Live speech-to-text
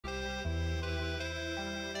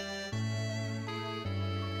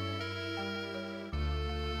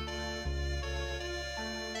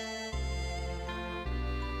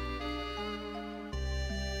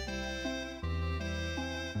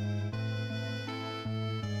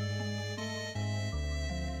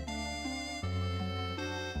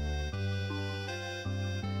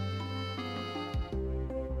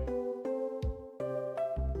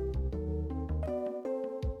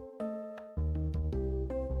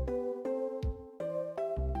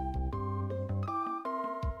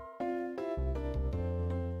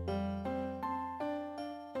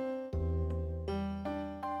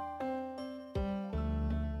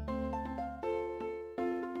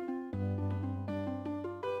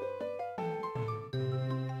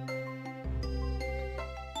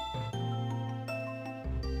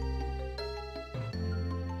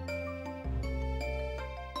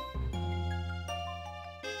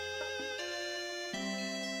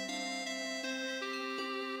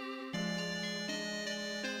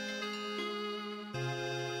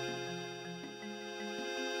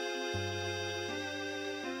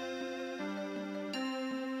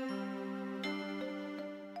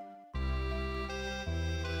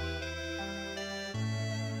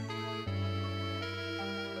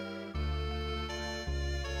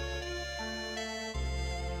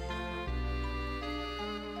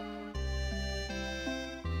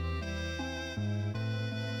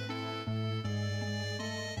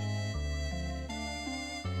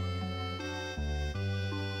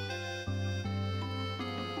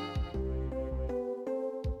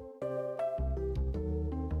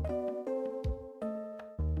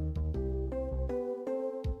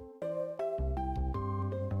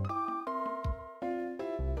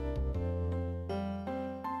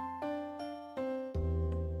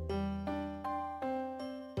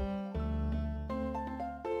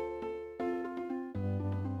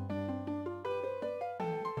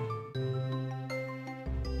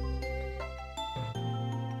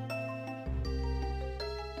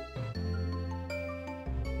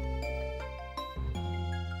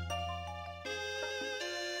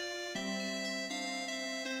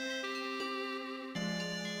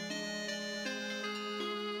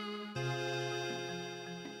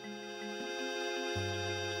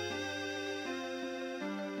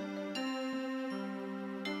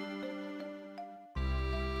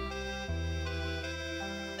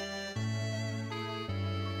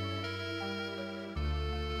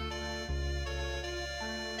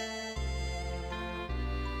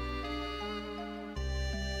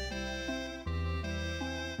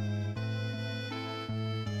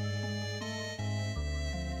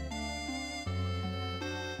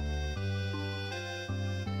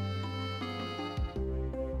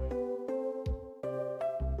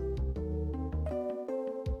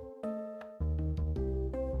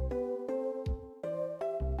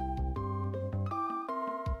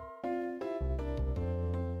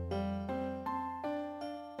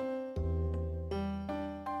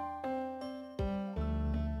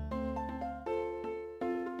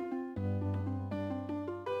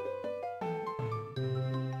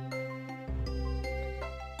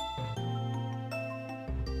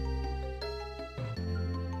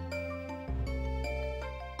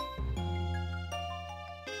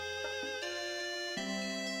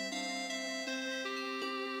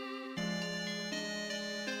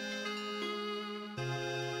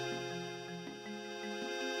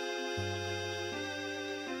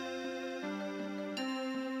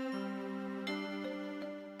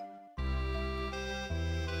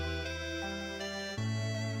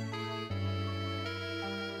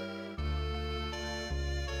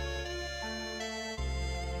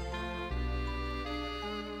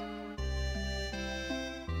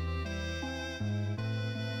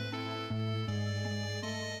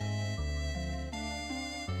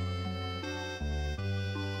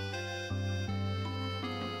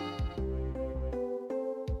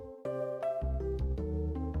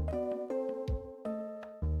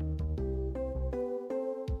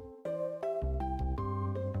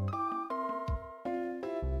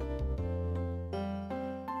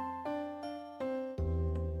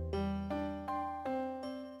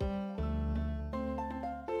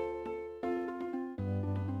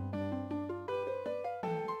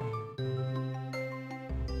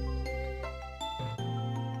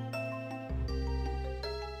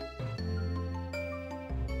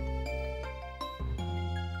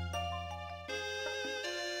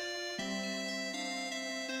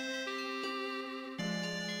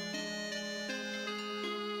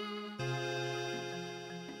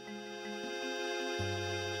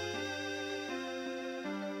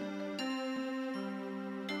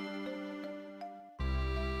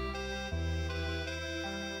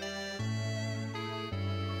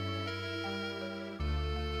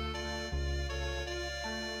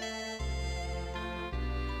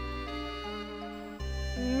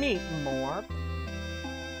Meep Morp.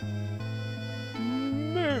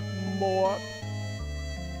 Meep Morp.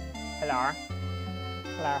 Hello.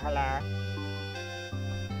 Hello, hello.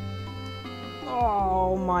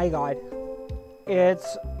 Oh my god.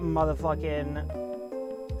 It's motherfucking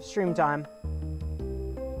stream time.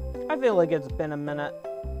 I feel like it's been a minute.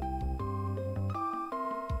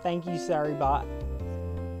 Thank you, Saribot.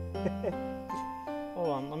 Hold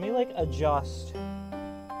on, let me like adjust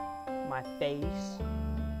my face.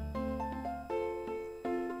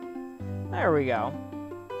 There we go.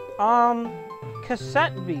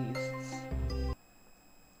 Cassette Beasts.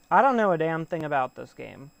 I don't know a damn thing about this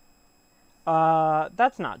game.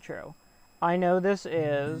 That's not true. I know this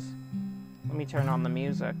is... Let me turn on the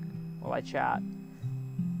music while I chat.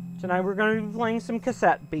 Tonight we're going to be playing some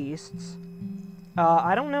Cassette Beasts.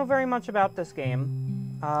 I don't know very much about this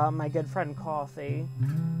game. My good friend Coffee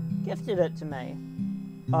gifted it to me.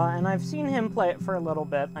 And I've seen him play it for a little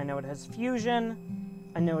bit. I know it has fusion.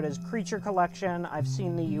 I know it has creature collection. I've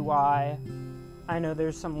seen the UI. I know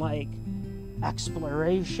there's some, like,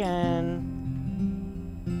 exploration.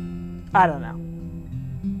 I don't know.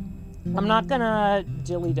 I'm not gonna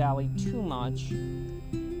dilly-dally too much.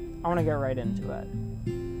 I want to get right into it.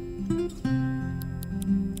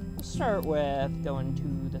 Let's start with going to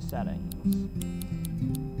the settings.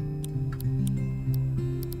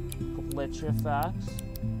 Glitch effects.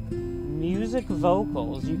 Music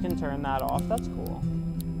vocals. You can turn that off. That's cool.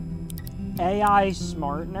 AI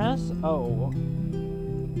smartness. Oh.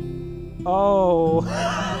 Oh.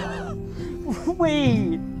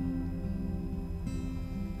 Wait.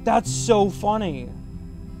 That's so funny.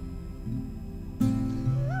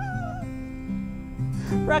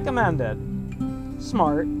 Recommended.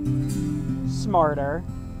 Smart. Smarter.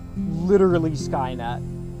 Literally Skynet.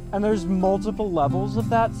 And there's multiple levels of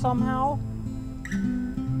that somehow.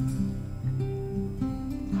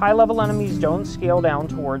 High-level enemies don't scale down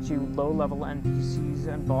towards you. Low-level NPCs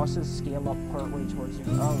and bosses scale up partway towards you.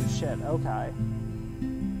 Oh, shit. Okay.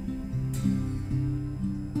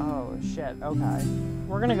 Oh, shit. Okay.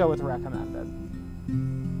 We're gonna go with recommended.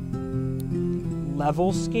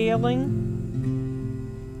 Level scaling.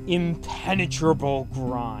 Impenetrable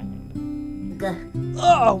grind.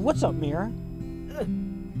 Oh, what's up, Mira?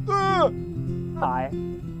 Hi.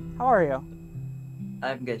 How are you?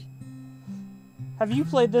 I'm good. Have you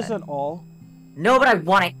played this at all? No, but I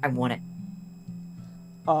want it. I want it.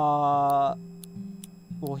 Well,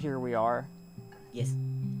 here we are. Yes.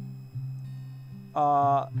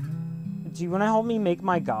 Do you want to help me make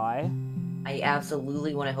my guy? I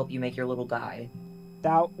absolutely want to help you make your little guy.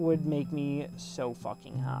 That would make me so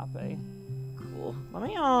fucking happy. Cool. Let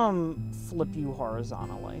me, flip you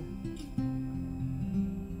horizontally.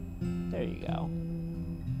 There you go.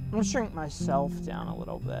 I'm gonna shrink myself down a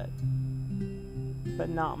little bit. But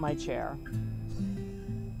not my chair.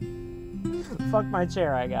 Fuck my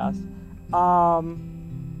chair, I guess. How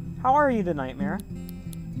are you tonight, Mira?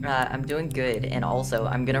 I'm doing good, and also,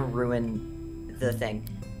 I'm gonna ruin the thing.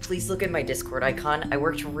 Please look at my Discord icon. I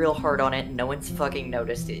worked real hard on it, and no one's fucking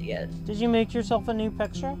noticed it yet. Did you make yourself a new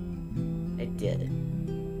picture? I did.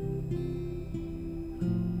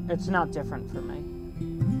 It's not different for me.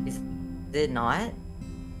 Is it not?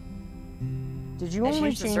 Did you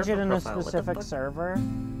only change it in a specific server?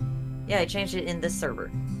 Yeah, I changed it in this server.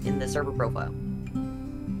 In the server profile.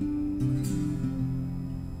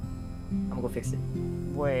 I'm gonna go fix it.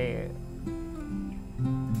 Wait.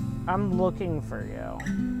 I'm looking for you.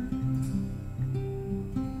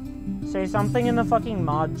 Say something in the fucking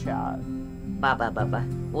mod chat. Ba.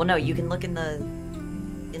 Well, no, you can look in the...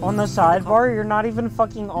 On the sidebar? You're not even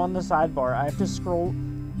fucking on the sidebar. I have to scroll...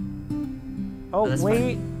 Oh,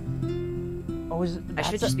 wait. Fine. Oh, I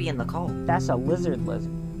should just be in the call. That's a lizard.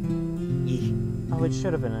 Yeah. Oh, it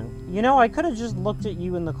should have been in... You know, I could have just looked at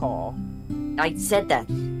you in the call. I said that.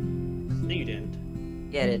 No, you didn't.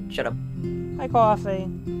 Yeah, I did. Shut up. Hi, Coffee.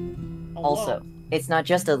 Oh, Also, wow. it's not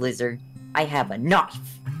just a lizard. I have a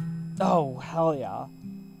knife. Oh, hell yeah.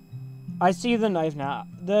 I see the knife now.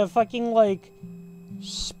 The fucking, like,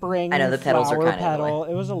 spring I know, the petals are flower kinda in the petal.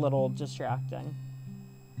 way. It was a little distracting.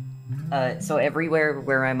 So everywhere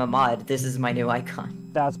where I'm a mod, this is my new icon.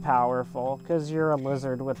 That's powerful, because you're a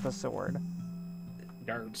lizard with the sword.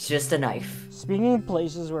 It's just a knife. Speaking of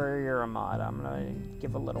places where you're a mod, I'm gonna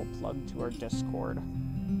give a little plug to our Discord.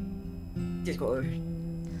 Discord.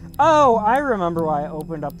 Oh, I remember why I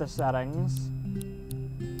opened up the settings.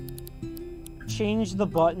 Change the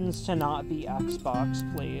buttons to not be Xbox,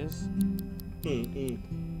 please.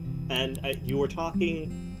 And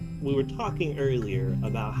we were talking earlier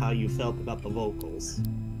about how you felt about the vocals.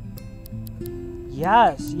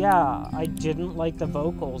 Yes, yeah. I didn't like the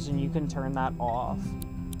vocals, and you can turn that off.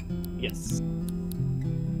 Yes.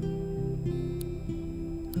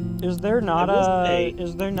 Is there not like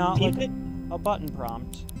it. a button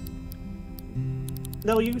prompt?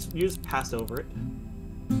 No, you just passed over it.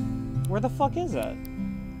 Where the fuck is it?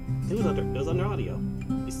 It was under audio.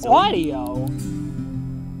 You silly- Audio?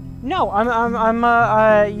 No,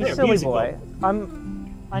 you There, silly music boy.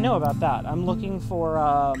 button. I know about that. I'm looking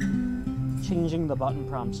for, changing the button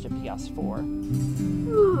prompts to PS4.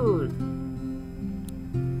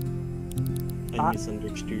 I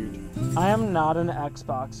misunderstood. I am not an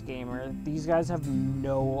Xbox gamer. These guys have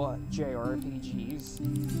no JRPGs.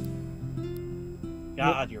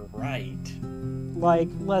 God, you're right. Like,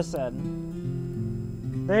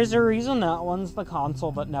 listen. There's a reason that one's the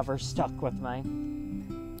console that never stuck with me.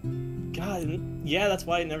 God, yeah, that's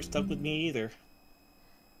why it never stuck with me either.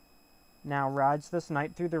 Now rides this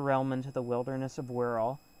knight through the realm into the wilderness of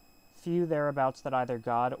Wirral. Few thereabouts that either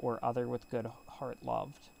God or other with good heart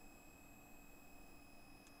loved.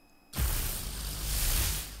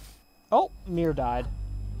 Oh, Mir died.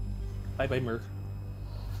 Bye bye, Merc.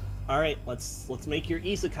 Alright, let's make your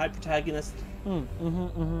isekai protagonist.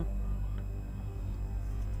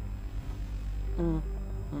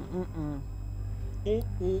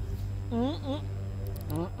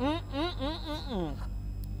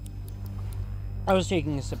 I was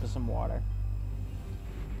taking a sip of some water.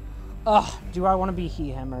 Ugh, do I want to be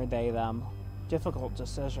he, him, or they, them? Difficult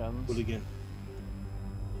decisions. Do it again.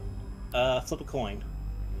 Flip a coin.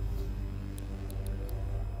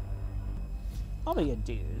 I'll be a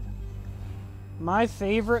dude. My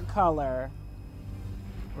favorite color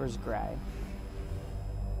was gray.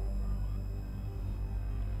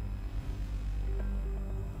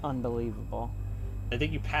 Unbelievable. I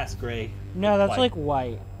think you passed gray. No, that's White. like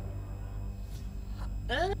white.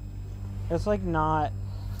 It's like not...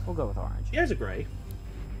 We'll go with orange. Here's a gray.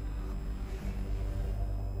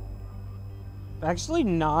 Actually,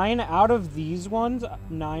 9 out of these ones,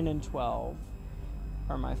 9 and 12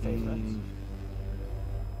 are my favorites.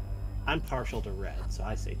 I'm partial to red, so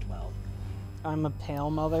I say 12. I'm a pale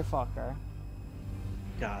motherfucker.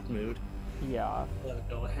 God, mood. Yeah. I'm gonna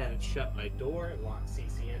go ahead and shut my door and lock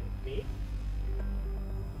CCN with me.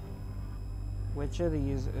 Which of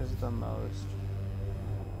these is the most?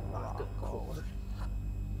 Lock of core.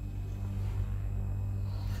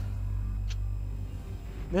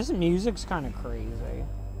 This music's kind of crazy.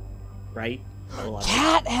 Right? I love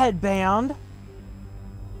Cat headband.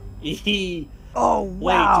 it. Oh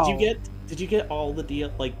wow! Wait, did you get all the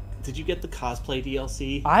did you get the cosplay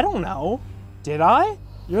DLC? I don't know. Did I?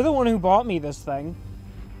 You're the one who bought me this thing.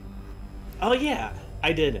 Oh yeah,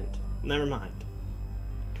 I didn't. Never mind.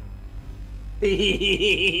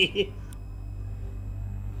 This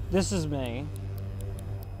is me.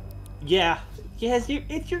 Yeah. Yes,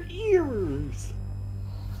 it's your ears.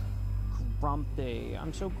 Grumpy.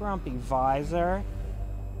 I'm so grumpy. Visor.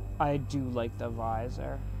 I do like the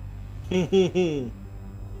visor.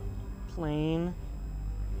 Plain.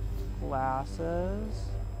 Glasses.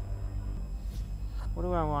 What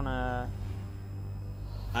do I want to...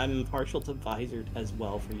 I'm partial to visored as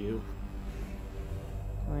well for you.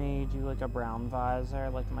 Can we do like a brown visor,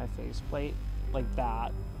 like my faceplate? Like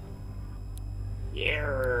that.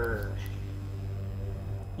 Yeah.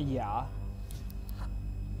 Yeah.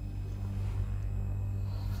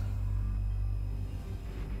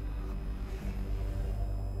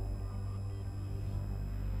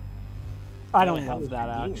 I don't love that,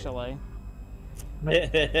 actually.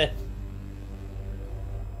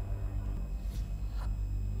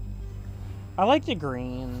 I like the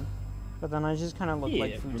green, but then I just kind of look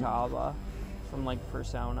like Futaba from, like,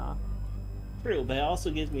 Persona. True, but it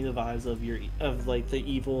also gives me the vibes of like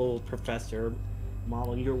the evil professor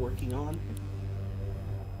model you're working on.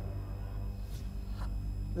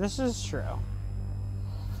 This is true.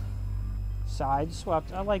 Side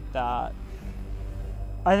swept. I like that.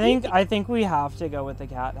 I think we have to go with the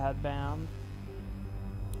cat headband.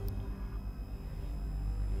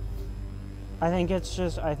 I think it's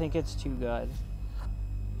too good.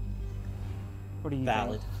 What do you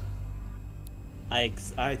Valid. think?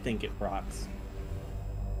 I think it rocks.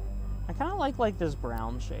 I kind of like this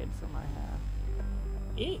brown shade for my hair.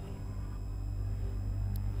 Yeah.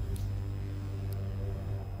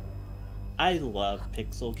 I love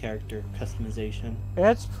pixel character customization.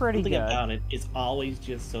 It's pretty Something good. about it is always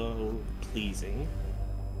just so pleasing.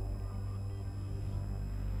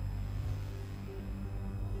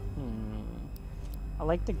 I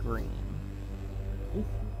like the green.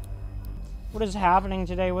 What is happening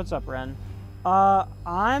today? What's up, Ren?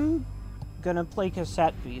 I'm gonna play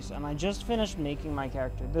Cassette Beasts, and I just finished making my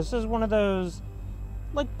character. This is one of those,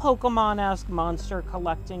 like, Pokemon-esque monster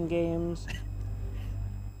collecting games.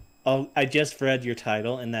 Oh, I just read your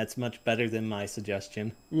title, and that's much better than my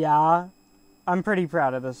suggestion. Yeah, I'm pretty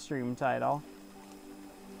proud of the stream title.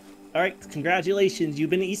 Alright, congratulations, you've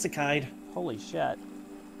been isekai'd. Holy shit.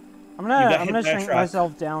 I'm gonna shrink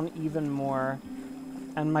myself down even more.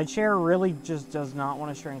 And my chair really just does not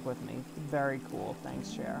want to shrink with me. Very cool.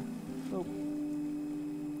 Thanks, chair. Oh.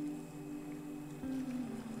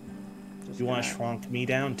 You want to shrunk me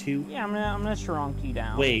down too? Yeah, I'm gonna shrunk you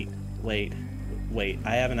down. Wait.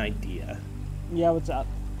 I have an idea. Yeah, what's up?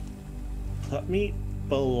 Put me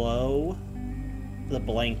below the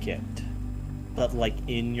blanket, but like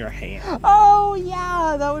in your hand. Oh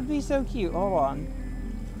yeah, that would be so cute. Hold on.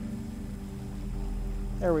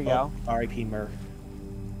 There we go. R.I.P. Murph.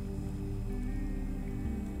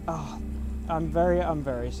 Oh, I'm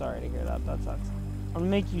very sorry to hear that. That sucks. I'm gonna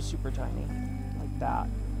make you super tiny, like that.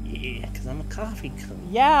 Yeah, because I'm a coffee cup.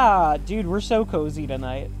 Yeah, dude, we're so cozy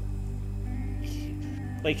tonight.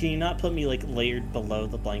 Wait, can you not put me like layered below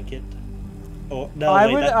the blanket? Oh no,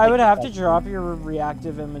 I would have to drop your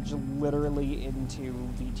reactive image literally into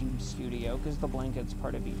VTube Studio because the blanket's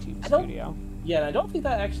part of VTube Studio. Yeah, I don't think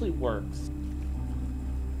that actually works.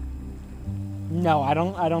 No, I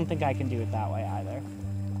don't think I can do it that way either.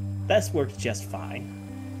 This works just fine.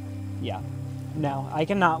 Yeah. No, I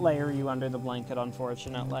cannot layer you under the blanket,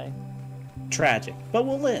 unfortunately. Tragic, but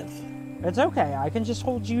we'll live. It's okay, I can just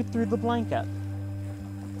hold you through the blanket.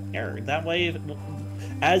 That way,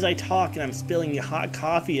 as I talk and I'm spilling hot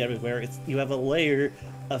coffee everywhere, you have a layer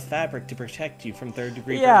of fabric to protect you from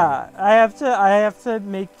third-degree burn. Yeah, I have to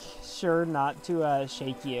make sure not to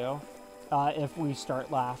shake you if we start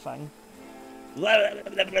laughing. Yeah,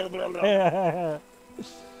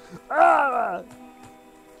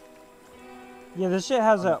 this shit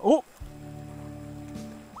has a oh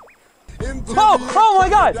my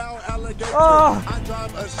god! Oh.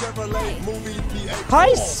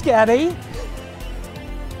 Hi, Sketty!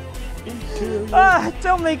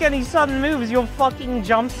 Don't make any sudden moves, you'll fucking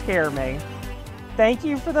jump scare me. Thank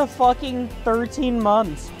you for the fucking 13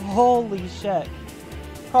 months. Holy shit.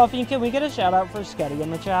 Coffee, can we get a shout out for Sketty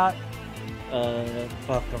in the chat?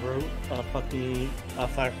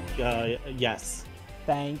 Yes.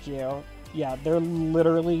 Thank you. Yeah, they're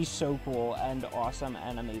literally so cool and awesome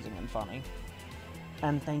and amazing and funny.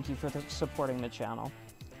 And thank you for supporting the channel.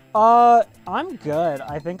 I'm good.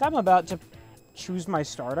 I think I'm about to choose my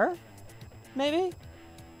starter. Maybe?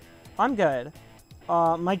 I'm good.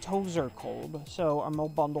 My toes are cold, so I'm all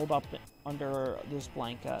bundled up under this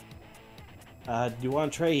blanket. Do you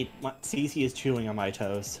want to trade? Cece is chewing on my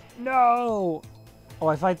toes. No! Oh,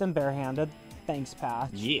 I fight them barehanded. Thanks,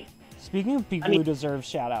 Patch. Yeah. Speaking of people who deserve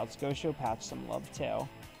shoutouts, go show Patch some love, too.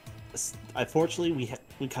 Unfortunately,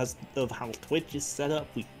 because of how Twitch is set up,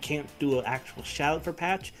 we can't do an actual shoutout for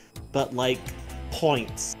Patch, but, like,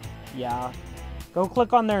 points. Yeah. Go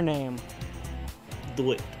click on their name.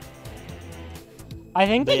 Do it. I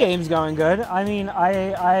think the game's going good. I mean,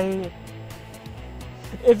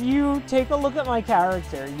 if you take a look at my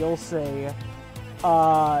character, you'll see,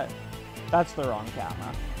 that's the wrong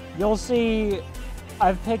camera. You'll see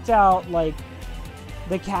I've picked out, like,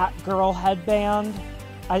 the cat girl headband.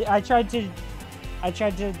 I tried to be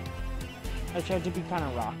kind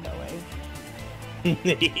of Rocco-y. They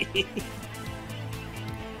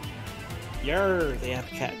have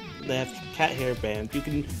cat hairband. You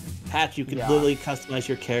can literally customize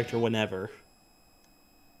your character whenever.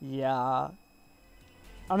 Yeah.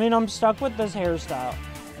 I mean, I'm stuck with this hairstyle.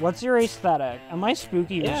 What's your aesthetic? Am I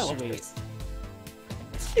spooky or sweet?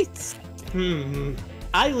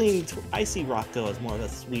 I see Rocco as more of a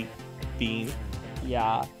sweet bean.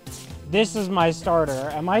 Yeah. This is my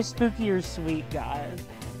starter. Am I spooky or sweet, guys?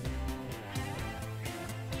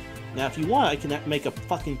 Now, if you want, I can make a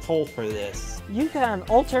fucking poll for this. You can.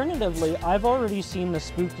 Alternatively, I've already seen the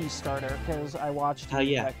spooky starter because I watched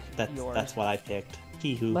you pick yours. That's what I picked.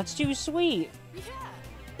 Let's do sweet.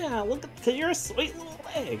 Yeah, look, cause you're a sweet little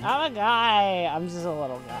egg. I'm a guy. I'm just a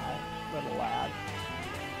little guy, little lad.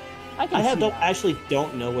 I actually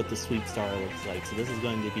don't know what the sweet star looks like, so this is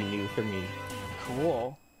going to be new for me.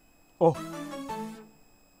 Cool. Oh,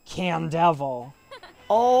 Cam Devil.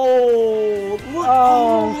 Oh, look!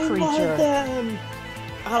 Oh, I creature. love them.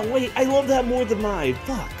 Oh wait, I love that more than mine.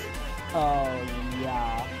 Fuck. Oh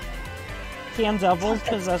yeah. Cam Devils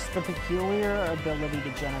possess the peculiar ability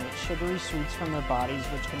to generate sugary sweets from their bodies,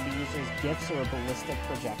 which can be used as gifts or ballistic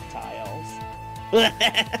projectiles.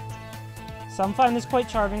 Some find this quite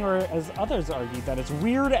charming, whereas others argue that it's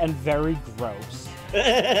weird and very gross.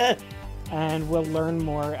 And we'll learn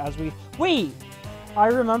more as we... Wait! I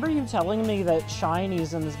remember you telling me that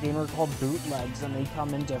shinies in this game are called bootlegs, and they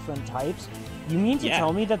come in different types. You mean to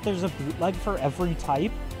tell me that there's a bootleg for every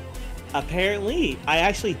type? Apparently. I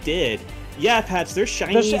actually did. Yeah, Patch, there's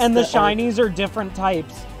shinies. And the shinies are different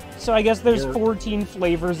types. So I guess there's 14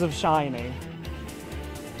 flavors of shiny.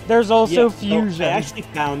 There's also fusion. So I actually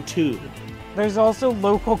found 2. There's also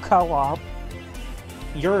local co-op.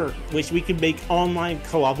 Which we can make online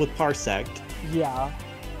co-op with Parsect. Yeah.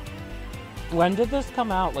 When did this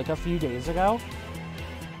come out? Like a few days ago?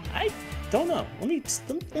 I don't know. Let me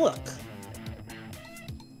look.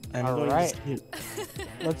 Alright.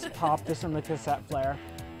 Let's pop this in the cassette player.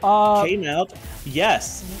 Came out,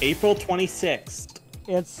 yes, April 26th.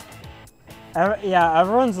 Yeah,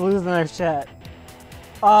 everyone's losing their shit.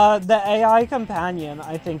 The AI companion,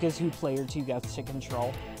 I think, is who player 2 gets to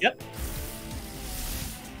control. Yep.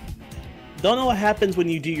 Don't know what happens when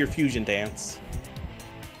you do your fusion dance.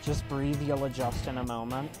 Just breathe, you'll adjust in a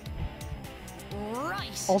moment.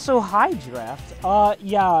 Right. Also, high drift.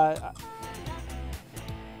 Yeah.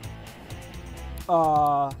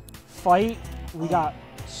 Fight. We got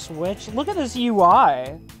switch. Look at this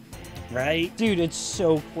UI. Right? Dude, it's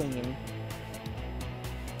so clean.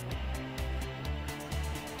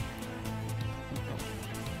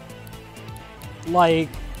 Like,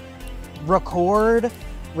 record,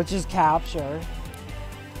 which is capture.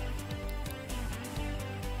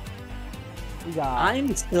 We got...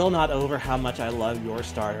 I'm still not over how much I love your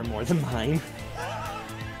starter more than mine.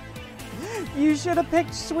 You should have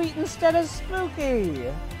picked Sweet instead of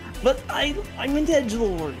Spooky! But I'm into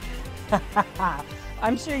edgelord.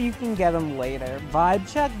 I'm sure you can get them later.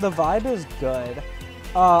 Vibe check? The vibe is good.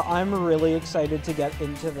 I'm really excited to get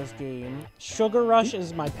into this game. Sugar Rush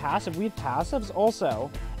is my passive. We have passives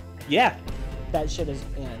also. Yeah. That shit is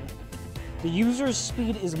in. The user's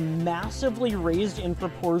speed is massively raised in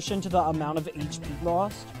proportion to the amount of HP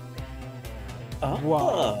lost. Oh.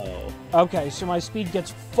 Whoa. Okay, so my speed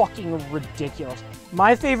gets fucking ridiculous.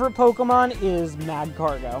 My favorite Pokemon is Mad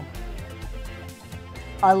Cargo.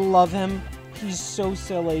 I love him. He's so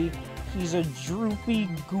silly. He's a droopy,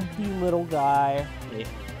 goopy little guy. Yeah.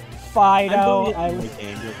 Fido.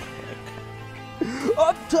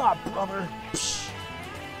 Up top, brother. Psh.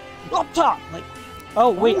 Up top. Like, oh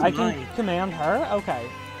wait, I can command her. Okay.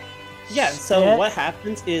 Yeah. So what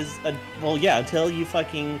happens is, until you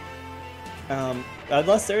fucking,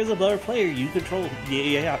 unless there is a better player, you control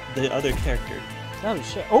the other character. Oh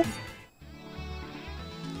shit. Oh.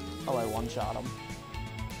 Oh, I one-shot him.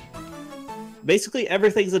 Basically,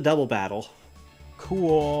 everything's a double battle.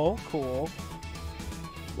 Cool, cool.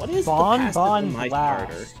 What is the passive on my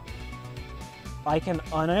Blast. starter? I can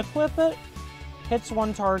unequip it. Hits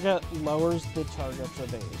one target, lowers the target's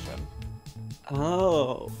evasion.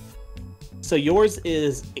 Oh. So yours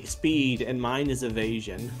is speed and mine is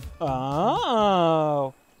evasion.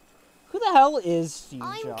 Oh. Who the hell is Future?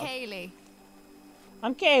 I'm Kaylee.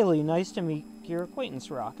 I'm Kaylee. Nice to meet your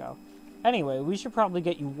acquaintance, Rocco. Anyway, we should probably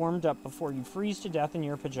get you warmed up before you freeze to death in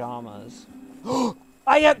your pajamas.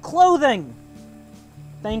 I get clothing!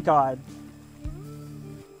 Thank God.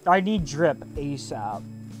 I need drip ASAP.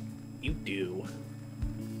 You do.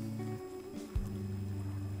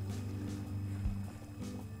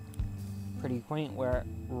 Pretty quaint.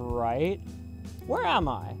 Right? Where am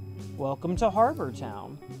I? Welcome to Harbor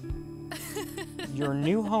Town. Your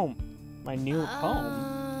new home. My new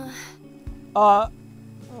home?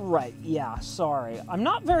 Right, yeah, sorry. I'm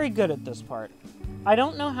not very good at this part. I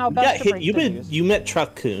don't know how best to break the news. You met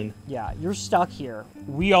Truck-kun. Yeah, you're stuck here.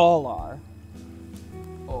 We all are.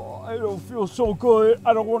 Oh, I don't feel so good.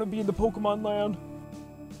 I don't want to be in the Pokemon land.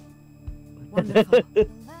 Wonderful.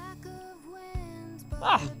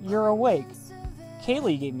 Ah, you're awake.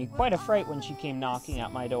 Kaylee gave me quite a fright when she came knocking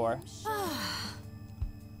at my door.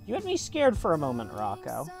 You had me scared for a moment,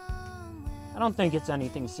 Rocco. I don't think it's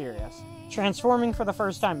anything serious. Transforming for the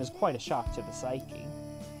first time is quite a shock to the psyche.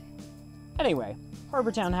 Anyway,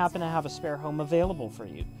 Harbortown happened to have a spare home available for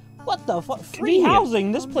you. What the fuck? Free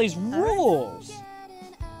housing? This place rules!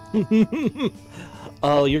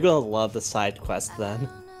 Oh, you're gonna love the side quest then.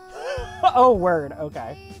 Oh, word,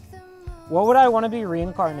 okay. What would I want to be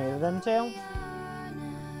reincarnated into?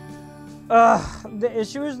 The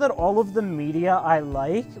issue is that all of the media I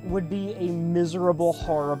like would be a miserable,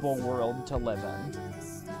 horrible world to live in.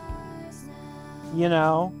 You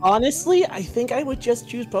know? Honestly, I think I would just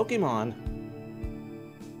choose Pokemon.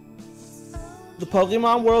 The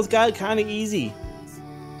Pokemon world's got it kind of easy.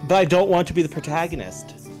 But I don't want to be the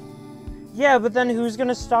protagonist. Yeah, but then who's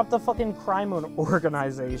gonna stop the fucking crime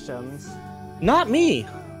organizations? Not me!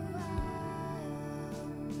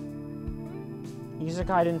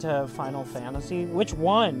 Isekai into Final Fantasy? Which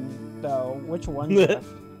one, though? Which one, Jeff?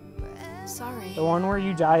 Sorry. The one where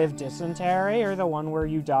you die of dysentery, or the one where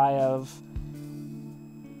you die of...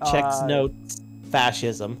 Checks notes.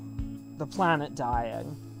 Fascism. The planet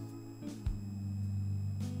dying.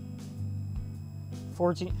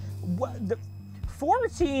 14...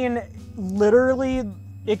 14 literally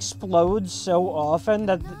explodes so often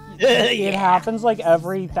that it happens like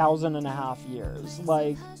every 1,500 years.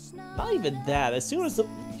 Like... Not even that. As soon as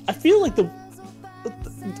I feel like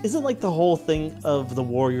isn't like the whole thing of the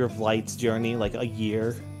Warrior of Light's journey like a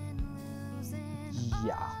year?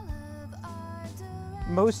 Yeah.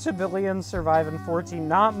 Most civilians survive in 14,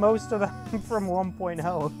 not most of them from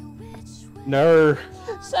 1.0. No.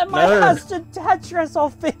 Semi has to Tetris, I'll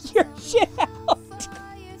figure shit out.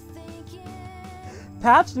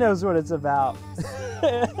 Patch knows what it's about.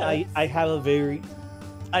 I have a very...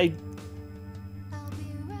 I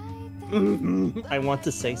want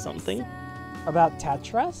to say something. About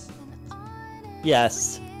Tetris?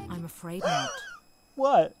 Yes. I'm afraid not.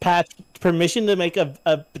 What? Pat, permission to make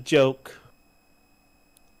a joke.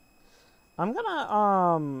 I'm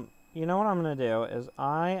gonna, you know what I'm gonna do is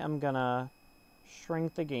I am gonna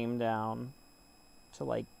shrink the game down to,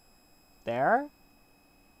 like, there.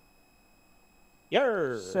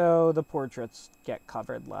 Yer. So the portraits get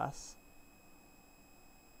covered less.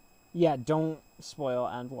 Yeah, don't spoil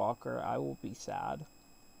Endwalker. I will be sad.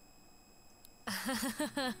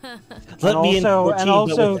 Let me in 14, and but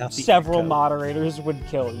also without the several echo. moderators would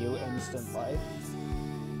kill you instantly.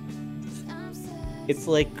 It's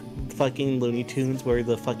like fucking Looney Tunes where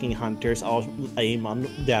the fucking hunters all aim on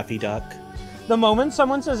Daffy Duck. The moment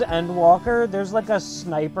someone says Endwalker, there's like a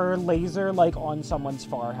sniper laser like on someone's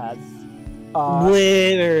forehead.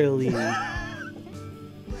 Literally.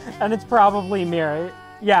 And it's probably Miri.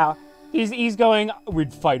 Yeah, he's going,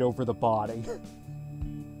 we'd fight over the body.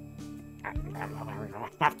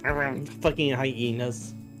 Fucking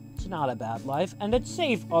hyenas. It's not a bad life, and it's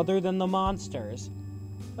safe other than the monsters.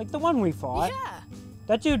 Like the one we fought. Yeah.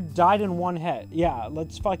 That dude died in one hit. Yeah,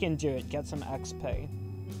 let's fucking do it. Get some XP.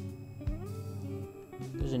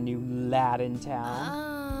 There's a new lad in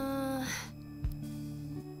town.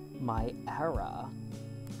 My era.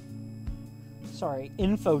 Sorry,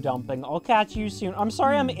 info dumping. I'll catch you soon. I'm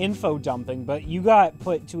sorry I'm info dumping, but you got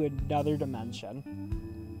put to another dimension.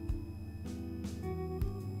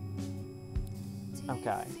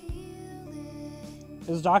 Okay.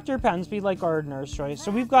 Is Dr. Pensby like our nurse choice? So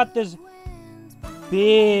we've got this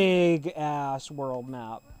big ass world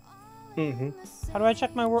map. Mm-hmm. How do I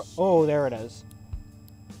check my world? Oh, there it is.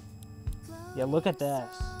 Yeah, look at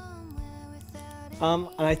this. And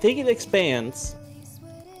I think it expands.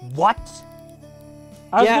 What?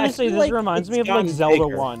 I was Yeah, gonna I say feel this like reminds it's me of like gotten Zelda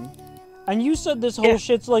bigger. 1. And you said this whole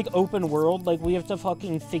shit's like open world, like we have to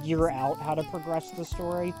fucking figure out how to progress the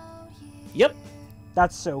story. Yep.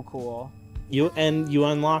 That's so cool. You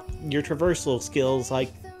unlock your traversal skills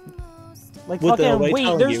like Like With the fucking way wait,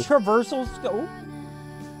 telling there's you. traversal scope.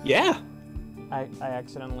 yeah. I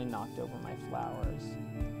accidentally knocked over my flowers.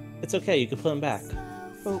 It's okay. You can put them back.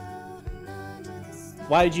 Oh,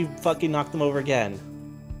 Why did you fucking knock them over again?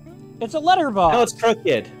 it's a letterbox. Now it's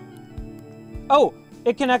crooked. Oh,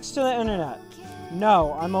 it connects to the internet.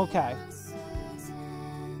 No, I'm okay.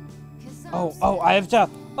 Oh, I have to.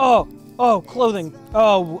 Oh, clothing.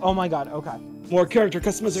 Oh my god. Okay. More character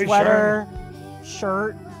customization. Sweater,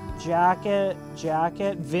 shirt, jacket,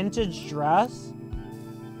 vintage dress,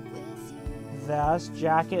 vest,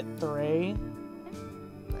 jacket 3.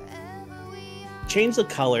 Change the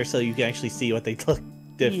color so you can actually see what they look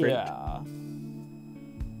different. Yeah.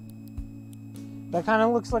 That kind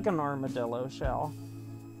of looks like an armadillo shell.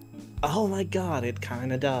 Oh my god, it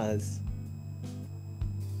kind of does.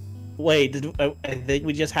 Wait, I think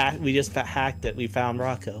we just hacked it. We found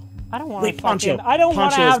Rocco. I don't want to Wait, Poncho. I don't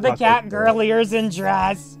want to Poncho is have the Rocco. cat girl ears and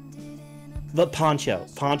dress. But Poncho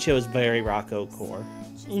is very Rocco core.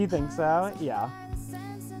 You think so? Yeah.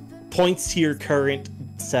 Points to your current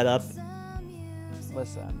setup.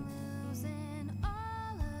 Listen.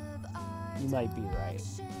 You might be right.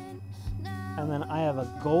 And then I have a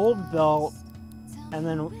gold belt. And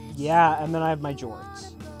then, yeah, and then I have my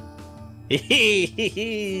jorts.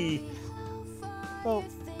 Oh,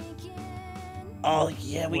 Oh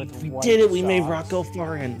yeah, we With did white it. We made socks. Rocco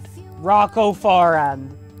Farend. Rocco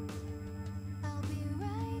Farend.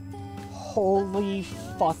 Holy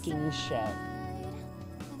fucking shit.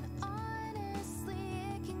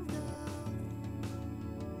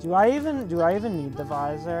 Do I even need the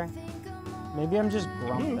visor? Maybe I'm just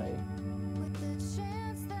grumpy.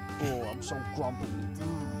 Oh, I'm so grumpy.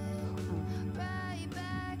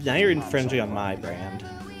 Now you're infringing on my brand.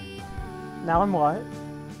 Now I'm what?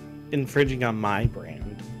 Infringing on my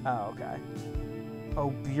brand. Oh, okay. Oh,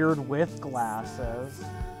 beard with glasses.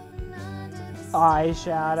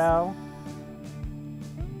 Eyeshadow.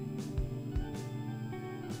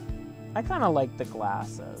 I kind of like the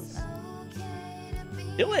glasses.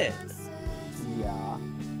 Do it! Yeah.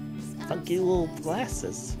 Funky little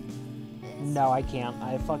glasses. No, I can't.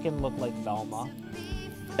 I fucking look like Velma.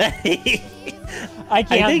 I I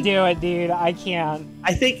can't do it, dude. I can't.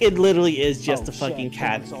 I think it literally is just Oh, a fucking shit.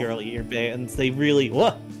 cat Cancel. girl earbands. They really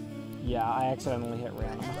what? Yeah, I accidentally hit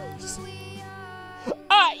randomize.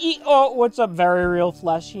 Oh, what's up, very real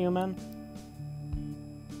flesh human?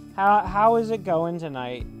 How is it going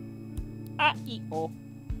tonight? Oh.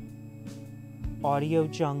 Audio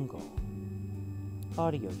jungle.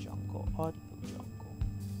 Audio jungle. Audio jungle.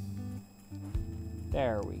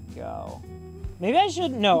 There we go. Maybe I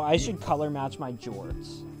should, no, I should color match my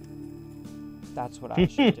jorts. That's what I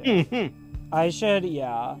should do. I should,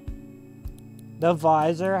 yeah. The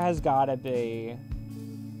visor has gotta be,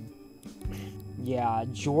 yeah,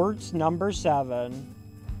 jorts number 7.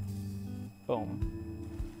 Boom.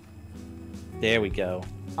 There we go.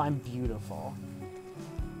 I'm beautiful.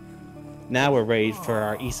 Now we're ready for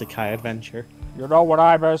our isekai adventure. You know what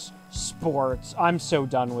I miss? Sports. I'm so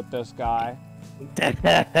done with this guy.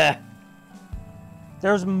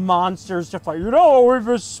 There's monsters to fight. You know what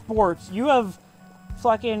we miss? Sports. You have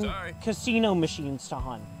fucking casino machines to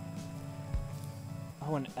hunt.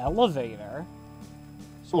 Oh, an elevator.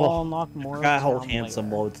 So I'll unlock more. I forgot how town handsome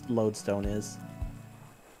later. Lodestone is.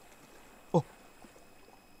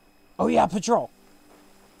 Oh yeah, patrol.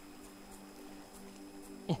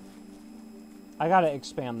 I gotta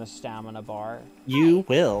expand the stamina bar. You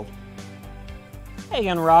will. Hey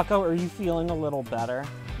again, Rocco, are you feeling a little better?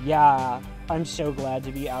 Yeah, I'm so glad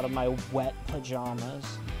to be out of my wet pajamas.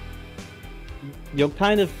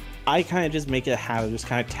 I kind of just make it a habit of just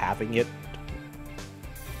kind of tapping it.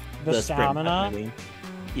 The sprint button, I stamina? mean.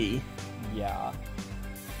 Yeah. Yeah.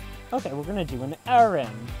 Okay, we're gonna do an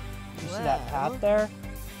errand. You see that path there?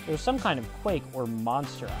 There's some kind of quake or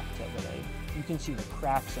monster activity. You can see the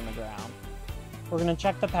cracks in the ground. We're gonna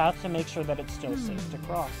check the path to make sure that it's still safe to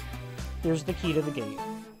cross. Here's the key to the gate.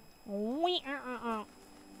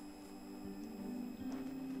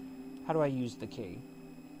 How do I use the key?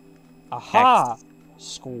 Aha! X.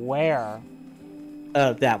 Square.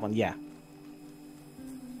 That one, yeah.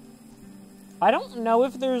 I don't know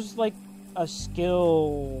if there's, like, a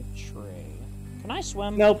skill tree. Can I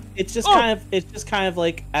swim? Nope. It's just kind of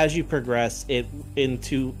like as you progress it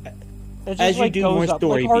into It just, as you like, do goes more up,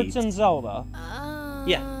 story like Hearts beats. and Zelda.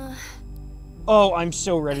 Yeah. Oh, I'm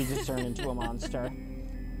so ready to turn into a monster.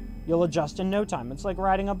 You'll adjust in no time. It's like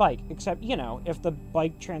riding a bike, except, you know, if the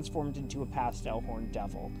bike transformed into a pastel horned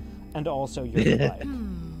devil. And also you're the bike.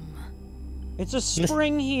 It's a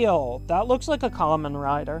spring heel. That looks like a common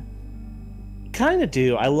rider. Kind of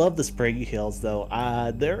do. I love the Springy Hills, though.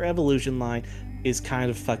 Their evolution line is kind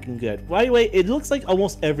of fucking good. By the way, it looks like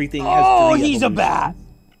almost everything has Oh, 3 he's a evolutions. bat!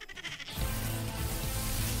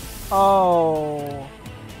 Oh.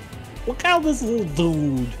 Look out this little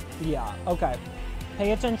dude. Yeah, okay.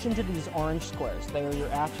 Pay attention to these orange squares. They are your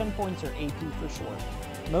action points, or AP for short.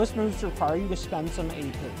 Most moves require you to spend some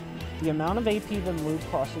AP. The amount of AP the move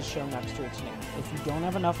costs is shown next to its name. If you don't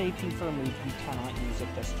have enough AP for a move, you cannot use it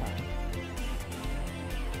this turn.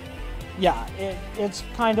 Yeah, it's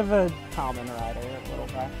kind of a common rider, little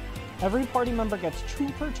guy. Every party member gets 2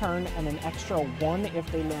 per turn and an extra 1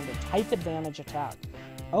 if they land a type advantage attack.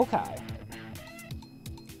 Okay.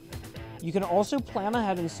 You can also plan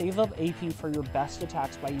ahead and save up AP for your best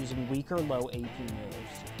attacks by using weak or low AP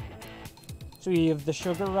moves. So you have the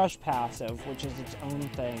Sugar Rush passive, which is its own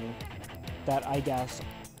thing that I guess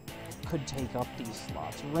could take up these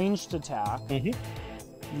slots. Ranged attack,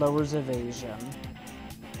 lowers evasion.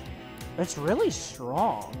 It's really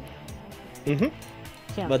strong. Can't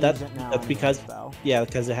But use it now that's because anyways, though. yeah,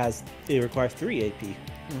 because it requires 3 AP.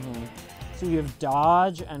 So you have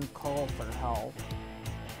dodge and call for help.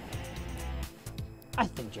 I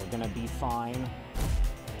think you're gonna be fine.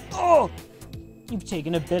 Oh! You've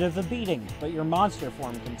taken a bit of a beating, but your monster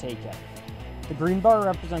form can take it. The green bar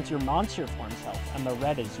represents your monster form's health, and the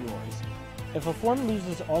red is yours. If a form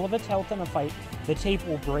loses all of its health in a fight, the tape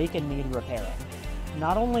will break and need repairing.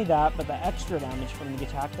 Not only that, but the extra damage from the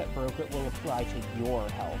attack that broke it will apply to your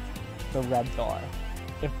health, the red bar.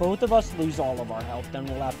 If both of us lose all of our health, then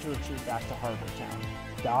we'll have to retreat back to Harbor Town.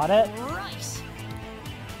 Got it? Right.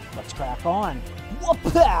 Let's crack on.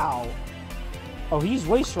 Whoop-pow! Oh, he's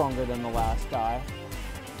way stronger than the last guy.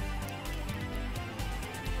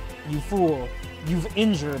 You fool. You've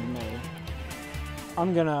injured me.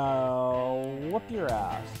 I'm gonna whoop your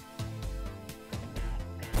ass.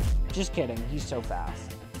 Just kidding, he's so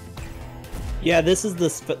fast. Yeah, these are the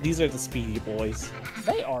speedy boys.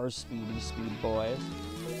 They are speed boys.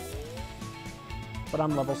 But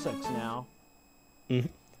I'm level 6 now. Mm-hmm.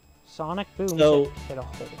 Sonic boom So, hit a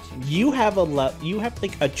hole. You have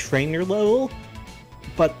like a trainer level,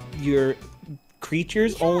 but your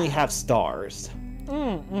creatures only have stars.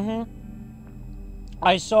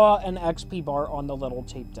 I saw an XP bar on the little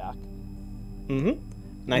tape deck. And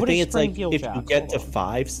I What think is it's like Spring Heel if Jack? you get to Hold on.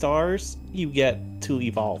 5 stars, you get to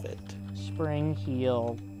evolve it. Spring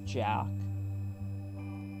Heel Jack.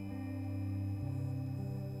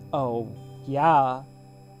 Oh, yeah.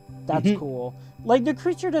 That's cool. Like, the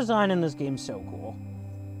creature design in this game's so cool.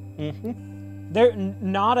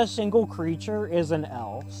 Not a single creature is an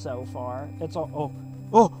L so far. It's all...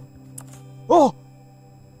 Oh!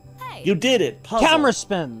 Hey. You did it! Puzzle. Camera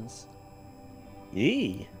spins!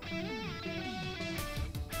 Yee.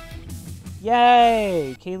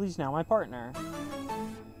 Yay! Kaylee's now my partner.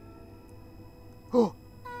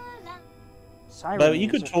 Siren But you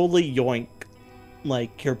could music. totally yoink,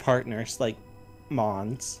 like, your partners, like,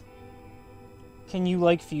 Mons. Can you,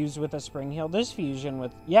 like, fuse with a Spring Heel? There's fusion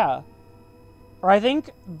with... Yeah. Or I think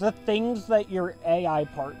the things that your AI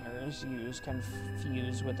partners use can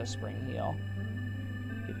fuse with a Spring Heel.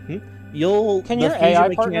 Can the your fusion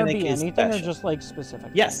AI partner mechanic be is anything or special. just, like,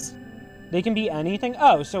 specific? Yes. They can be anything?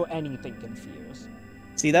 Oh, so anything can fuse.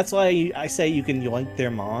 See, that's why I say you can yoink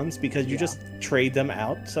their Mons, because you Yeah. just trade them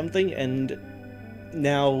out something, and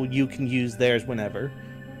now you can use theirs whenever.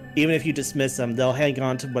 Even if you dismiss them, they'll hang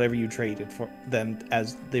on to whatever you traded for them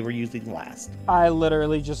as they were using last. I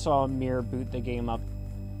literally just saw a mirror boot the game up.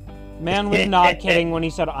 Man was not kidding when he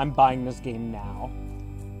said, I'm buying this game now.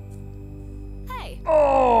 Hey.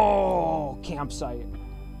 Oh, campsite.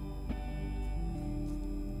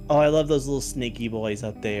 Oh, I love those little snaky boys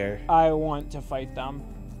up there. I want to fight them.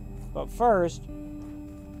 But first...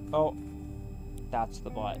 Oh, that's the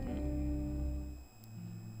button.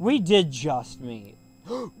 We did just meet.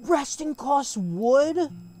 Resting costs wood?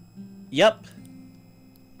 Yep.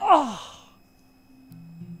 Oh!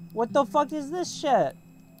 What the fuck is this shit?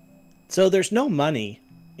 So there's no money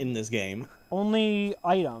in this game. Only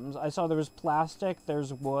items. I saw there was plastic,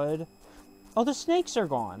 there's wood. Oh, the snakes are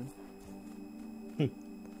gone.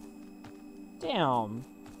 Damn.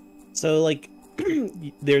 So, like,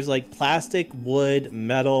 there's, like, plastic, wood,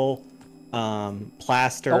 metal,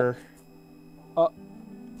 plaster.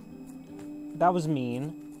 That was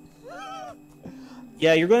mean.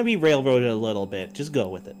 Yeah, you're going to be railroaded a little bit. Just go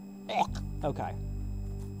with it. Okay.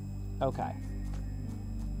 Okay.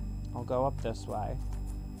 I'll go up this way.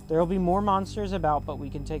 There'll be more monsters about, but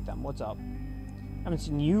we can take them. What's up? I haven't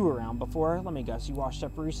seen you around before. Let me guess, you washed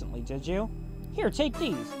up recently, did you? Here, take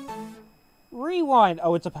these. Rewind.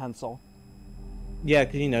 Oh, it's a pencil. Yeah,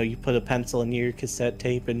 because, you know, you put a pencil in your cassette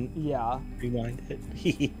tape and Yeah. rewind it.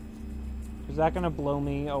 Is that gonna blow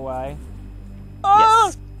me away?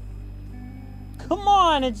 Yes. Come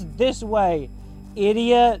on, it's this way,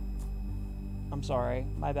 idiot. I'm sorry,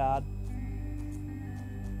 my bad.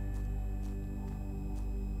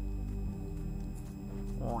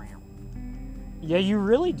 Yeah, you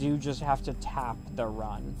really do just have to tap the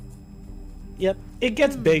run. Yep. It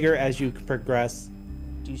gets bigger as you progress.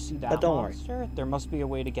 Do you see that But don't worry. monster? There must be a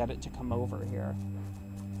way to get it to come over here.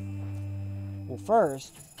 Well,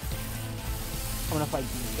 first, I'm gonna fight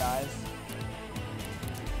these guys.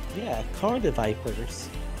 Yeah, Carnivore Vipers.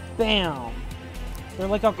 Bam! They're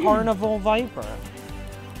like a carnival viper.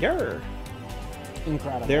 Yer.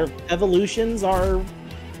 Incredible. Their evolutions are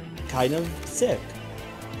kind of sick.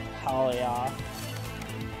 Hell yeah.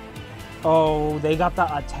 Oh, they got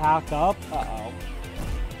the attack up? Uh-oh.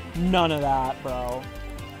 None of that, bro.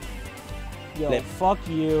 Yo, Flip. fuck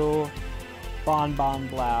you. Bon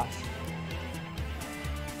blast.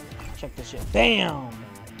 Check this shit. Bam!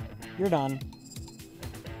 You're done.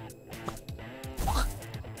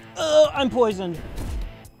 I'm poisoned.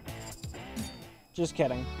 Just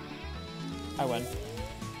kidding. I win.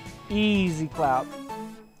 Easy clap.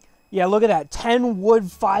 Yeah, look at that. 10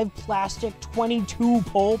 wood, 5 plastic, 22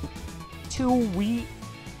 pulp, 2 wheat.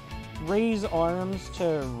 Raise arms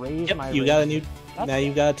to raise Yep, my you raise. got a new... That's now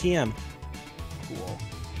you got a TM. cool.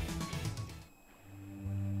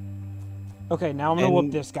 Okay, now I'm gonna whoop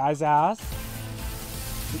And- this guy's ass.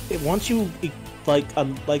 Once you, like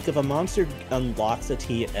if a monster unlocks a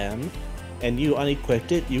TM and you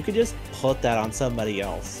unequipped it, you could just put that on somebody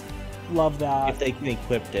else Love that. if they can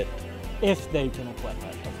equip it. If they can equip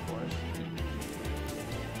it, of course.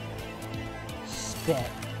 Spit.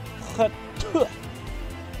 cut.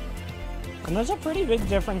 And there's a pretty big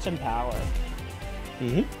difference in power.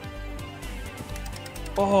 Mm-hmm.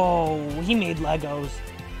 Oh, he made Legos.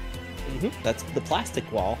 Mm-hmm. That's the plastic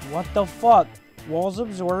wall. What the fuck? Walls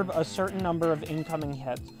absorb a certain number of incoming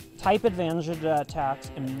hits. Type advantage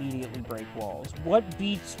attacks immediately break walls. What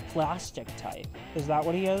beats plastic type? Is that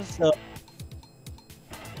what he is? So,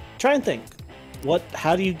 try and think.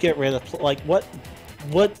 How do you get rid of,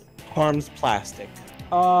 what harms plastic?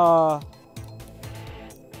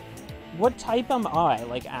 What type am I?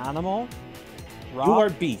 Like animal? Rock? You are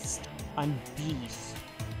beast. I'm beast.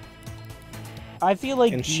 I feel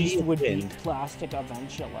like And she beast is would wind. beat plastic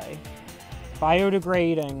eventually.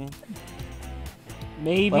 Biodegrading.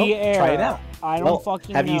 Maybe Well, air. try it out. I don't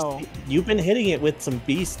fucking know. You've been hitting it with some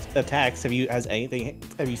beast attacks. Have you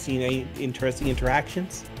seen any interesting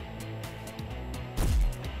interactions?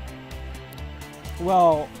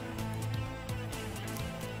 Well,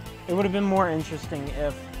 it would have been more interesting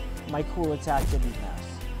if my cool attack didn't miss.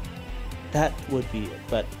 That would be it,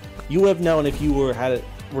 but you would have known if you were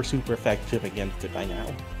super effective against it by now.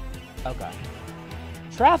 Okay.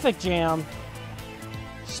 Traffic jam.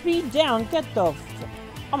 Speed down. Get the.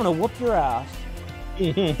 I'm gonna whoop your ass.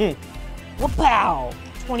 Whoop-pow!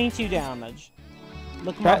 22 damage.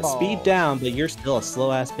 Look at my balls. Speed down, but you're still a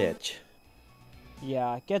slow ass bitch.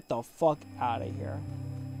 Yeah, get the fuck out of here.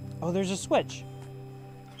 Oh, there's a switch.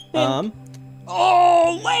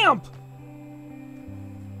 Oh, lamp!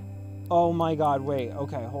 Oh my god, wait.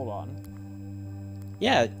 Okay, hold on.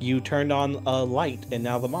 Yeah, you turned on a light, and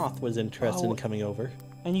now the moth was interested Oh. in coming over.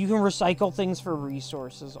 And you can recycle things for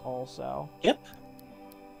resources also. Yep.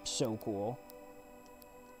 So cool.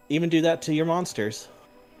 Even do that to your monsters.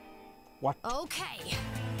 What? Okay.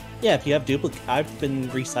 Yeah, if you have I've been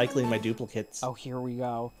recycling my duplicates. Oh, here we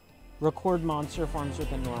go. Record monster forms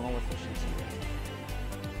within normal efficiency.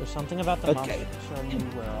 There's something about the Okay. monster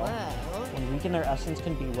new world. Well, When weak in their essence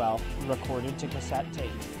can be, recorded to cassette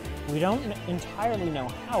tape. We don't entirely know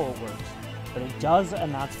how it works, but it does,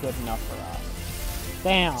 and that's good enough for us.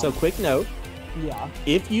 Bam! So, quick note. Yeah.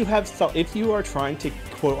 If you are trying to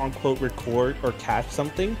quote-unquote record or catch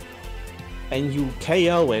something, and you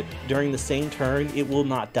KO it during the same turn, it will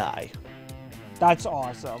not die. That's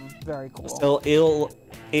awesome. Very cool. So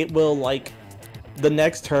it will like, the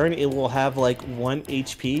next turn it will have like 1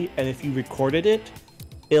 HP, and if you recorded it,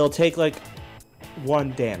 it'll take like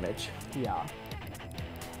 1 damage. Yeah.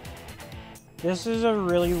 This is a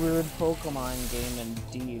really weird Pokemon game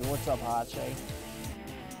indeed. What's up, Hache?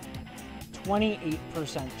 28%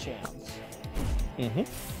 chance. Mm-hmm.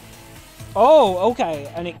 Oh,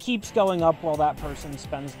 okay. And it keeps going up while that person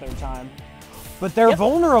spends their time. But they're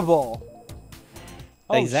vulnerable.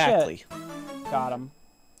 Oh, Exactly. shit. Got him.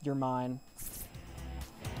 You're mine.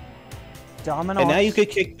 Dominoes. And now you could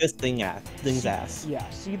kick this thing's ass. Yeah,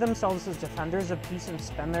 see themselves as defenders of peace and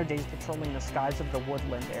spend their days patrolling the skies of the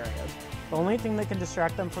woodland areas. The only thing that can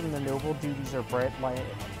distract them from the noble duties are bright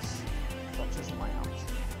lights, such as lamps.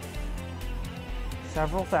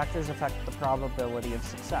 Several factors affect the probability of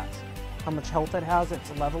success. How much health it has, its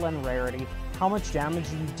level and rarity, how much damage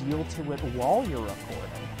you deal to it while you're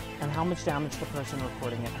recording, and how much damage the person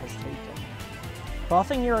recording it has taken.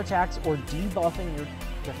 Buffing your attacks or debuffing your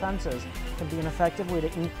defenses can be an effective way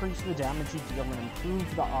to increase the damage you deal and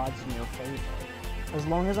improve the odds in your favor. As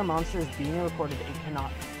long as a monster is being recorded, it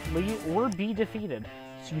cannot flee or be defeated,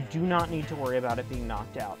 so you do not need to worry about it being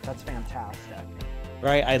knocked out. That's fantastic.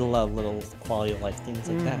 Right? I love little quality of life things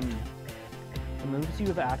like that. The moves you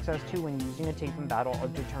have access to when using a tape in battle are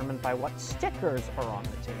determined by what stickers are on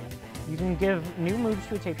the tape. You can give new moves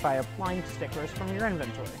to a tape by applying stickers from your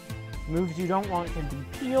inventory. Moves you don't want can be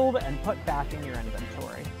peeled and put back in your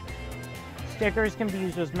inventory. Stickers can be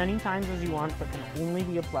used as many times as you want, but can only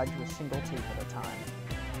be applied to a single tape at a time.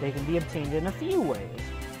 They can be obtained in a few ways.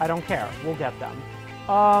 I don't care, we'll get them.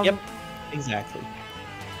 Yep, exactly.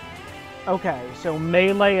 Okay, so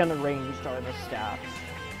melee and ranged are the stats.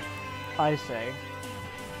 I see.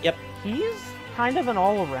 Yep. He's kind of an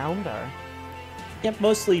all-arounder. Yep,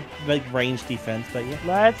 mostly like range defense, but yeah.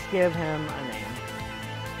 Let's give him a name.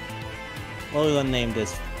 What are we gonna name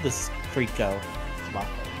this freako?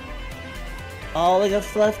 Fluffy. Oh, like a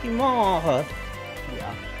fluffy moth.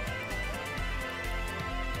 Yeah.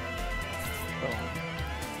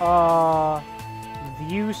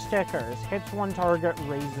 View stickers. Hits one target,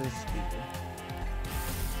 raises speed.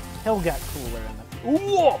 He'll get cooler in the future.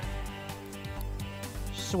 Whoa!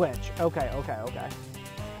 Switch. Okay.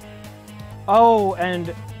 Oh,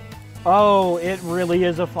 and... Oh, it really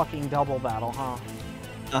is a fucking double battle, huh?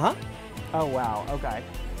 Uh-huh. Oh, wow. Okay.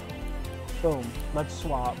 Boom. Let's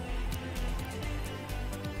swap.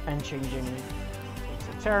 and changing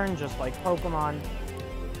its turn, just like Pokemon.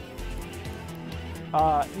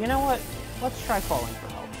 You know what? Let's try calling for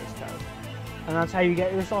help this time. And that's how you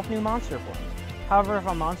get yourself new monster forms. However, if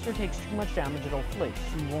a monster takes too much damage, it'll flee,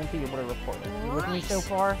 so you won't be able to report it. You with me so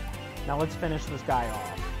far? Now let's finish this guy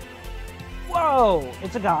off. Whoa!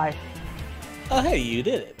 It's a guy. Oh, hey, you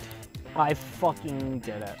did it. I fucking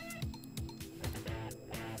did it.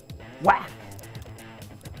 Whack!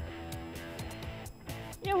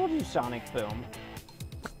 Yeah, we'll do Sonic Boom.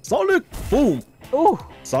 Sonic Boom! Ooh!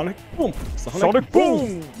 Sonic Boom! Sonic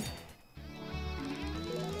Boom!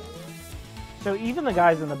 So even the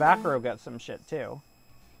guys in the back row get some shit too.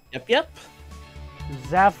 Yep.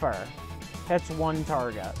 Zephyr hits one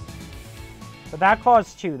target. But that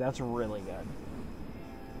costs 2, that's really good.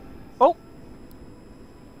 Oh!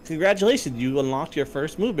 Congratulations, you unlocked your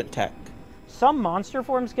first movement tech. Some monster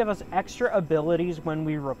forms give us extra abilities when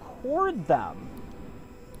we record them.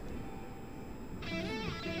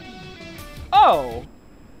 Oh!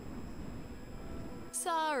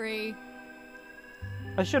 Sorry.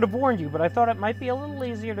 I should have warned you, but I thought it might be a little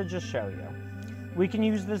easier to just show you. We can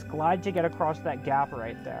use this glide to get across that gap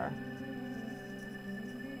right there.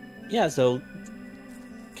 Yeah, so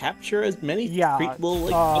capture as many creep little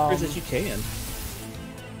fuckers as you can.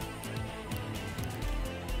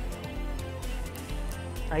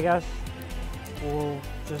 I guess we'll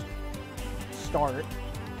just start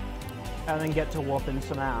and then get to whooping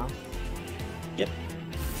some ass. Yep.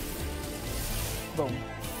 Boom.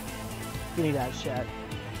 Give me that shit.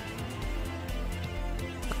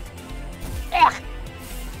 Ugh!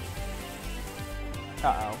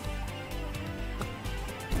 Uh-oh.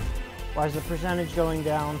 Why is the percentage going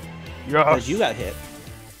down? Because you got hit.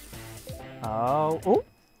 Oh. Ooh.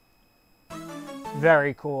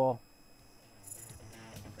 Very cool.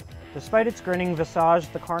 Despite its grinning visage,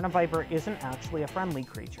 the Carniviper isn't actually a friendly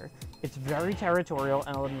creature. It's very territorial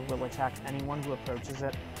and will attack anyone who approaches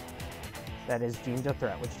it that is deemed a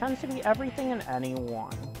threat, which tends to be everything and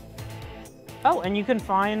anyone. Oh, and you can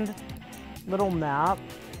find little map.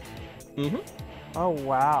 Mm-hmm. Oh,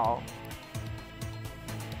 wow.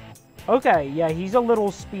 Okay, yeah, he's a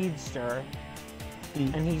little speedster,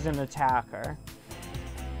 and he's an attacker.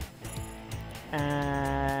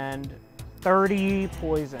 And 30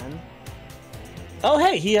 poison. Oh,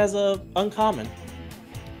 hey, he has a uncommon.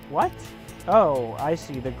 What? Oh, I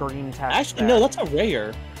see, the green text. Actually, no, that's a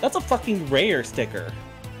rare. That's a fucking rare sticker.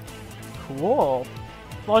 Cool.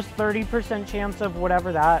 Plus 30% chance of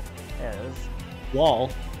whatever that is. Wall.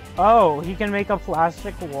 Oh, he can make a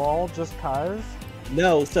plastic wall just cuz?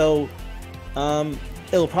 No, so,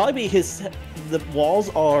 it'll probably be his. The walls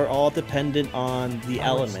are all dependent on the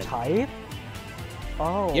element. Type?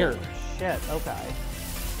 Oh, Here. shit, okay.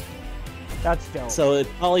 That's dope. So it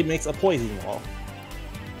probably makes a poison wall.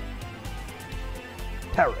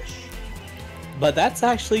 Perish. But that's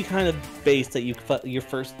actually kind of based that your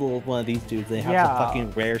first little one of these dudes, they have a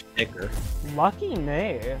fucking rare sticker. Lucky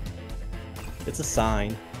me. It's a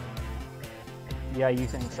sign. Yeah, you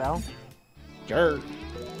think so? Sure.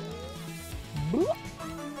 Boop.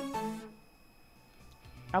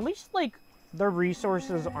 At least, like, the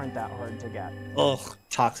resources aren't that hard to get. Ugh,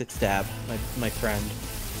 toxic stab, my friend.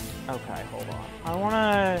 Okay, hold on.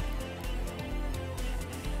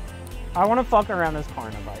 I wanna fuck around this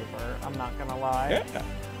Carniviper, I'm not gonna lie. Yeah.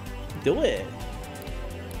 Do it.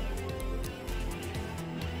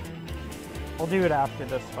 We'll do it after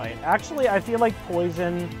this fight. Actually, I feel like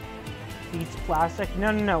poison beats plastic.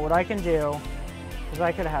 No, what I can do is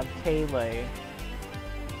I could have Kaylee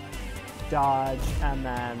dodge and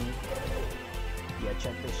then... Yeah,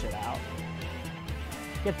 check this shit out.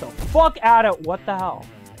 Get the fuck out of... What the hell?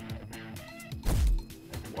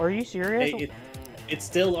 Are you serious? Hey, it's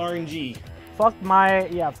still RNG. Fuck my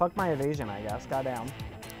evasion, I guess. Goddamn.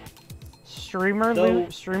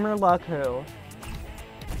 Streamer luck who?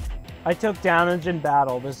 I took damage in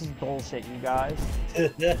battle. This is bullshit, you guys.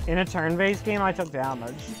 In a turn-based game, I took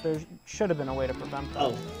damage. There should have been a way to prevent that.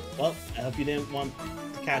 Oh, well, I hope you didn't want to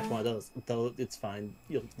catch one of those. Though it's fine.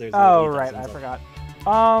 There's oh, right, I forgot.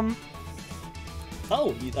 Oh,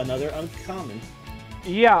 another uncommon.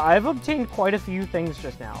 Yeah, I've obtained quite a few things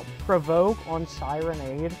just now. Provoke on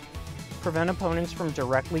Sirenade. Prevent opponents from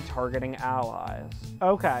directly targeting allies.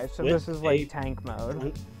 Okay, so this is like tank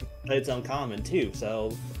mode. It's uncommon too,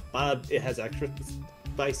 so it has extra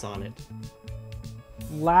spice on it.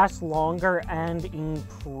 Last longer and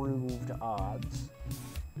improved odds.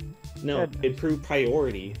 No, improved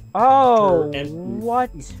priority. Oh,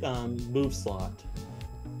 what? Move slot.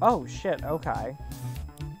 Oh shit, okay.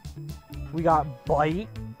 We got Bite,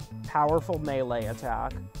 powerful melee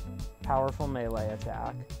attack, Powerful melee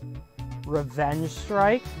attack. Revenge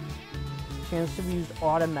Strike. Chance to be used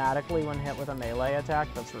automatically when hit with a melee attack.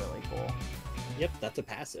 That's really cool. Yep, that's a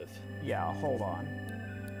passive. Yeah, hold on.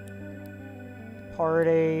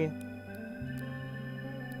 Party.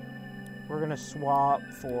 We're gonna swap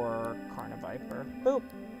for Carniviper. Boop.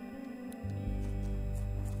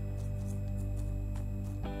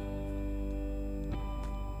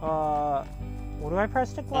 What do I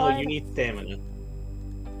press to glide? Oh, you need stamina.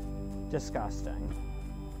 Disgusting.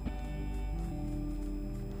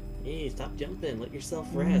 Hey, stop jumping. Let yourself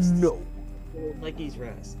rest. No. Like he's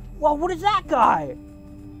rest. Well, what is that guy?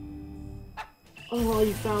 Oh,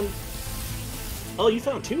 you found... Oh, you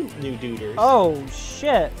found 2 new duders. Oh,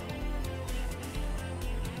 shit.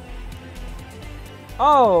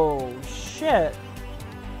 Oh, shit.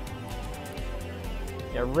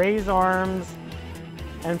 Yeah, raise arms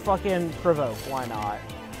and fucking provoke. Why not?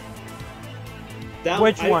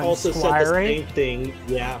 Which one? I also said the Squiry? same thing.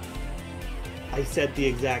 Yeah. I said the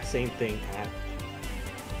exact same thing, Pat.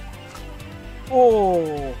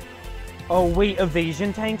 Oh. Oh, wait,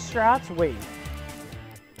 evasion tank strats? Wait.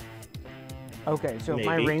 Okay, so if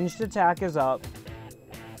my Maybe. ranged attack is up,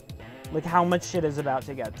 like how much shit is about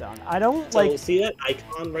to get done? I don't, So, like... see that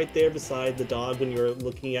icon right there beside the dog when you're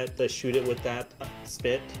looking at the shoot it with that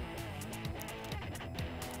spit?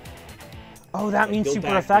 Oh, that means Go super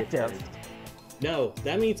back effective. there. No,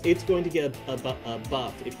 that means it's going to get a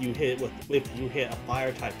buff if you hit a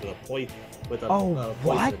fire type with a Oh, poison.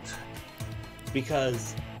 what?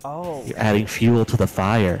 Because Oh. you're adding fuel to the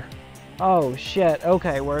fire. Oh, shit.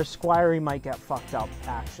 Okay, where Squiry might get fucked up,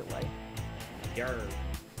 actually. Yarr.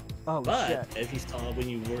 Oh, But shit. as you saw when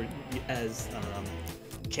you were as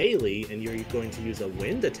Kaylee and you're going to use a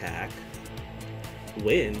wind attack,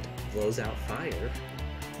 wind blows out fire.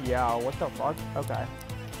 Yeah, what the fuck? Okay.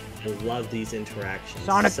 I love these interactions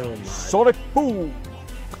Sonic, so much. Sonic boom!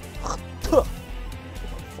 Get the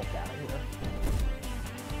fuck out of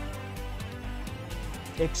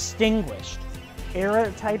here. Extinguished.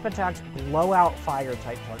 Air type attacks blow out fire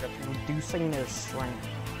type targets, reducing their strength.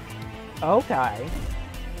 Okay.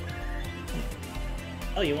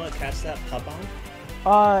 Oh, you want to catch that pup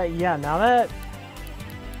on? Yeah, now that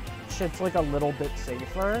shit's like a little bit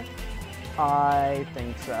safer, I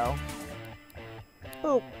think so.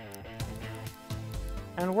 Boop.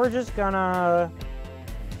 And we're just gonna...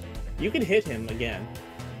 You can hit him again.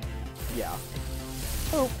 Yeah.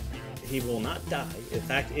 Boop. He will not die. In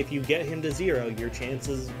fact, if you get him to 0, your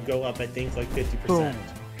chances go up, I think, like 50%. Boom.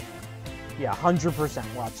 Yeah, 100%.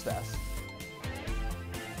 Watch this.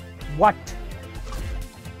 What?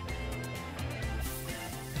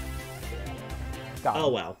 Got Oh,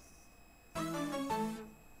 him. wow.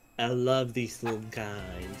 I love these little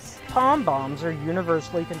guys. Tom bombs are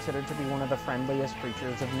universally considered to be one of the friendliest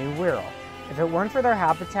creatures of New Wirral. If it weren't for their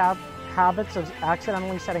habits of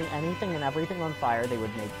accidentally setting anything and everything on fire, they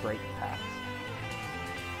would make great pets.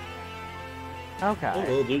 Okay. Oh,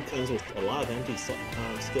 little dude comes with a lot of empty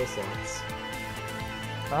skill slots.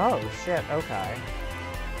 Oh shit. Okay.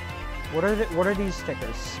 What are these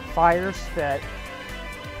stickers? Fire spit.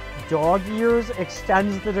 Dog ears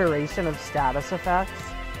extends the duration of status effects.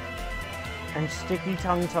 And sticky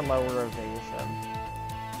tongue to lower evasion.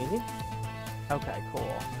 Mm-hmm. Okay,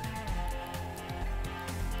 cool.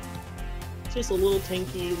 Just a little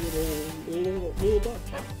tanky little dog.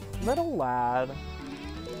 Little lad.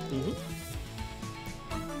 Mm-hmm.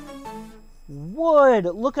 Wood!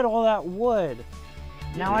 Look at all that wood!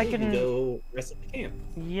 Now I you can... go rest at the camp.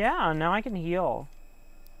 Yeah, now I can heal.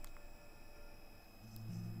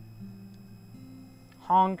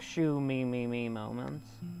 Honk shoe me moments.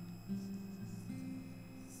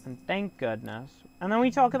 And thank goodness. And then we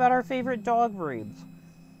talk about our favorite dog breeds.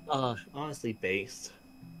 Honestly, based.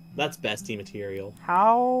 That's bestie material.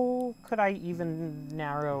 How could I even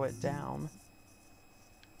narrow it down?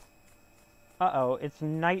 Uh-oh, it's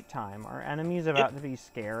nighttime. Are enemies about to be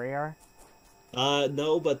scarier?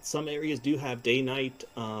 No, but some areas do have day-night,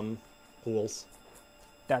 pools.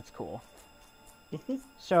 That's cool.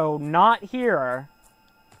 So, not here.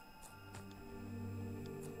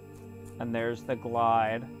 And there's the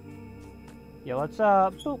glide. Yeah, let's,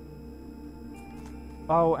 boop.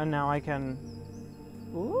 Oh, and now I can...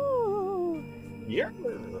 Ooh! Yeah.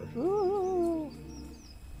 Ooh!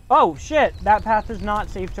 Oh, shit! That path is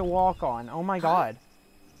not safe to walk on. Oh my god.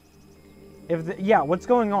 Yeah, what's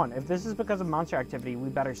going on? If this is because of monster activity, we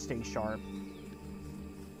better stay sharp.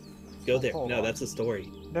 Go there. Hold No, on. that's a story.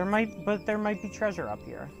 There might be treasure up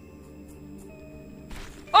here.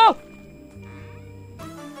 Oh!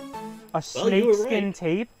 A Well, you were snakeskin right.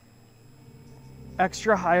 tape?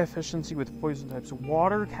 Extra high efficiency with poison types.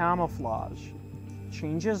 Water camouflage.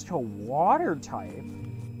 Changes to water type?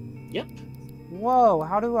 Yep. Whoa,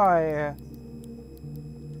 how do I...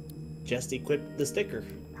 Just equip the sticker.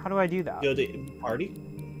 How do I do that? Go to party.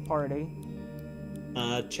 Party.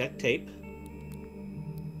 Check tape.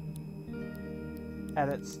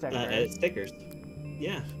 Edit stickers. Edit stickers.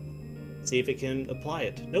 Yeah. See if it can apply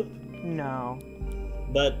it. Nope. No.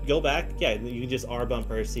 But go back. Yeah, you can just R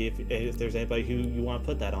bumper. See if there's anybody who you want to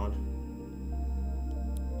put that on.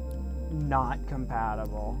 Not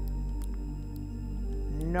compatible.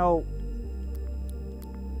 Nope.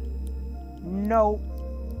 Nope.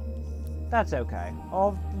 That's okay.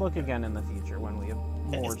 I'll look again in the future when we have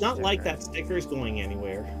more It's not like stickers. that sticker's going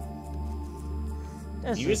anywhere.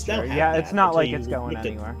 This You is just don't true. have Yeah, that it's not until like you it's going equip it,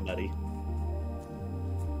 anywhere. buddy.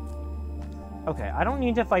 Okay, I don't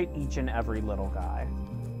need to fight each and every little guy.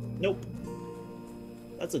 Nope.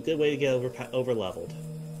 That's a good way to get over leveled.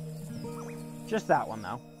 Just that one,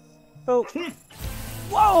 though. Oh.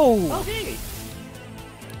 Whoa! Oh, hey!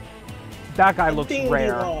 That guy looks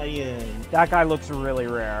rare. Dandelion. That guy looks really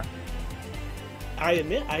rare. I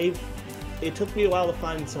admit, it took me a while to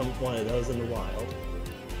find one of those in the wild.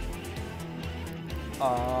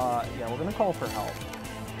 Yeah, we're gonna call for help.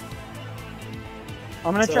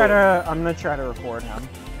 I'm gonna try to record him.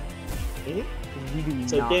 Mhm. We do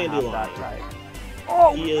So not have Dandelion. that type.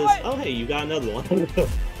 Oh, He is. what? Oh, hey, you got another one.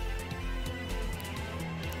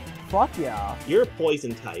 Fuck yeah. You're a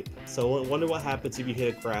poison type, so I wonder what happens if you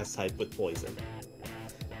hit a grass type with poison.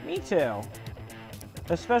 Me too.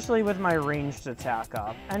 Especially with my ranged attack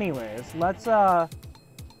up. Anyways, let's yeah,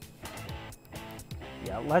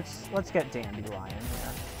 let's get Dandelion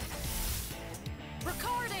here.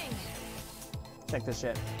 Recording. Check this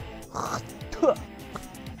shit.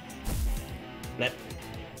 That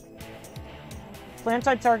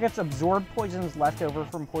Plant-type targets absorb poisons left over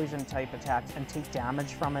from poison-type attacks and take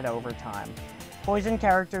damage from it over time. Poison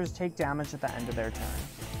characters take damage at the end of their turn.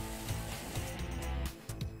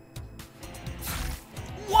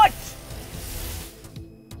 What?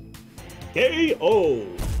 KO!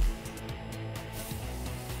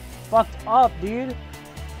 Fucked up, dude.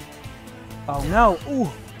 Oh no. Ooh.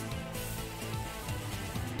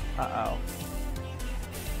 Uh-oh.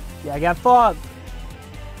 Yeah, I got fucked.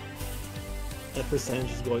 That percentage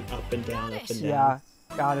is going up and down, up and down. Yeah,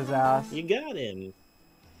 got his ass. You got him.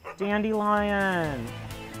 Dandelion.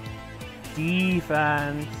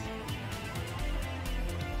 Defense.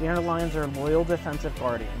 Dandelions are loyal defensive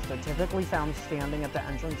guardians. They're typically found standing at the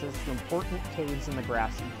entrances to important caves in the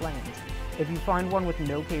grassy plains. If you find one with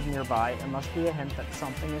no cave nearby, it must be a hint that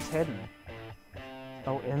something is hidden.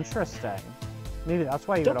 Oh, interesting. Maybe that's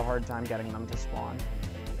why you had a hard time getting them to spawn.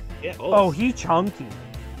 Yeah. Oh, he chunky.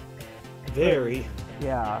 Very.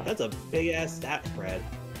 Yeah. That's a big ass stat, Fred.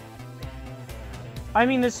 I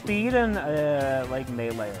mean, the speed and, like,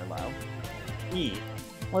 melee are low. Yeah.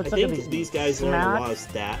 Let's I look at think these. these guys learn a lot of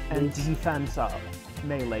stat and moves. defense up.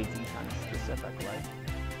 Melee defense, specifically.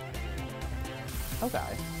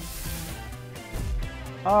 Okay.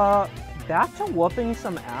 Back to whooping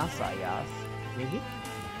some ass, I guess.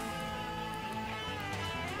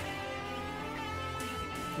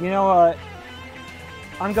 You know what?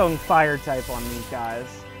 I'm going fire type on these guys.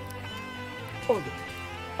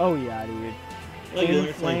 Oh yeah, dude. Oh, you learn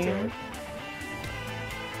Inflame. flamethrower.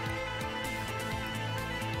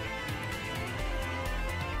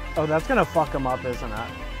 Oh, that's gonna fuck him up, isn't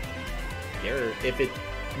it?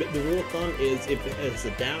 But the rule of thumb is if it's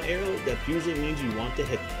a down arrow, that usually means you want to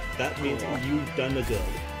hit. That means you've done the good.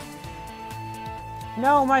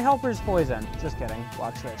 No, my helper's poison. Just kidding.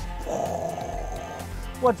 Watch this.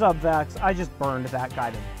 What's up, Vex? I just burned that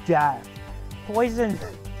guy to death. Poison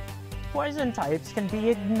types can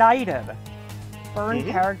be ignited. Burned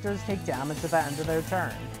characters take damage at the end of their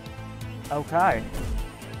turn. Okay.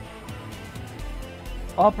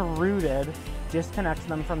 Uprooted disconnects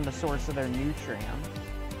them from the source of their nutrients.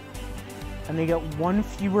 And they get one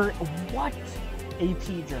fewer... What?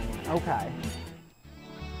 AP drain. Okay.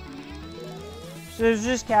 So there's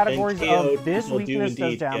just categories KO of this will do weakness does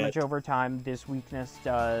indeed damage get- over time, this weakness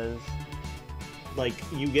does... Like,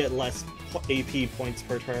 you get less AP points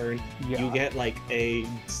per turn. Yeah. You get, like, a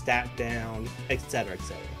stat down, etc.,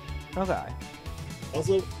 etc. Okay.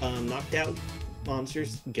 Also, knocked out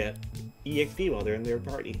monsters get EXP while they're in their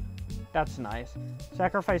party. That's nice.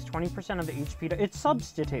 Sacrifice 20% of the HP to... It's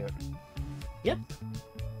substitute. Yep.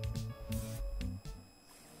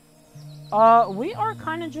 We are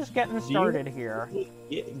kind of just getting started here.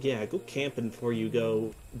 Yeah, go camping before you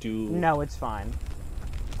go do... No, it's fine.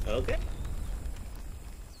 Okay.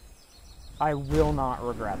 I will not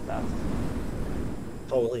regret this.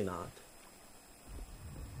 Totally not.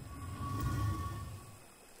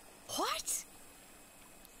 What?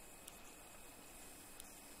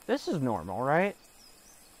 This is normal, right?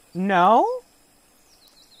 No?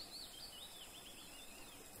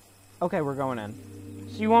 Okay, we're going in.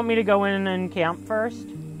 So you want me to go in and camp first?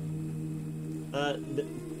 You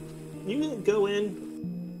can go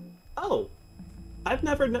in. Oh, I've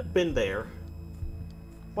never been there.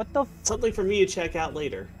 What the Something for me to check out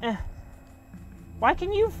later. Why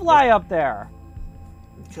can you fly up there?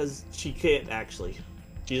 Because she can't, actually.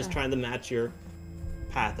 She's just trying to match your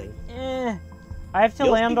pathing. I have to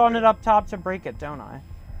You'll land see on her. it up top to break it, don't I?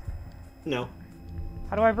 No.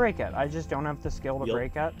 How do I break it? I just don't have the skill to You'll-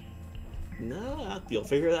 break it? No, you'll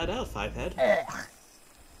figure that out, Fivehead.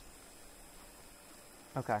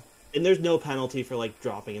 Okay. And there's no penalty for, like,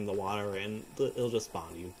 dropping in the water, and it'll just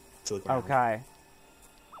spawn you to the ground. Okay.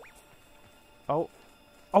 Oh.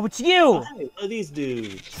 Oh, it's you! Hey, what are these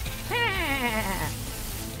dudes?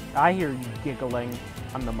 I hear you giggling.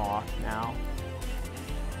 I'm the moth now.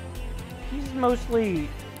 He's mostly...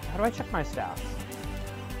 How do I check my stats?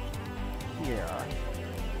 Here.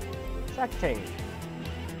 Check tape.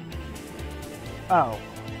 Oh.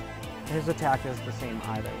 His attack is the same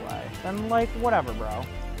either way. Then, like, whatever, bro.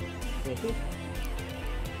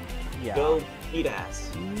 Yeah. Go eat ass.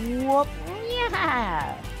 Whoop.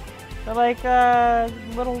 Yeah! They're like,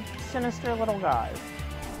 little, sinister little guys.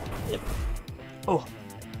 Yep. Oh.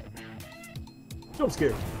 Jump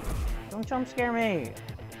scare. Don't jump scare me.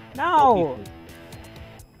 No!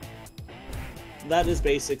 That is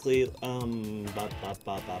basically,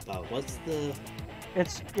 what's the...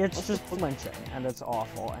 It's just flinching, and it's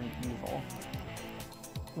awful and evil.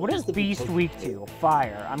 What What is is the Beast Pokemon weak do? to?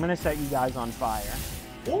 Fire. I'm gonna set you guys on fire.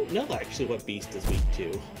 Don't know actually what Beast is weak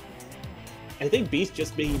to. I think Beast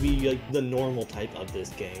just may be like the normal type of this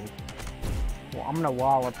game. Well, I'm gonna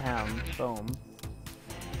wallop him. Boom.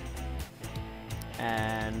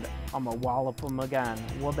 And I'm gonna wallop him again.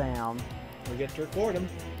 Wha-bam. Forget to record him.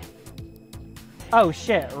 Oh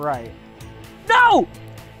shit, right. No!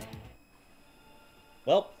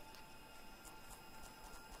 Well.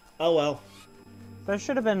 Oh well. There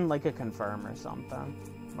should have been like a confirm or something.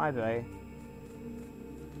 My bad.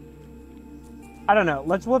 I don't know.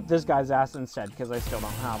 Let's whoop this guy's ass instead, because I still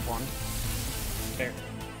don't have one. Fair.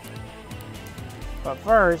 But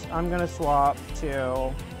first, I'm gonna swap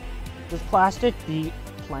to... Does plastic beat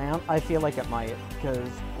plant? I feel like it might, because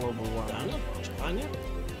global I don't warming. know. Find out.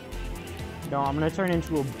 No, I'm gonna turn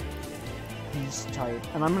into a beast type,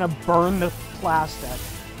 and I'm gonna burn the plastic.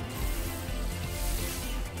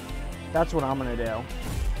 That's what I'm gonna do.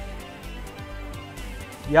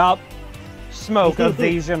 Yup. Smoke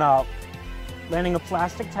evasion up. Landing a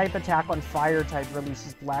plastic type attack on fire type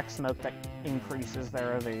releases black smoke that increases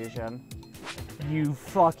their evasion. You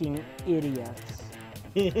fucking idiots.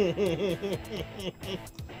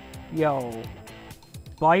 Yo.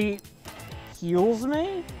 Bite heals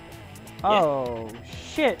me? Oh,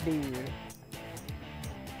 shit, dude.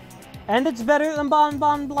 And it's better than Bon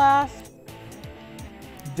Bon Blast?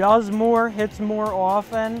 Does more, hits more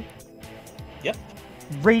often? Yep.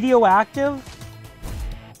 Radioactive?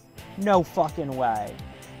 No fucking way.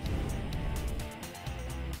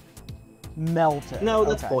 Melted. No,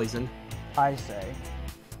 that's Okay, poison. I see.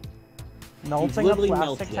 Melting a literally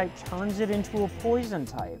plastic melted type turns it into a poison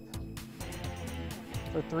type.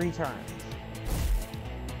 For 3 turns.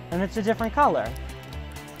 And it's a different color.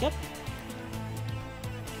 Yep.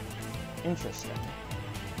 Interesting.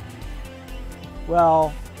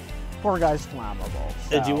 Well, poor guy's flammable.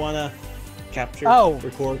 Did you so- want to capture, Oh.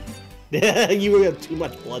 record? You have too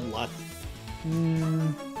much bloodlust.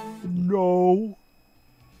 No.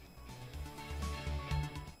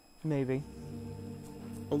 Maybe.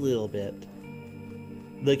 A little bit.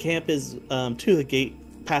 The camp is to the gate,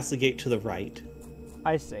 past the gate to the right.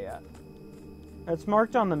 I see it. It's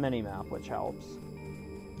marked on the mini-map, which helps.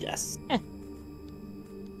 Yes.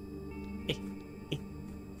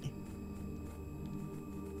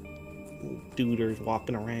 Duders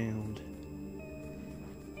walking around.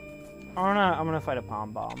 I'm gonna fight a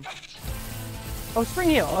pom bomb. Oh, spring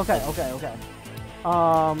heal. Okay.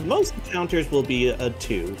 Most encounters will be a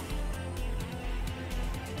 2.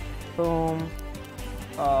 Boom.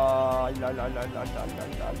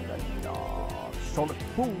 Shoulder.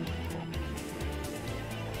 Boom.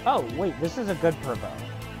 Oh, wait, this is a good provo.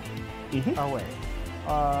 Mhm. Oh, wait.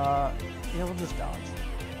 Yeah, we'll just dodge.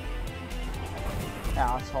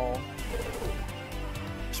 Asshole.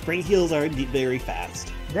 Spring heals are very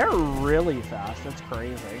fast. They're really fast. It's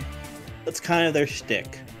crazy. That's kind of their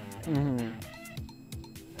shtick. Mm-hmm.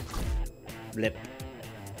 Blip.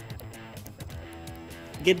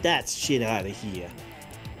 Get that shit out of here.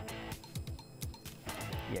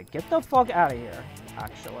 Yeah, get the fuck out of here,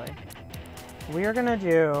 actually. We're gonna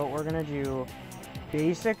do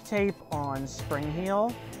basic tape on Spring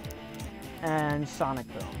Heel and Sonic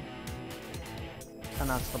Boom. And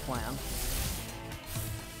that's the plan.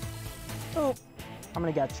 Oh, I'm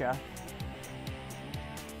gonna get ya.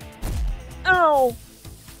 Ow!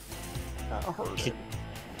 That hurt.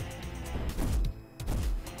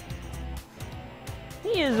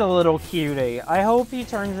 He is a little cutie. I hope he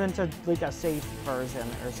turns into like a safe version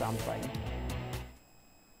or something.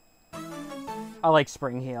 I like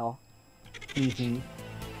Spring Heel.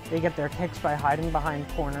 They get their kicks by hiding behind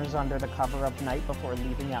corners under the cover of night before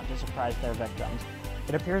leaving out to surprise their victims.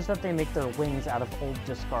 It appears that they make their wings out of old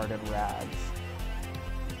discarded rags.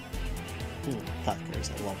 Ooh, fuckers,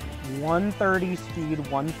 I love them. 130 speed,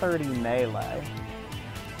 130 melee.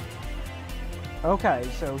 Okay,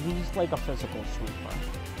 so he's like a physical sweeper.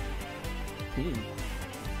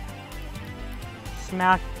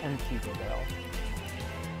 Smack and Peekaboo.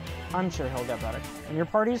 I'm sure he'll get better. When your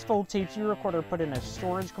party is full, tapes you record are put in a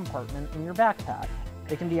storage compartment in your backpack.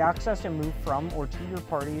 They can be accessed and moved from or to your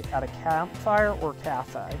party at a campfire or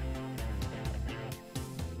cafe.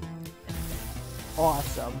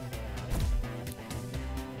 Awesome.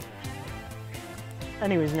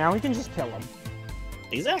 Anyways, now we can just kill him.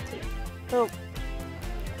 Exactly. So,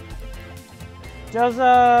 does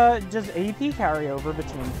AP carry over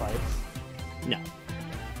between fights? No.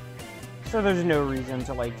 So there's no reason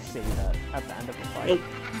to, like, save it at the end of the fight. Nope.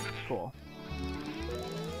 Cool.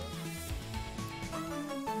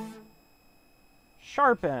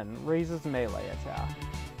 Sharpen raises melee attack.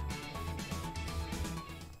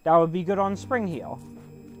 That would be good on Spring Heel.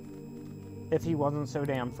 If he wasn't so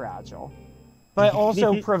damn fragile. But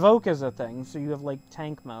also Provoke is a thing, so you have, like,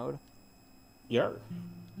 tank mode. Yeah.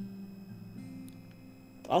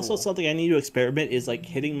 Also, something I need to experiment is, like,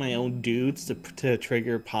 hitting my own dudes to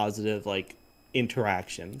trigger positive, like,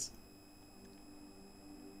 interactions.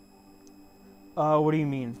 What do you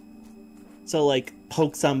mean? So, like,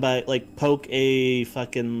 poke somebody, like, poke a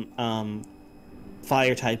fucking,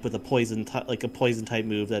 fire type with a poison type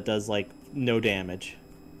move that does, like, no damage.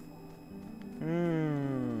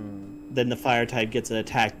 Then the fire type gets an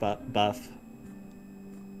attack buff.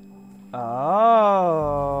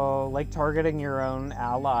 Oh, like targeting your own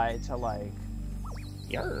ally to, like...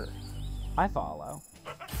 Yarr. I follow.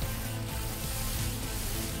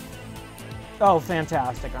 Oh,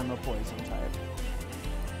 fantastic. I'm a poison type.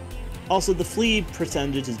 Also, the flee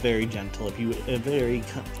percentage is very gentle. If you very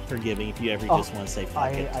forgiving if you ever just want to say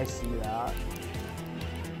fuck it. I see that.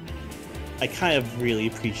 I kind of really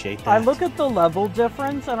appreciate that. I look at the level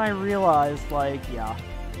difference and I realize, like, yeah.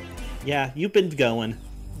 Yeah, you've been going.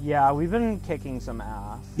 Yeah, we've been kicking some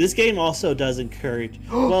ass. This game also does encourage.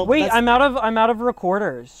 Well, wait, I'm out of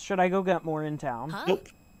recorders. Should I go get more in town? Huh? Nope.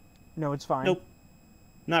 No, it's fine. Nope.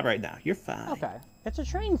 Not right now. You're fine. Okay. It's a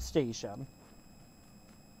train station.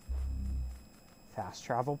 Fast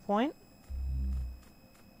travel point.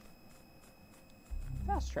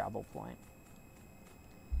 Fast travel point.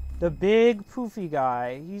 The big poofy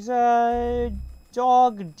guy. He's a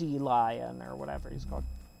dog D-lion or whatever he's called.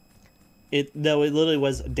 No, it literally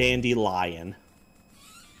was Dandelion.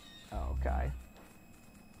 Oh, okay.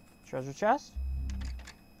 Treasure chest.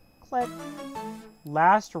 Click.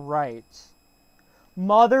 Last right.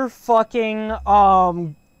 Motherfucking,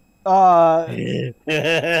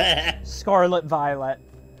 Scarlet Violet.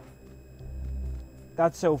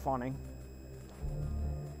 That's so funny.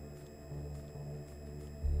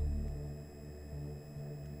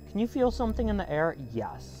 Can you feel something in the air?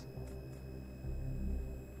 Yes.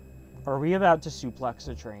 Are we about to suplex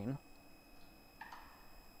a train?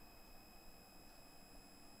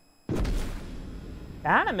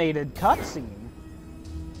 Animated cutscene.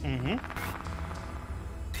 Mm-hmm.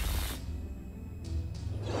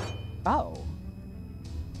 Oh.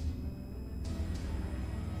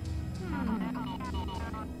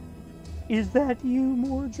 Is that you,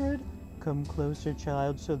 Mordred? Come closer,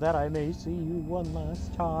 child, so that I may see you one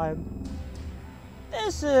last time.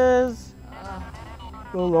 This is...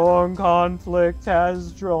 The long conflict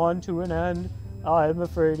has drawn to an end. I'm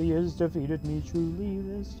afraid he has defeated me truly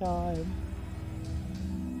this time.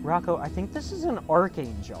 Rocco, I think this is an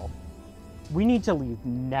archangel. We need to leave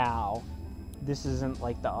now. This isn't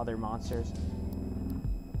like the other monsters.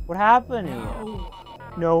 What happened here?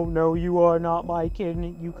 No, no, you are not my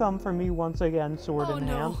kin. You come for me once again, sword in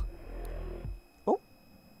hand. Oh.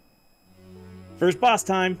 First boss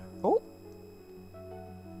time. Oh.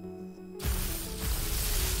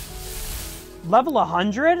 Level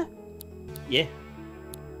 100? Yeah.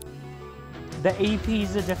 The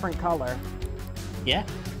AP's a different color. Yeah.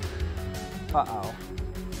 Uh-oh.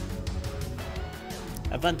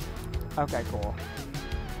 Have fun. Okay, cool.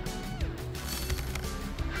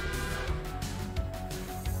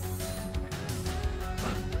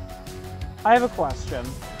 I have a question.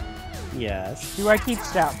 Yes. Do I keep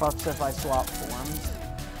stat buffs if I swap forms?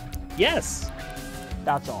 Yes.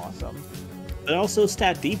 That's awesome. But also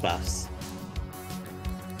stat debuffs.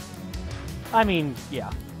 I mean,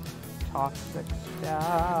 yeah. Toxic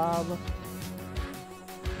stab.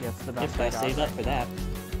 Yes, the best If I I got save right up for now. that.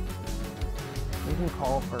 We can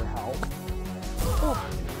call for help. Oh.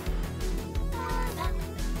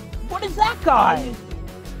 What is that guy?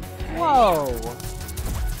 Whoa.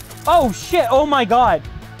 Oh shit, oh my god.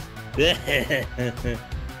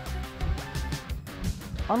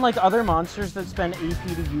 Unlike other monsters that spend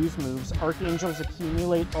AP to use moves, Archangels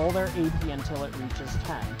accumulate all their AP until it reaches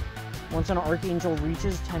 10. Once an Archangel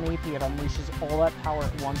reaches 10 AP, it unleashes all that power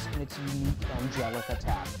at once in its unique angelic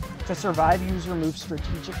attack. To survive, use your move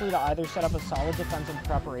strategically to either set up a solid defense in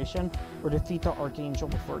preparation, or defeat the Archangel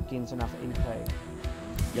before it gains enough AP.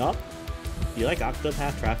 Yup. You like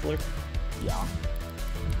Octopath Traveler? Yeah.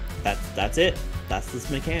 That's it. That's this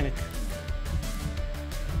mechanic.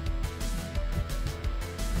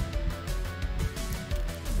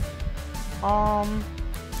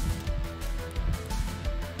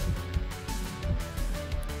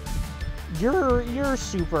 You're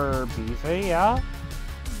super beefy, yeah?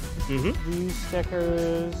 Mm-hmm. These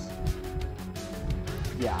stickers...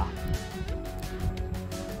 Yeah.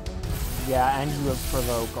 Yeah, and you have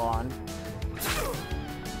Provoke on.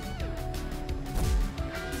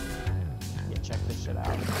 Yeah, check this shit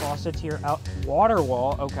out. Faucet here, out. Water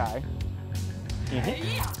wall, okay.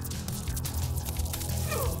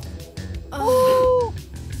 Ooh.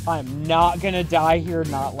 I'm not gonna die here,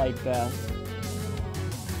 not like this.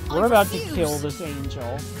 We're about to kill this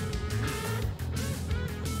angel.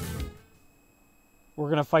 We're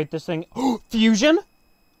gonna fight this thing. Fusion?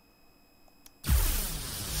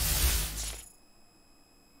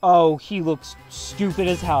 Oh, he looks stupid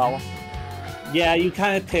as hell. Yeah, you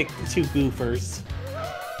kind of picked two goofers.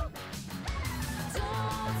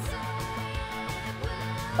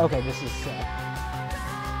 Okay, this is sick.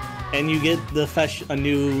 And you get a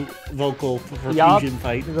new vocal for Yup, fusion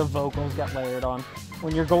fight. the vocals get layered on.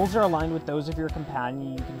 When your goals are aligned with those of your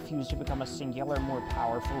companion, you can fuse to become a singular, more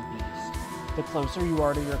powerful beast. The closer you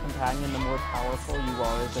are to your companion, the more powerful you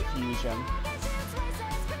are as a fusion.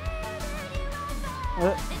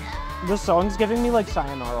 The song's giving me like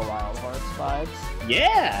Sayonara Wild Hearts vibes.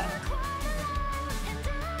 Yeah!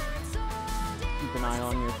 Keep an eye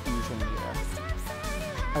on your fusion meter.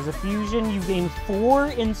 As a fusion, you gain 4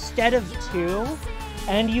 instead of 2,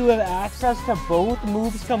 and you have access to both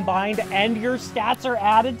moves combined, and your stats are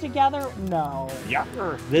added together? No. Yeah.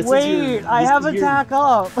 Wait, I have attack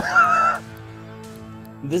up.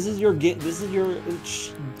 This is your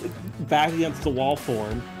back against the wall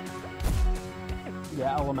form.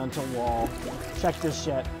 Yeah, elemental wall. Check this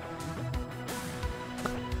shit.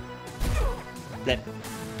 That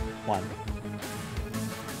one.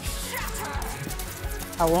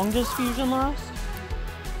 How long does fusion last?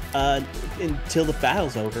 Until the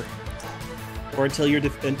battle's over, or until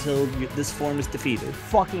this form is defeated.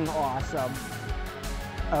 Fucking awesome.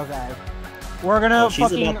 Okay, we're gonna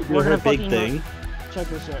we're gonna big thing. Check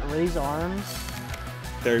this shit. Raise arms.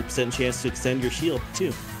 30% chance to extend your shield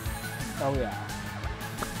too. Oh yeah.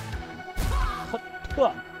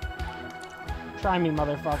 Try me,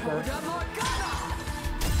 motherfucker.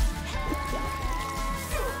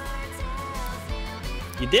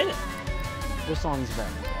 You did it. This song's very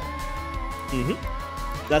good.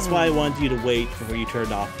 That's why I wanted you to wait before you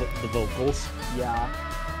turned off the vocals. Yeah.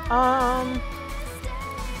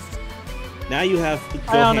 Now you have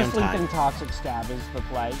I honestly think Toxic Stab is the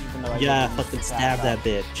play, even though I fucking stab that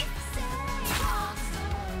bitch.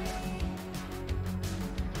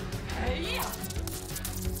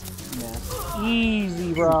 Miss.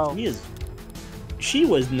 Easy, bro. She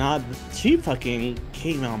fucking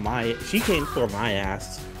came on my. She came for my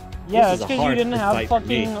ass. Yeah, it's because you didn't have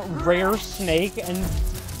fucking rare snake and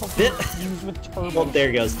fucking fuse with turbo. Well, there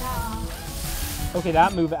it goes. Okay,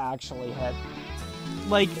 that move actually hit.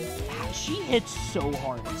 Like, she hits so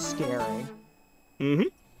hard, it's scary.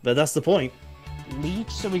 But that's the point.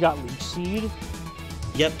 Leech, so we got Leech Seed.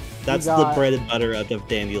 Yep, that's the bread and butter of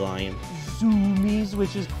Dandelion. Zoomies,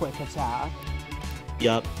 which is quick attack.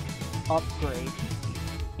 Yup. Upgrade.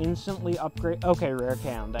 Instantly upgrade. Okay, rare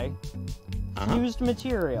candy. Fused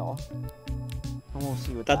material. And we'll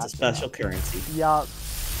see what that's a special currency. Yup.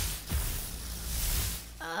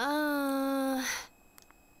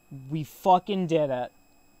 We fucking did it.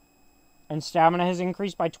 And stamina has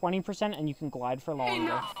increased by 20%, and you can glide for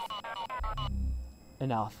longer.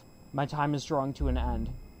 Enough. My time is drawing to an end.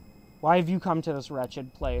 Why have you come to this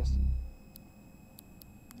wretched place?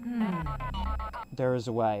 There is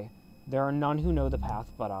a way. There are none who know the path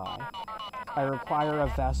but I. I require a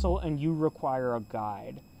vessel, and you require a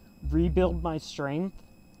guide. Rebuild my strength?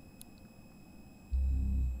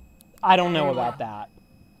 I don't know about that.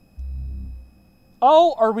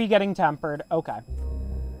 Oh, are we getting tempered? Okay.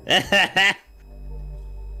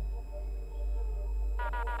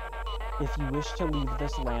 If you wish to leave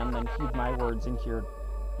this land, then heed my words and hear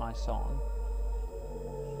my song.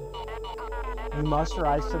 You must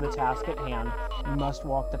rise to the task at hand. You must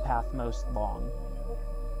walk the path most long.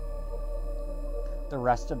 The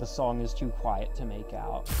rest of the song is too quiet to make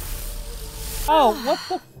out. Oh, what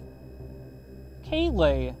the...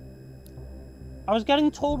 Kaylee. I was getting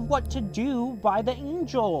told what to do by the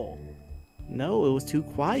angel. No, it was too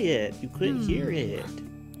quiet. You couldn't hear it.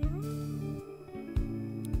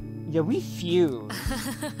 Yeah, we fused.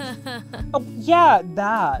 Oh, yeah,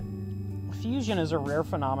 that. Fusion is a rare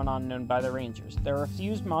phenomenon known by the Rangers. There are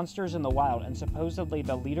fused monsters in the wild, and supposedly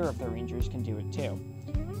the leader of the Rangers can do it too.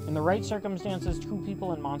 In the right circumstances, true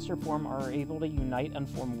people in monster form are able to unite and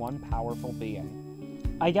form one powerful being.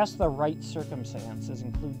 I guess the right circumstances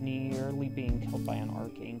include nearly being killed by an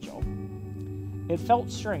archangel. It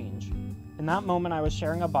felt strange. In that moment, I was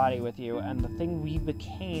sharing a body with you, and the thing we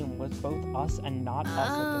became was both us and not us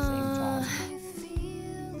at the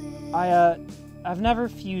same time. I've never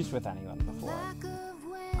fused with anyone before.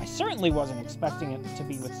 I certainly wasn't expecting it to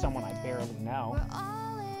be with someone I barely know.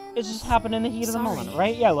 It just happened in the heat of the moment,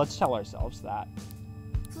 right? Yeah, let's tell ourselves that.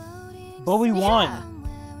 But we won!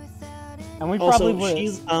 And we probably would.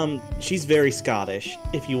 She's very Scottish,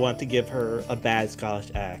 if you want to give her a bad Scottish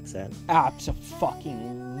accent.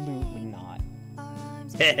 Abso-fucking-lutely not.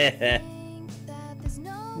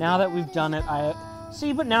 Now that we've done it,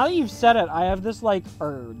 See, but now that you've said it, I have this, like,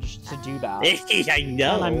 urge to do that. I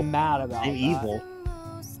know. And I'm mad about it. I'm evil.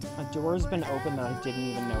 A door's been opened that I didn't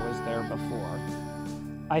even know was there before.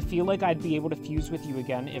 I feel like I'd be able to fuse with you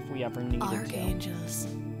again if we ever needed Archangels.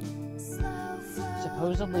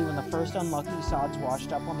 Supposedly, when the first unlucky sods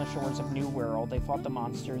washed up on the shores of New World, they thought the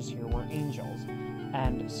monsters here were angels.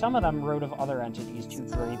 And some of them wrote of other entities too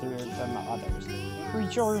greater than the others.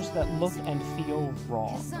 Creatures that look and feel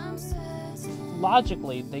wrong.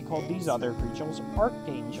 Logically, they called these other creatures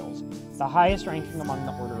archangels, the highest ranking among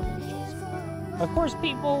the order of angels. Of course,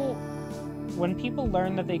 when people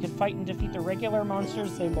learned that they could fight and defeat the regular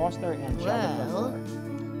monsters, they lost their angelic allure.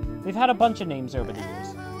 They've had a bunch of names over the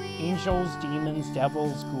years. Angels, demons,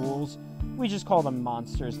 devils, ghouls. We just call them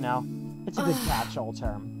monsters now. It's a good catch-all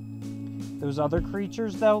term. Those other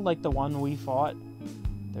creatures, though, like the one we fought,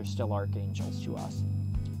 they're still archangels to us.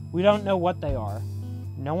 We don't know what they are.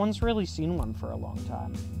 No one's really seen one for a long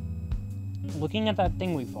time. Looking at that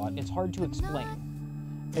thing we fought, it's hard to explain.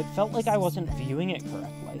 It felt like I wasn't viewing it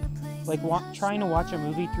correctly. Like trying to watch a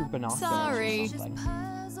movie through binoculars or something.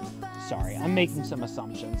 Sorry, I'm making some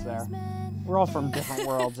assumptions there. We're all from different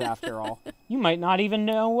worlds after all. You might not even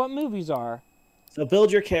know what movies are. So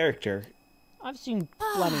build your character. I've seen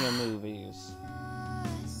plenty of movies.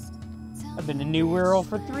 I've been to New World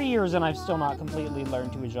for 3 years and I've still not completely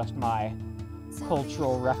learned to adjust my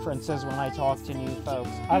cultural references when I talk to new folks.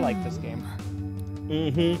 I like this game.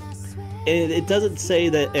 It doesn't say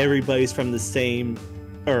that everybody's from the same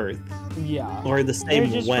Earth. Yeah. Or the same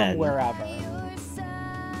They're just when. from wherever.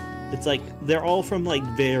 It's like, they're all from, like,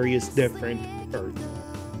 various different Earths.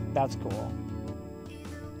 That's cool.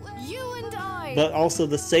 You and I. But also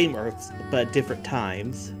the same Earths, but different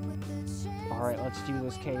times. Alright, let's do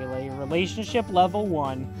this, Kaylee. Relationship level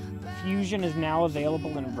 1. Fusion is now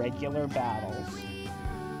available in regular battles.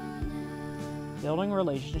 Building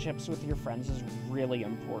relationships with your friends is really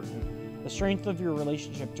important. The strength of your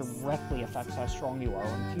relationship directly affects how strong you are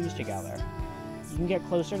when fused together. You can get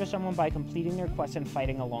closer to someone by completing their quests and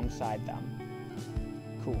fighting alongside them.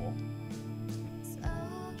 Cool.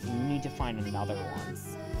 You need to find another one.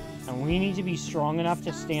 And we need to be strong enough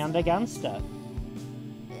to stand against it.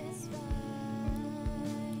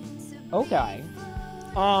 Okay.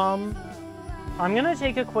 I'm gonna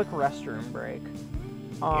take a quick restroom break.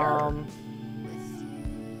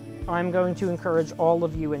 I'm going to encourage all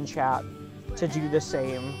of you in chat to do the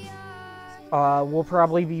same. We'll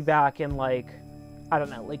probably be back in, like, I don't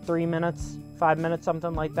know, like 3 minutes, 5 minutes,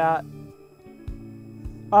 something like that.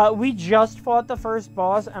 We just fought the first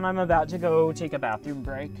boss, and I'm about to go take a bathroom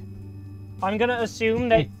break. I'm gonna assume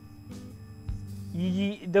that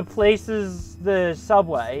the place is the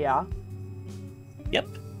subway, yeah? Yep.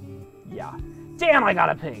 Yeah. Damn, I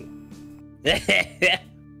gotta pee.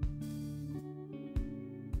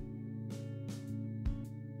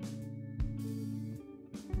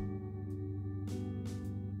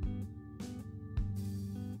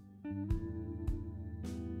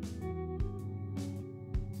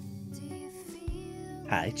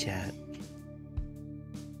 Hi, chat.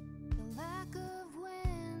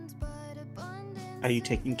 Are you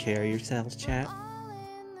taking care of yourselves, chat?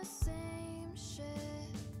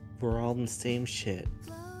 We're all in the same shit.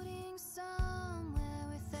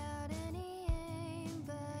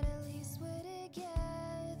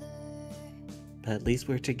 But at least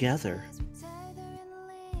we're together.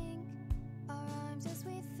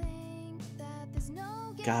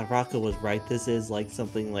 God, Rocco was right. This is like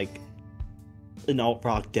something like an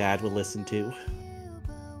alt-rock dad would listen to.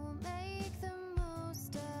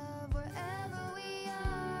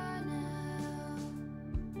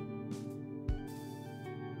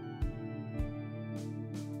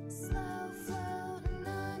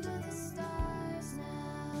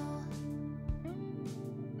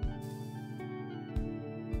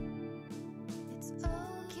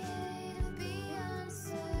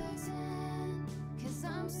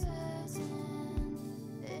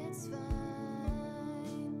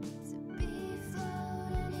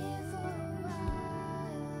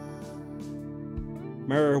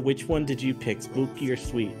 Murr, which one did you pick, spooky or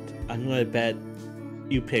sweet? I'm gonna bet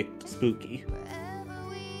you picked spooky.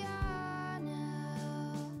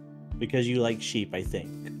 Because you like sheep, I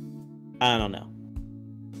think. I don't know.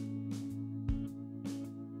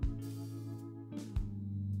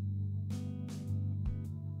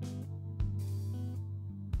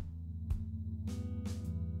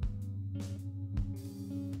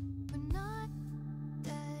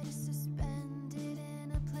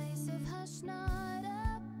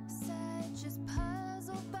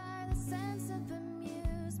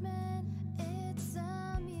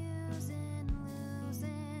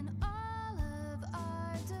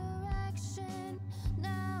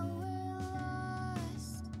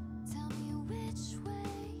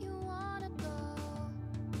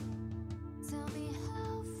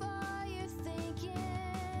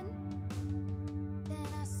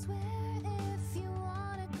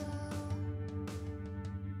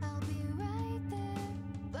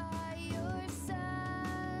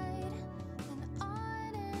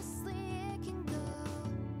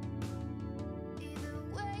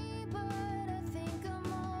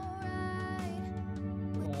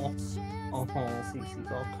 Oh,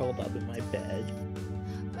 Cece's all curled up in my bed.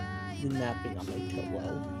 She's napping on my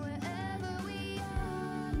pillow.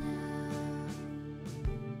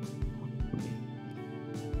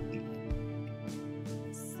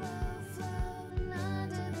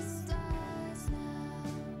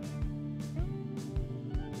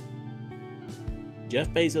 Jeff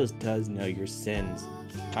Bezos does know your sins.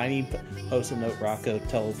 Tiny post a note, Rocco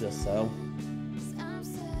told us so.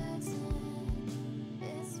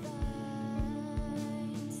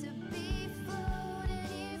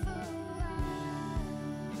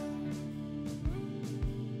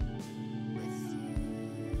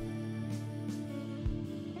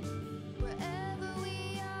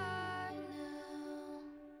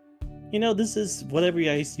 You know, this is whatever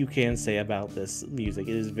else you can say about this music.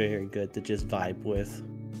 It is very good to just vibe with.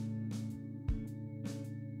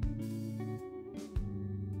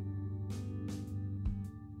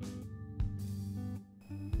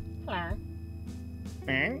 Hello.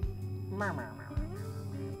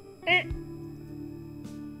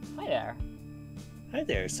 Hi there. Hi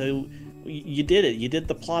there. So, you did it. You did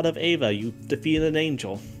the plot of Ava. You defeated an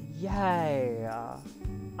angel. Yay.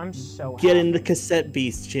 I'm so Get happy. in the Cassette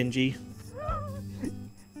Beasts, Shinji.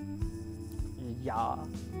 Yeah.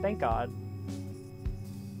 Thank God.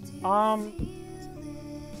 I'm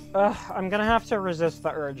gonna have to resist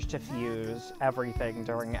the urge to fuse everything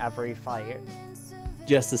during every fight.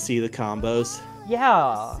 Just to see the combos.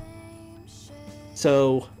 Yeah.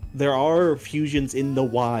 So, there are fusions in the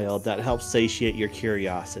wild that help satiate your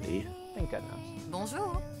curiosity. Thank goodness.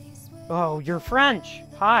 Bonjour. Oh, you're French.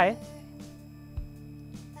 Hi.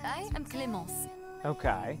 I am Clémence.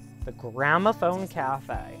 Okay. The Gramophone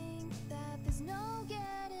Cafe.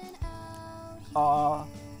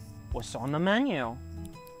 What's on the menu?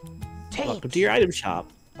 Welcome to your item shop.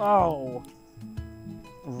 Oh.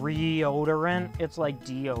 Reodorant? It's like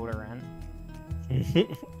deodorant.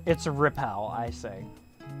 It's a repel, I say.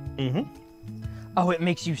 Oh, it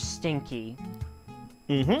makes you stinky.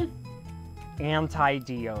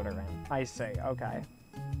 Anti-deodorant, I say. Okay.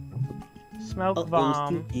 Smoke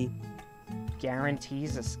bomb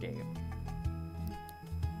guarantees escape.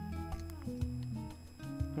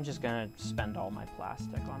 I'm just gonna spend all my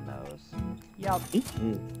plastic on those. Yep.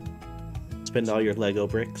 Spend all your Lego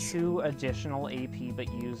bricks. 2 additional AP,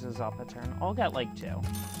 but uses up a turn. I'll get like 2.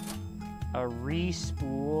 A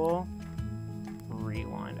re-spool.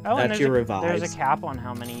 Rewind. Oh, That's and your there's revise. a cap on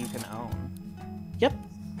how many you can own. Yep.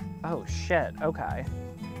 Oh, shit. Okay.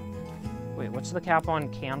 Wait, what's the cap on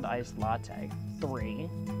canned iced latte? 3.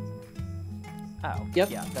 Oh, Yep.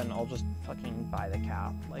 yeah, then I'll just fucking buy the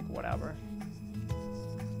cap. Like, whatever.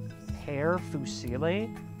 Pear Fusilli?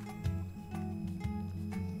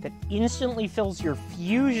 That instantly fills your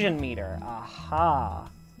fusion meter. Aha.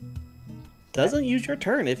 Doesn't use your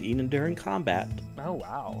turn if eaten during combat. Oh,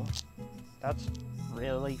 wow. That's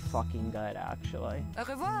really fucking good, actually. Au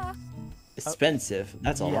revoir. Expensive.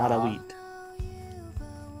 That's a lot of Yeah. wheat.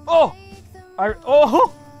 Oh!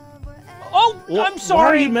 Oh! Well, I'm Why are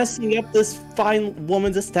sorry! you messing up this fine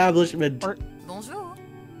woman's establishment? Bonjour.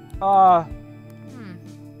 Hmm.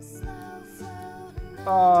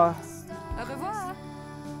 Au revoir.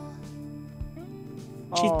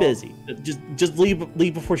 She's busy. Just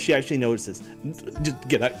leave before she actually notices. Just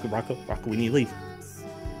get out, Rocco. Rocco, we need to leave.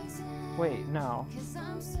 Wait, no.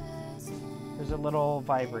 There's a little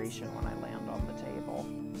vibration when I land on the table.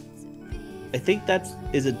 I think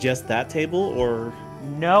is it just that table or?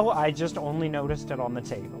 No, I just only noticed it on the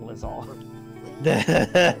table is all.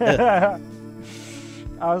 I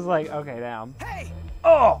was like, okay, damn. Hey!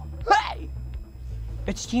 Oh! Hey!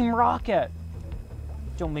 It's Team Rocket!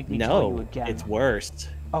 Don't make me tell you No, again. it's worse.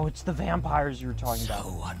 Oh, it's the vampires you were talking about.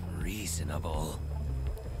 So unreasonable.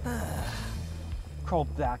 Crawl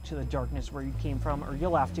back to the darkness where you came from, or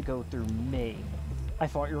you'll have to go through me. I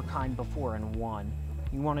fought your kind before and won.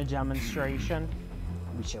 You want a demonstration?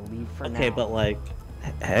 We shall leave for now. Okay, but like,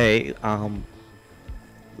 hey,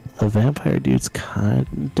 the vampire dude's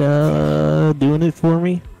kinda doing it for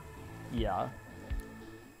me. Yeah.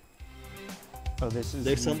 Oh, this is...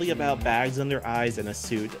 There's something about bags under eyes and a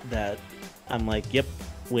suit that I'm like, yep,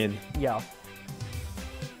 win. Yeah.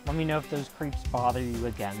 Let me know if those creeps bother you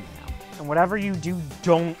again, ma'am. And whatever you do,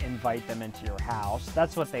 don't invite them into your house.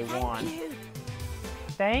 That's what they want.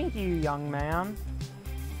 Thank you, young man.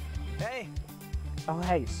 Hey, Oh,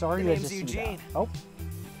 hey, sorry My to name's see Eugene. that. Oh.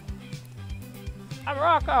 I'm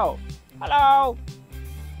Rocco. Hello.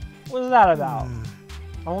 What's that about?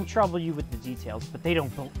 I won't trouble you with the details, but they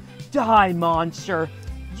don't die, monster.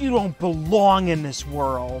 You don't belong in this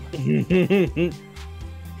world.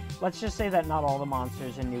 Let's just say that not all the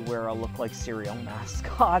monsters in New Era look like cereal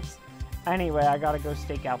mascots. Anyway, I gotta go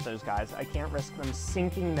stake out those guys. I can't risk them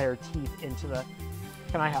sinking their teeth into the...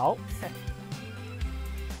 Can I help?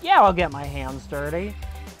 Yeah, I'll get my hands dirty.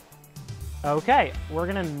 Okay, we're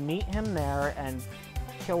gonna meet him there and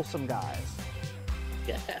kill some guys.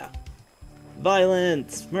 Yeah.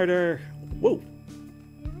 Violence, murder. Whoa.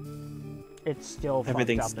 It's still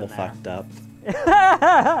Everything's fucked still up fucked up. in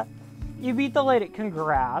there. You beat the lady.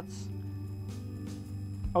 Congrats.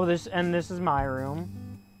 Oh, this is my room.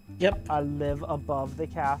 Yep. I live above the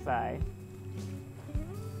cafe.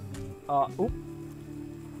 Oop.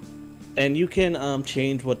 And you can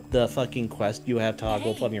change what the fucking quest you have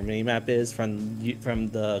toggled on your minimap is from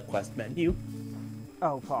the quest menu.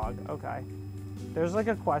 Oh, Pog. Okay. There's like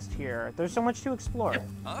a quest here. There's so much to explore.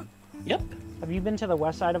 huh? Yep. Have you been to the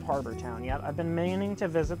west side of Harbor Town yet? I've been meaning to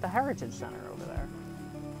visit the Heritage Center over there.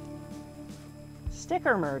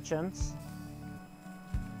 Sticker merchants.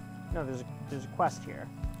 No, there's a quest here.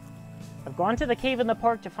 I've gone to the cave in the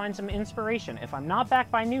park to find some inspiration. If I'm not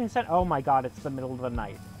back by noon, oh my god, it's the middle of the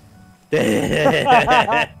night.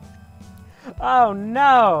 Oh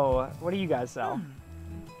no! What do you guys sell?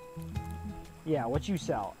 Yeah, what you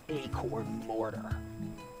sell? Acorn mortar.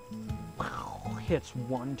 Wow, hits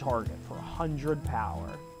one target for 100 power.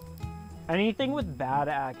 Anything with bad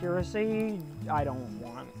accuracy, I don't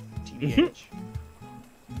want. TBH.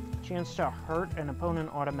 Chance to hurt an opponent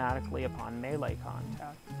automatically upon melee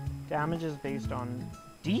contact. Damage is based on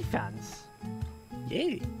defense.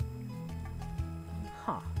 Yay.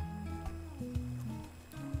 Huh.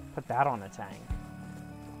 Put that on a tank.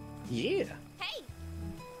 Yeah.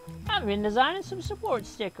 I've been designing some support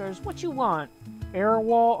stickers. What you want?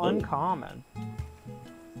 Airwall uncommon.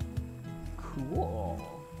 Cool.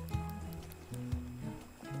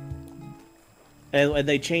 And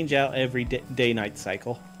they change out every day-night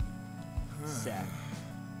cycle. Sick.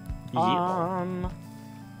 Yeah.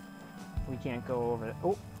 We can't go over.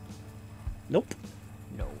 Oh, Nope.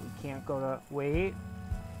 no, we can't go to. Wait.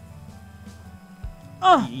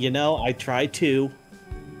 You know, I tried to.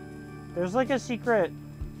 There's like a secret.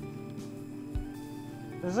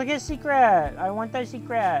 There's like a secret. I want that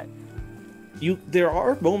secret. There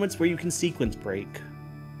are moments where you can sequence break.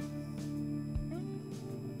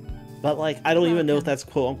 But like, I don't even know if that's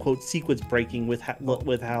quote unquote sequence breaking with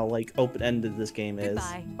how like open ended this game is.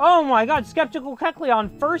 Goodbye. Oh my god, Skeptical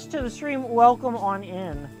Kekleon, first to the stream, welcome on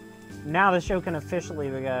in. Now the show can officially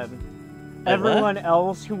begin. Wait, Everyone what?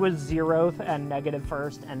 else who was 0th and negative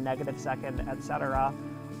first and negative second, etc.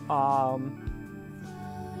 I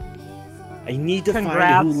need to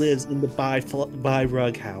Congrats. find who lives in the by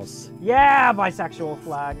rug house. Yeah, bisexual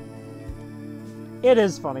flag. It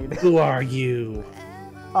is funny. Who are you?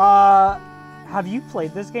 Have you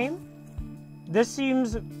played this game? This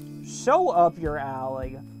seems so up your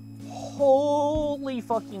alley. Holy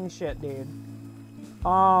fucking shit, dude.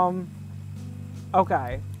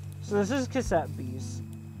 Okay. So this is Cassette Beasts.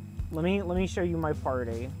 Let me show you my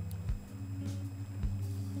party.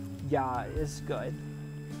 Yeah, it's good.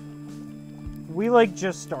 We like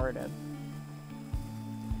just started.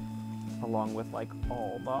 Along with like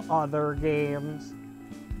all the other games.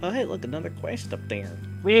 Oh hey, look, another quest up there.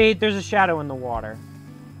 Wait, there's a shadow in the water.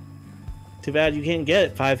 Too bad you can't get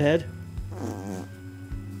it, Fivehead.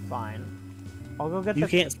 Fine. I'll go get You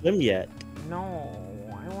the... can't swim yet. No,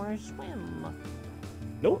 I want to swim.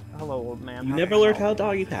 Nope. Hello, old man. You How never can I learned help?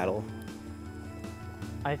 how to doggy paddle.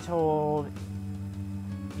 I told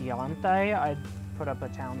Yolante I'd put up a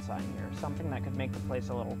town sign here. Something that could make the place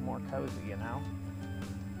a little more cozy, you know?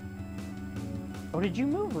 Oh, did you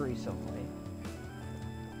move recently?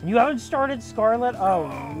 You haven't started Scarlet?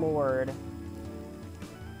 Oh, Lord.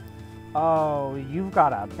 Oh, you've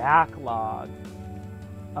got a backlog.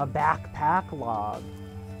 A backpack log.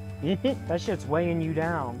 That shit's weighing you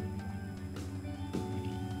down.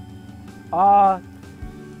 I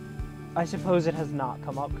suppose it has not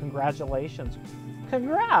come up. Congratulations.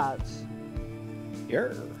 Congrats!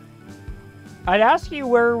 Yeah. I'd ask you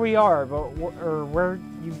where we are, but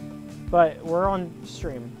but we're on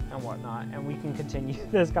stream and whatnot, and we can continue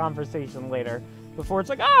this conversation later. Before it's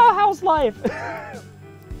like, oh, how's life?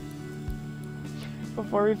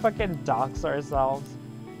 Before we fucking dox ourselves.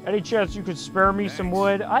 Any chance you could spare me some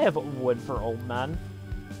wood? I have wood for old men.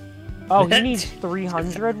 Oh, he needs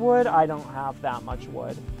 300 wood? I don't have that much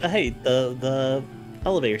wood. Hey, the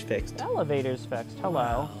elevator's fixed. The elevator's fixed.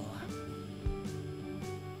 Hello.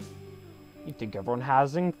 You think everyone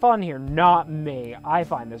having fun here? Not me. I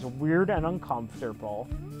find this weird and uncomfortable.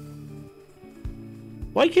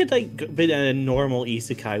 Why can't I be in a normal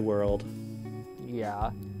isekai world? Yeah.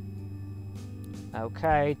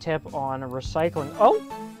 Okay, tip on recycling. Oh!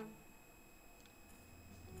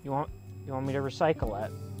 You want me to recycle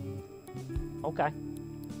it? Okay.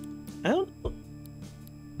 I don't.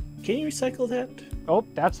 Can you recycle that? Oh,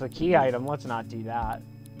 that's the key item. Let's not do that.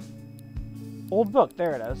 Old book.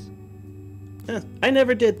 There it is. Huh, I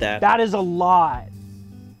never did that. That is a lot.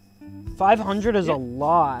 500 is a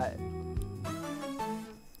lot.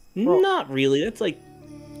 Not really. That's like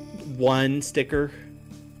one sticker.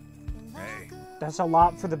 Hey. That's a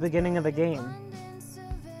lot for the beginning of the game.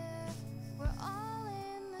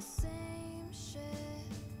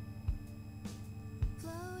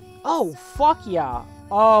 Oh, fuck yeah.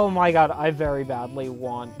 Oh my god, I very badly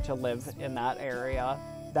want to live in that area.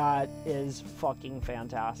 That is fucking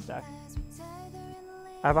fantastic.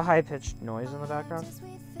 I have a high-pitched noise in the background.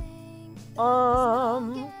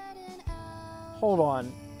 Hold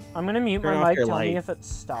on. I'm gonna mute Turn my off mic. your Tell me light. if it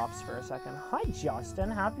stops for a second. Hi,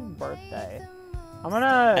 Justin. Happy birthday. I'm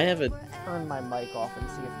gonna I have a. turn my mic off and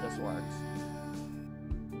see if this works.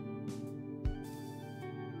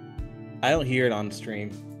 I don't hear it on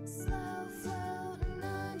stream.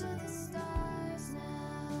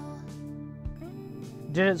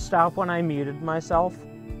 Did it stop when I muted myself?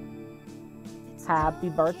 Happy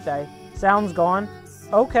birthday. Sound's gone.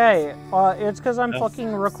 Okay, it's because I'm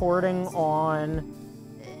fucking recording on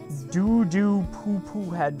doo-doo poo-poo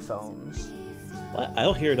headphones. What? I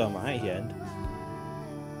don't hear it on my end.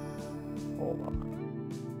 Hold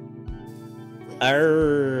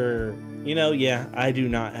on. You know, yeah, I do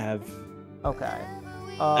not have. Okay.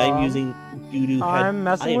 I'm using doo-doo. I'm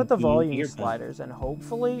messing with the volume earbuds. sliders, and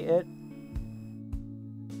hopefully it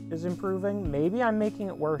is improving. Maybe I'm making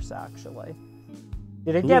it worse, actually.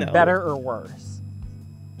 Did it Who get knows? better or worse?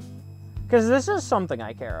 Because this is something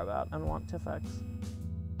I care about and want to fix.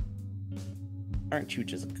 Aren't you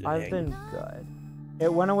just a good I've egg? been good.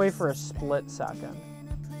 It went away for a split second.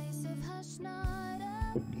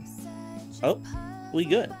 Oh, we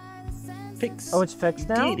good. Fix. Oh, it's fixed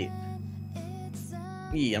now? Get it.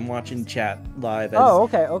 Yeah, I'm watching chat live. As Oh,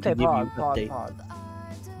 okay, okay, to give you pog. update. Oh,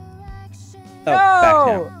 No! back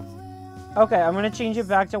now. Okay, I'm gonna change it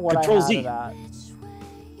back to what Control I had Z. it at.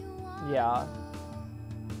 Yeah.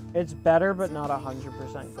 It's better, but not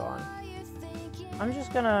 100% gone. I'm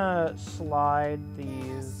just gonna slide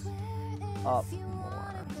these up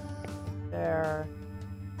more. There.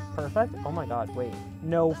 Perfect. Oh my god, wait.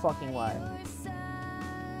 No fucking way.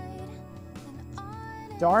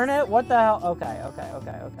 Darn it, what the hell? Okay.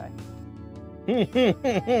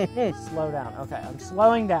 Slow down. Okay, I'm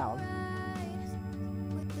slowing down.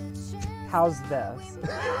 How's this?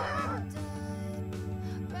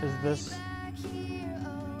 Is this...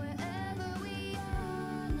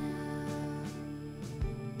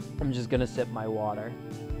 I'm just gonna sip my water.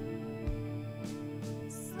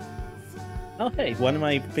 Oh hey, one of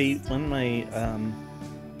my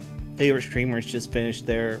favorite streamers just finished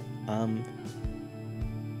their run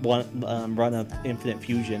of Infinite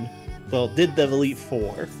Fusion. Well, did the Elite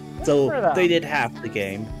Four, so they did half the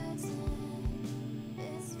game.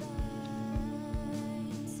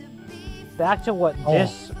 Back to what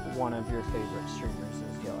this one of your favorite streamers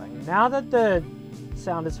is doing. Now that the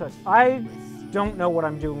sound is fixed, I don't know what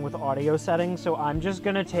I'm doing with audio settings, so I'm just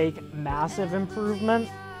gonna take massive improvement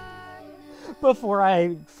before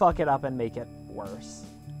I fuck it up and make it worse.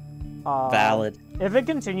 Valid. If it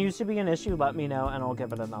continues to be an issue, let me know and I'll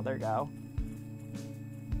give it another go.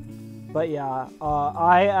 But yeah,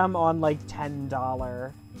 I am on like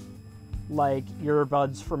 $10 like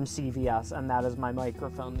earbuds from CVS, and that is my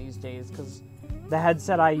microphone these days because the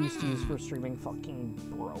headset I used to use for streaming fucking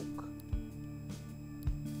broke.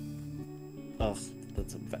 Ugh,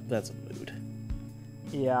 that's a mood.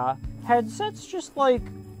 Yeah, headsets just like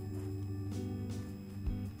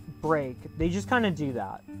break. They just kind of do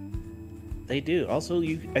that. They do. Also,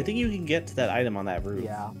 I think you can get to that item on that roof.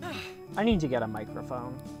 Yeah, I need to get a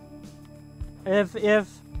microphone.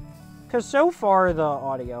 Because so far the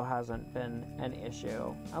audio hasn't been an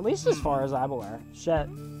issue, at least as far as I'm aware. Shit.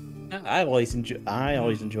 I always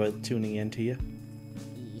enjoy tuning into you.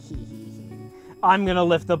 I'm gonna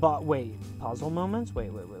lift the wait. Puzzle moments?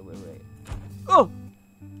 Wait. Oh!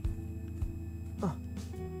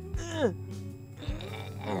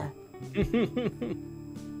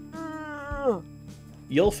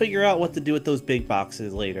 You'll figure out what to do with those big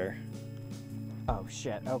boxes later. Oh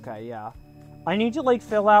shit, okay, yeah. I need to like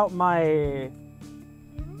fill out my...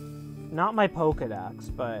 Not my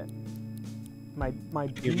Pokedex, but... My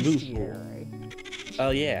bestiary.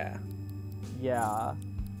 Oh yeah. Yeah.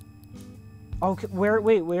 Okay,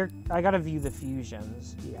 where... I gotta view the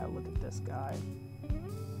fusions. Yeah, look at this guy.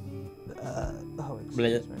 Oh,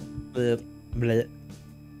 excuse me. Bleh, bleh.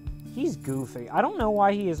 He's goofy. I don't know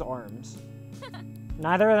why he has arms.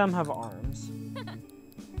 Neither of them have arms.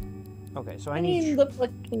 Okay, so I need...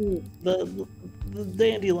 the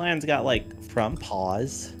dandelion's got, like, front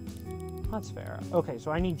paws. That's fair. Okay,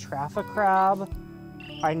 so I need Traffic Crab.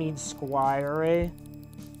 I need Squire.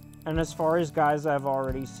 And as far as guys I've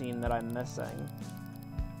already seen that I'm missing.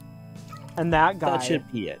 And that guy... That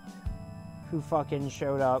should be it. Who fucking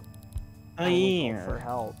showed up for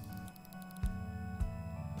help.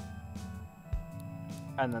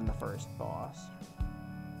 And then the first boss.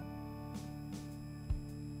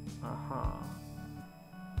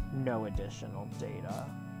 No additional data.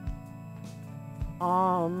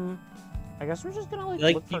 I guess we're just gonna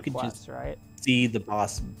look for quests, right? See the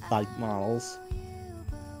boss models.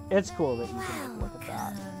 It's cool that you can look at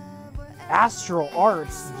that. Astral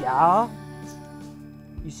Arts, yeah?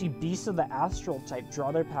 You see beasts of the astral type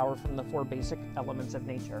draw their power from the 4 basic elements of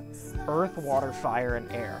nature: earth, water, fire,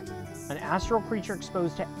 and air. An astral creature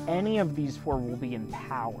exposed to any of these 4 will be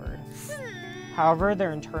empowered. However,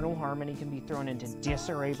 their internal harmony can be thrown into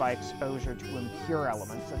disarray by exposure to impure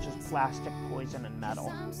elements such as plastic, poison, and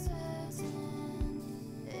metal.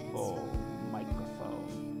 Oh, microphone.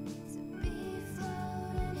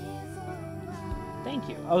 Thank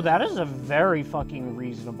you. Oh, that is a very fucking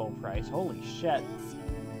reasonable price. Holy shit.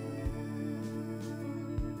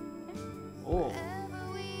 Oh.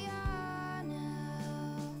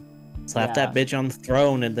 Slap that bitch on the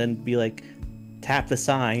throne and then be like, tap the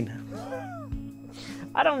sign.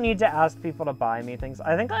 I don't need to ask people to buy me things.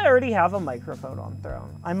 I think I already have a microphone on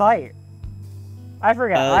Throne. I might. I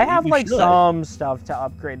forget. I have like some stuff to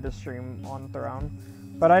upgrade the stream on Throne,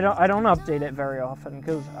 but I don't update it very often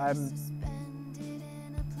because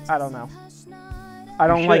I don't know. I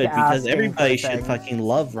don't like because everybody should fucking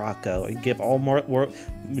love Rocco and give all more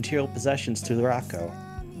material possessions to the Rocco.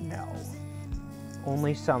 No.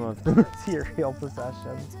 Only some of the material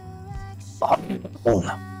possessions. Oh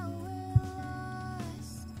no.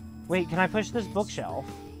 Wait, can I push this bookshelf?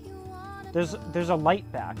 There's a light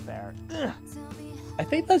back there. Ugh. I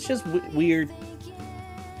think that's just weird.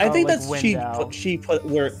 I think like that's she put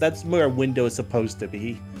where that's where a window is supposed to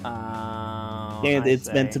be. And it's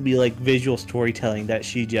meant to be like visual storytelling that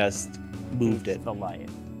she just moved it. The light.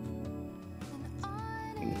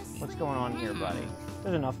 Let's going on here, buddy?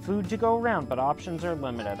 There's enough food to go around, but options are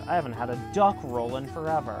limited. I haven't had a duck roll in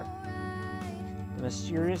forever. The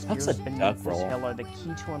mysterious What's gears a beneath duck this roll? hill are the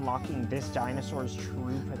key to unlocking this dinosaur's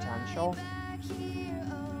true potential.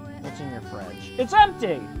 What's in your fridge? It's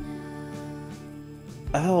empty!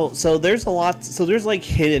 Oh, so there's a lot. So there's like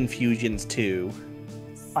hidden fusions too.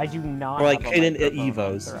 I do not Or like have a hidden microphone on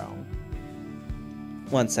evos. Throne.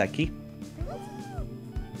 One secchi.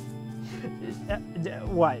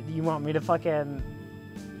 What? You want me to fucking...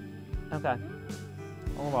 Okay.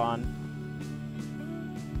 Hold on.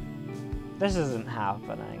 This isn't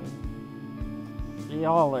happening.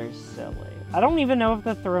 Y'all are silly. I don't even know if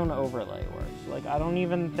the throne overlay works. Like, I don't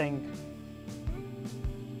even think...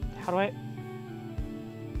 How do I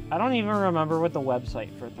don't even remember what the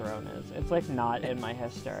website for Throne is. It's, like, not in my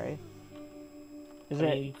history. Is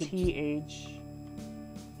it TH...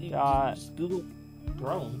 Just Google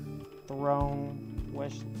Throne. Throne...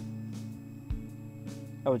 Wish...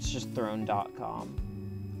 Oh, it's just throne.com.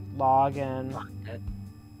 Login.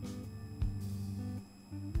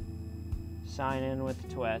 Sign in with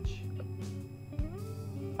Twitch.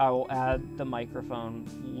 I will add the microphone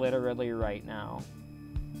literally right now.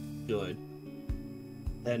 Good.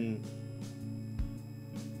 Then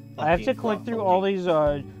I have to click through all these,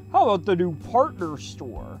 how about the new partner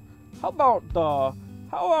store? How about the...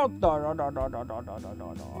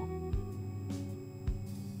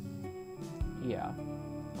 Yeah.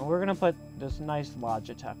 And we're gonna put this nice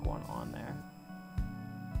Logitech one on there.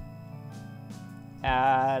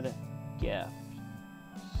 Add gift.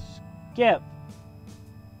 Skip.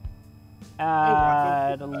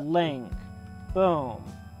 Add link. Boom.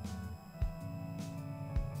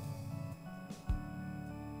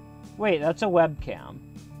 Wait, that's a webcam.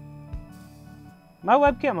 My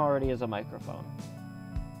webcam already is a microphone.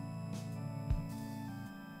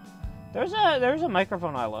 There's a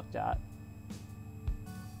microphone I looked at.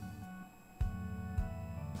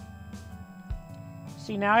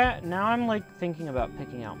 See, now I'm like thinking about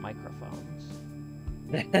picking out microphones.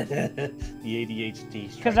 the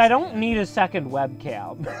ADHD. Because I don't need a second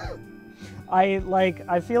webcam.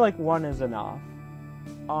 I feel like one is enough.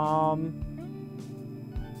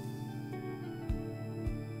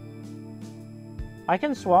 I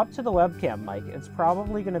can swap to the webcam mic. It's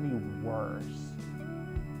probably gonna be worse.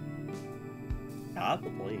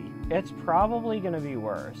 Probably. It's probably gonna be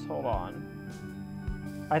worse. Hold on.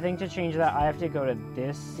 I think to change that, I have to go to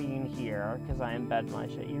this scene here, because I embed my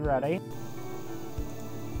shit. You ready?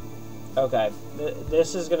 Okay.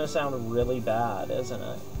 This is gonna sound really bad, isn't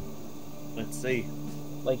it? Let's see.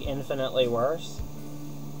 Like, infinitely worse?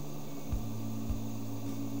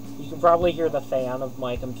 You can probably hear the fan of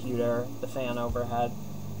my computer, the fan overhead.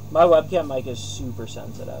 My webcam mic is super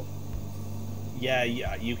sensitive. Yeah,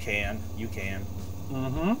 you can. You can.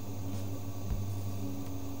 Mm-hmm.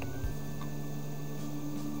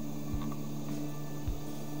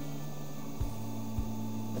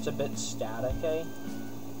 It's a bit static-y.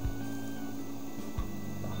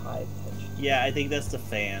 The high pitch. Yeah, I think that's the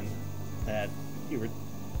fan that you were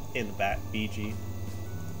in the back, BG.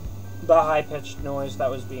 The high-pitched noise that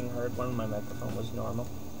was being heard when my microphone was normal.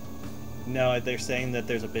 No, they're saying that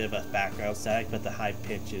there's a bit of a background static, but the high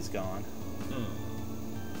pitch is gone.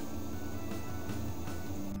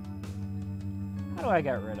 How do I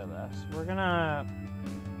get rid of this? We're gonna...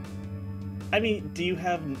 I mean, do you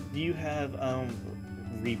have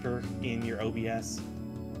Reaper in your OBS?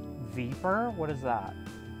 Viper? What is that?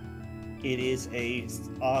 It is a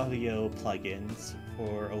audio plugins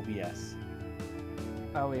for OBS.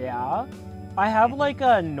 Oh, yeah? I have, like,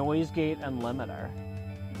 a noise gate and limiter.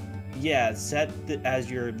 Yeah, set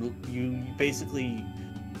as you basically,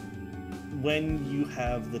 when you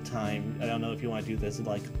have the time, I don't know if you want to do this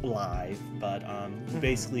like live, but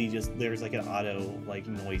basically just there's like an auto like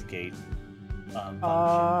noise gate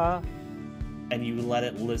function, and you let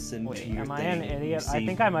it listen to your am thing. I an idiot? I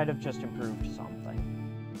think I might have just improved something.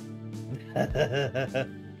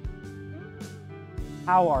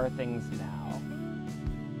 How are things now?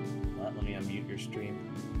 Let me unmute your stream.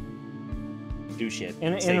 Do shit.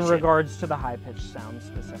 In shit. regards to the high-pitched sound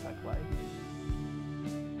specifically.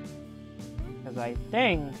 Because I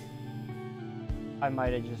think I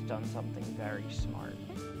might have just done something very smart.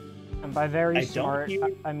 And by very smart,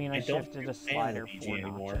 I mean I shifted a slider 4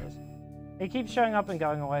 notches. It keeps showing up and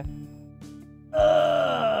going away.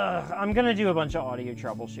 I'm gonna do a bunch of audio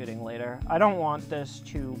troubleshooting later. I don't want this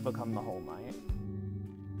to become the whole night.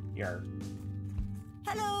 Yarr.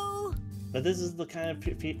 Hello. But this is the kind of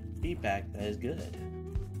feedback that is good.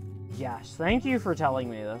 Yes, thank you for telling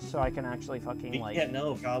me this, so I can actually fucking, like... Yeah,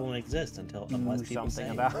 no problem exists unless do people something say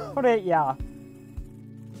about it, yeah.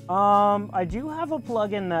 I do have a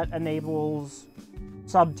plugin that enables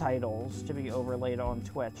subtitles to be overlaid on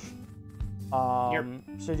Twitch.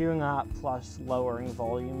 So doing that plus lowering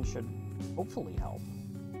volume should hopefully help.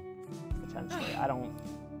 Potentially. I don't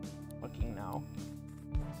fucking know.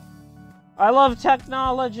 I love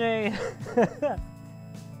technology!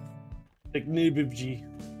 Technology.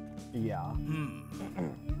 Yeah.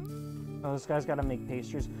 Oh, this guy's gotta make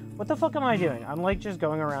pastries. What the fuck am I doing? I'm like just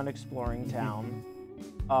going around exploring town.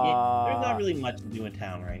 Yeah, there's not really much to do in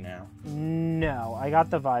town right now. No, I got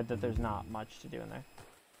the vibe that there's not much to do in there.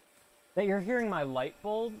 That you're hearing my light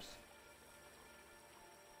bulbs?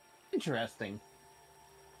 Interesting.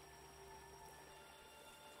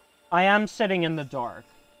 I am sitting in the dark,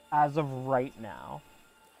 as of right now.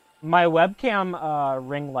 My webcam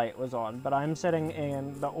ring light was on, but I'm sitting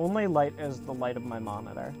in... The only light is the light of my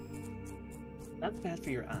monitor. That's bad for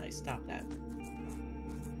your eyes. Stop that.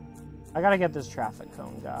 I gotta get this traffic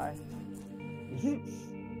cone guy.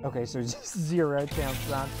 Okay, so just 0 chance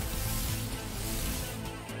then.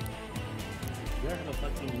 You gotta have a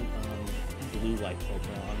fucking blue light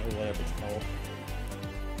filter on, or whatever it's called.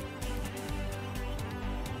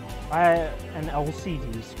 An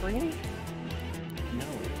LCD screen? No.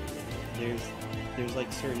 There's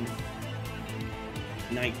like certain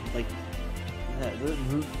night, like the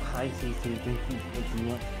high CC if you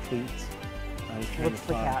want tweets. I was trying What's to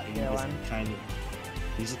the talk, cat and doing?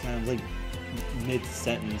 he just kind of like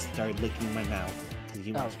mid-sentence started licking my mouth because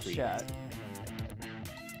he wants treats. Shit.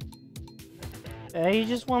 He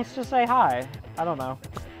just wants to say hi. I don't know.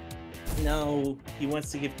 No, he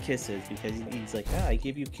wants to give kisses because he's like, I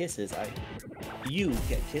give you kisses. You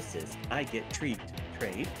get kisses. I get treat.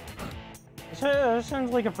 Trade. So,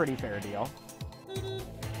 sounds like a pretty fair deal.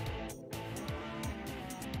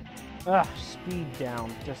 Ugh, speed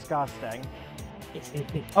down. Disgusting.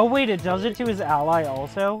 Oh wait, it does it to his ally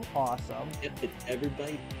also? Awesome. Yep, it's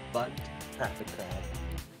everybody but Traffic Crab.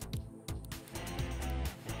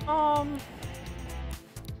 I'm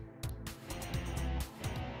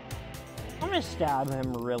gonna stab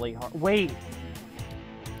him really hard. Wait!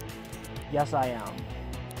 Yes, I am.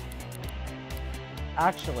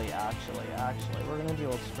 Actually, we're gonna do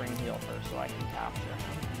a spring heal first so I can capture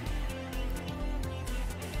him.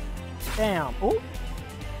 Bam! Ooh!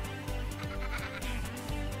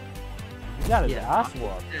 You got his ass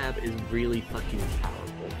whooped. Stab is really fucking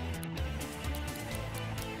powerful.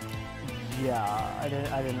 Yeah, I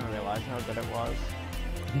didn't realize how good it was.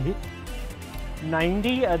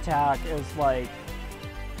 90 attack is like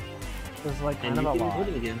kind of a lot.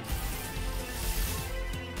 Again.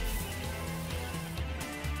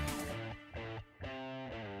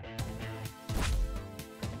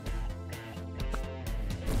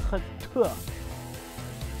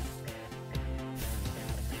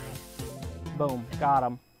 Boom, got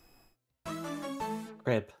him.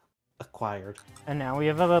 Crib acquired. And now we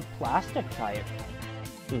have a plastic type.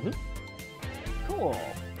 Cool.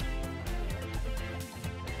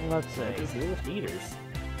 Let's see. These little heaters.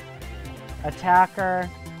 Attacker.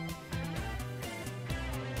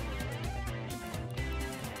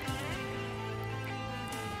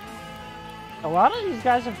 A lot of these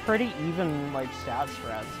guys have pretty even, like, stat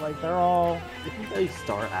spreads. Like, they're all... I think they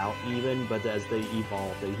start out even, but as they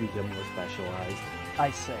evolve, they become more specialized.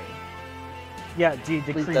 I see. Yeah, dude,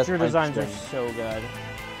 the creature designs are so good.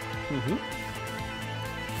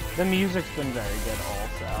 The music's been very good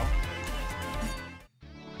also.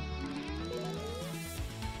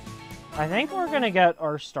 I think we're gonna get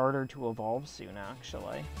our starter to evolve soon,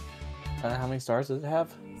 actually. How many stars does it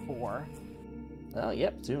have? 4. Oh,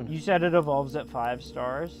 yep, soon. You said it evolves at 5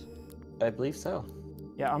 stars? I believe so.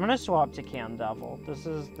 Yeah, I'm gonna swap to Gamedev.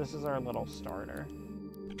 This is our little starter.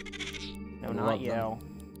 No, not you.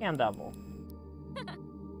 Gamedev.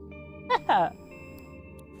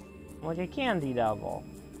 Like a candy devil.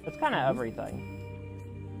 It's kind of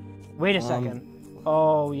everything. Wait a second.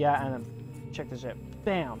 Oh, yeah, and check this out.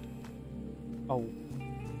 Bam! Oh,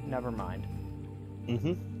 never mind.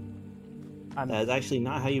 That's actually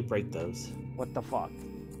not how you break those. What the fuck?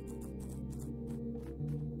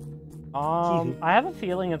 I have a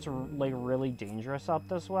feeling it's, like, really dangerous up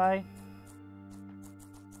this way.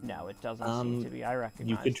 No, it doesn't seem to be. I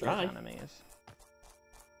recognize those enemies.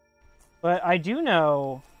 But I do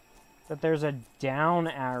know that there's a down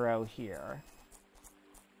arrow here.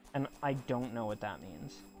 And I don't know what that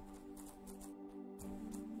means.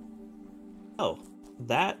 Oh,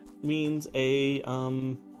 that means a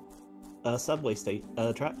subway station,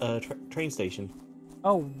 train station.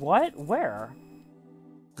 Oh, what? Where?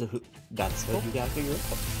 That's what you gotta figure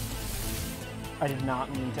out. I did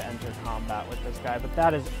not mean to enter combat with this guy, but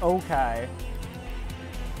that is okay.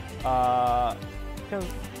 Because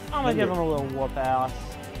I'm gonna give him a little whoop ass.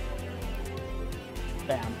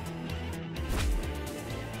 Bam.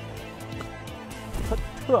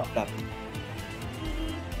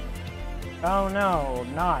 Oh no,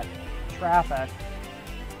 not traffic.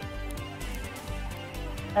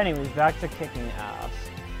 Anyways, back to kicking ass.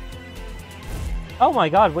 Oh my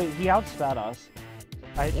god, wait, he outsped us.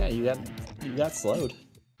 Yeah, you got slowed.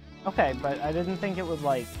 Okay, but I didn't think it would,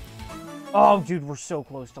 like... Oh, dude, we're so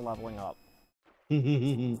close to leveling up.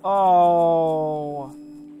 Oh...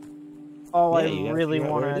 Oh, Yeah, I really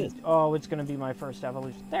want to... to... Oh, it's going to be my first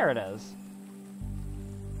evolution. There it is.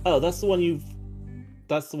 Oh, that's the one you've...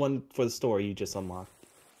 That's the one for the store you just unlocked.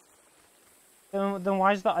 Then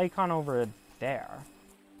why is the icon over there?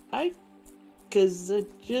 Because it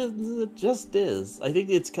just is. I think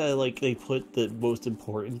it's kind of like they put the most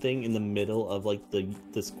important thing in the middle of, like, the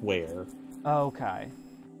square. Okay.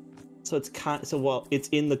 So it's well, it's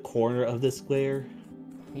in the corner of the square.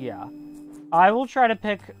 Yeah. I will try to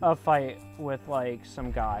pick a fight with, like,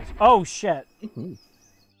 some guys. Oh, shit. Mm-hmm.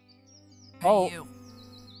 Oh. Hey, you.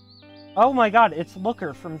 Oh my god, it's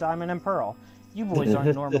Looker from Diamond and Pearl. You boys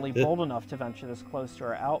aren't normally bold enough to venture this close to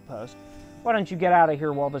our outpost. Why don't you get out of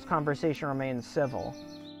here while this conversation remains civil?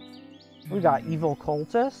 We got evil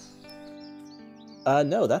cultists?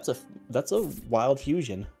 No, that's a wild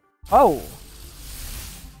fusion. Oh.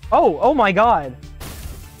 Oh my god.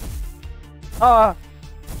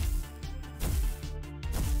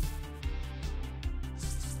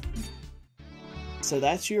 So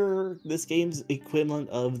that's this game's equivalent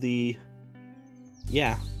of the...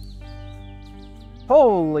 Yeah.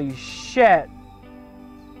 Holy shit.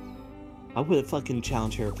 I would fucking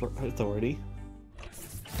challenge her authority.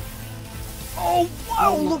 Oh,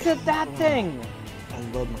 wow, look at that thing! I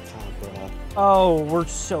love Macabre. Oh, we're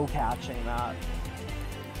so catching that.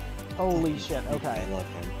 Holy shit, okay. I love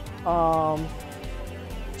him.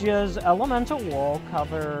 Does Elemental Wall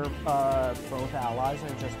cover both allies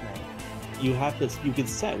or just me? You can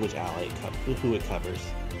set which ally who it covers.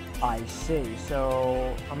 I see.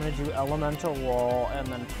 So I'm gonna do Elemental Wall and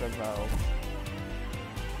then Provoke.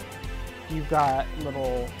 You've got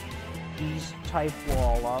little beast type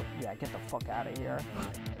wall up. Yeah, get the fuck out of here.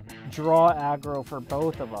 Draw aggro for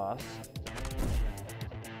both of us.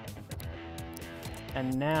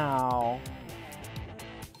 And now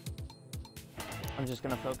I'm just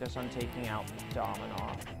gonna focus on taking out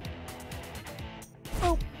Dominoff.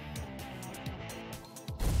 Oh.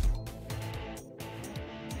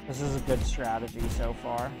 This is a good strategy so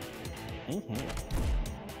far. Mm-hmm.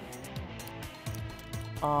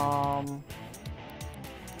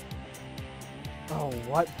 Oh,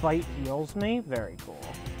 what bite heals me? Very cool.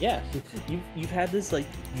 Yeah, you've had this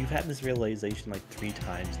realization like 3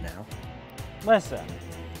 times now. Listen,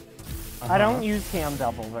 I don't use Cam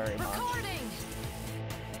Double very much.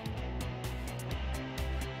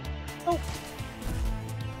 Oh.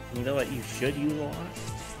 You know what you should use a lot?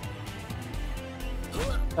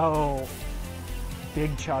 Oh,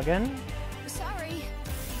 big chuggin'? Sorry.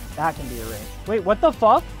 That can be arranged. Wait, what the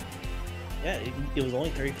fuck? Yeah, it was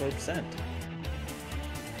only 34%.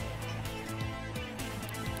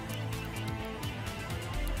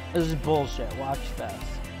 This is bullshit. Watch this.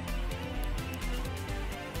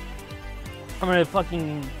 I'm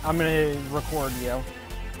gonna record you.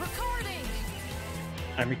 Recording.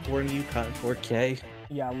 I'm recording you, cut 4K.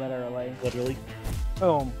 Yeah, literally. Literally.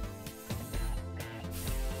 Boom.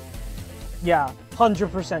 Yeah,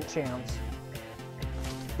 100% chance.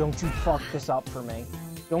 Don't you fuck this up for me.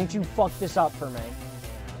 Don't you fuck this up for me.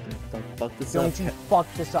 Don't fuck this up. Don't you fuck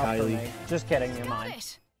this up for Kylie. me. Just kidding, you're mine.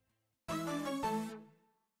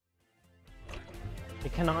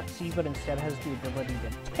 It cannot see, but instead has the ability to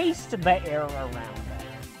taste the air around it.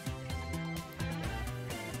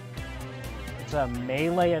 It's a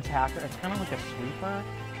melee attacker. It's kind of like a sweeper.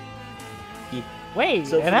 Yeah. Wait,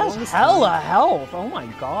 So it has hella health. Oh my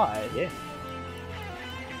god. Yeah.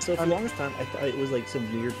 So for the longest time, I thought it was like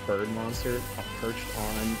some weird bird monster perched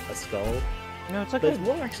on a skull. No, it's like But it's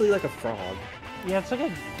more actually like a frog. Yeah, it's like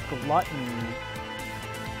a glutton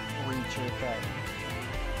creature thing.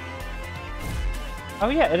 Oh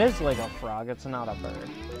yeah, it is like a frog. It's not a bird.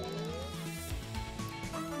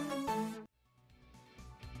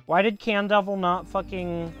 Why did Can Devil not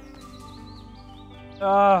fucking...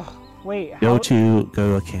 wait, how... Go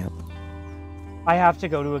to a camp. I have to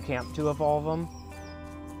go to a camp to evolve them?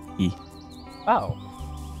 Oh.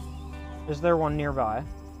 Is there one nearby?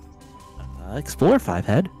 Explore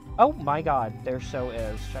 5-head. Oh my god, there so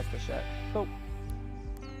is. Check the shit. Oh.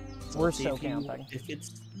 We're so camping.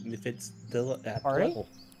 If it's still at Party? level.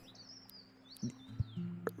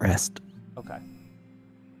 Rest. Okay.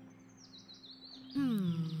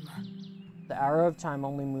 The arrow of time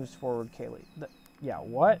only moves forward, Kaylee. Yeah,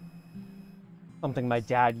 what? Something my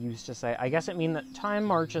dad used to say. I guess it means that time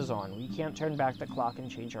marches on. We can't turn back the clock and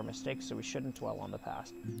change our mistakes, so we shouldn't dwell on the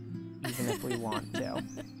past. Even if we want to.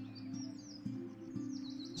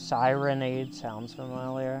 Sirenade sounds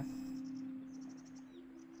familiar.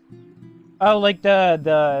 Oh, like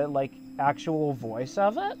the like actual voice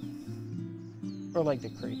of it? Or like the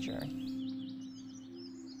creature?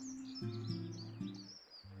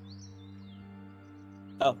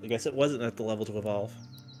 Oh, I guess it wasn't at the level to evolve.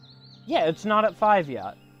 Yeah, it's not at 5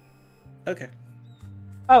 yet. Okay.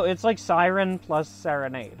 Oh, it's like Siren plus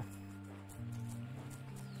Serenade.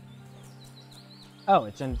 Oh,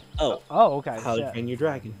 it's in... Oh. Oh, okay. How to shit. Train Your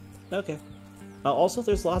Dragon. Okay. Also,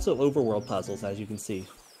 there's lots of overworld puzzles, as you can see.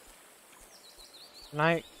 Can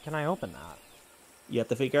I open that? You have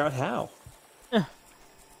to figure out how.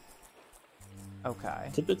 Okay.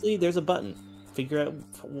 Typically, there's a button. Figure out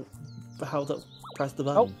how to press the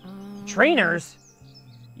button. Oh, trainers?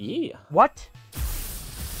 Yeah. What?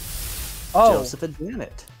 Oh. Joseph and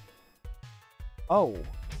Janet. Oh.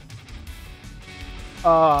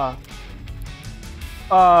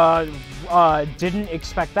 Didn't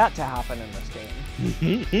expect that to happen in this game.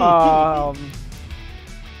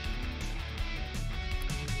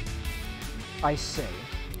 I see.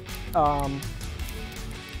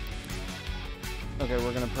 Okay,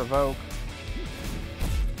 we're gonna provoke.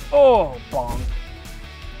 Oh, bonk.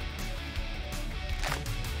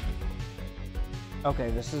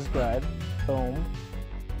 Okay, this is good. Boom.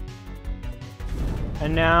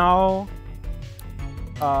 And now...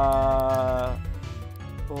 Oh,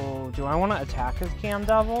 do I want to attack as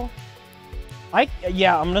Gamdevil?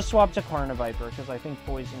 Yeah, I'm gonna swap to Carniviper, because I think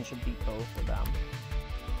Poison should beat both of them.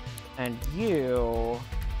 And you...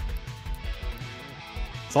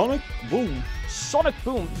 Sonic Boom. Sonic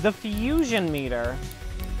Boom! The fusion meter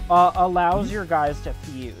allows your guys to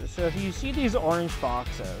fuse. So if you see these orange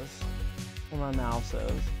boxes, where my mouse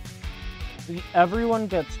is, everyone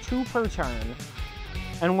gets 2 per turn.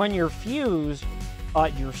 And when you're fused,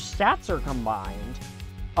 your stats are combined.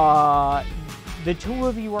 The 2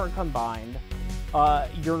 of you are combined.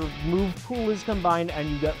 Your move pool is combined, and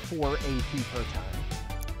you get 4 AP per turn.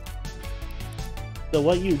 So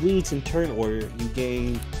what you lose in turn order, you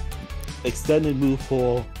gain extended move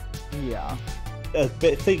pool. Yeah.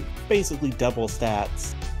 Basically double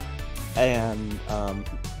stats and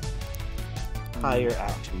higher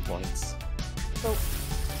action points. So.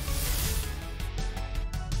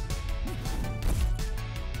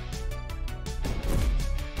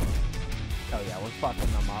 Oh yeah, we're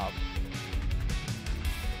fucking them up.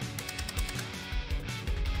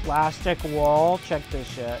 Plastic wall, check this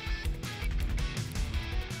shit.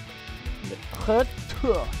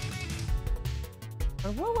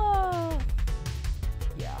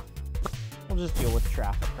 Yeah. We'll just deal with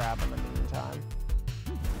traffic crab in the meantime.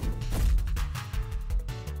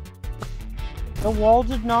 The wall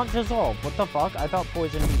did not dissolve. What the fuck? I thought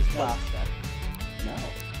poison means plastic. No.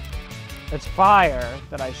 It's fire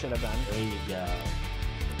that I should have been. There you go.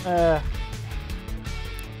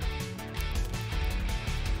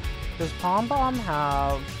 Does Pom Bomb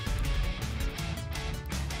have...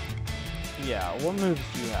 Yeah, what moves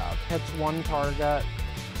do you have? Hits 1 target.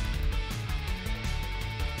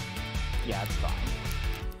 Yeah, it's fine.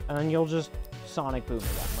 And then you'll just Sonic Boom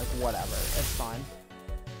again, like whatever. It's fine.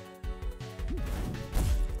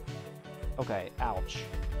 Okay, ouch.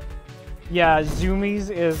 Yeah, Zoomies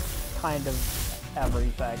is kind of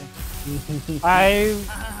everything.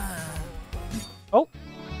 Oh!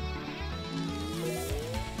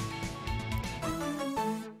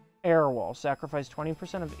 Airwall. Sacrifice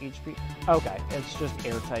 20% of HP. Okay, it's just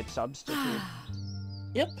airtight substitute.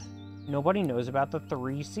 Yep. Nobody knows about the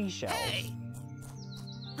 3 seashells.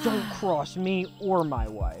 Don't cross me or my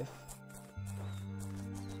wife.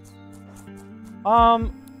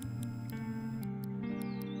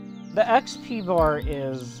 The XP bar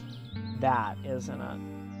is that, isn't it?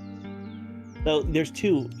 So there's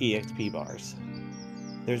 2 EXP bars.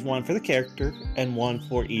 There's one for the character and one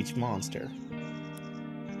for each monster.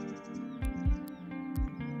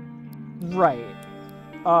 Right.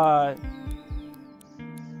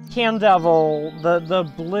 Gamdevil, the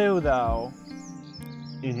blue though.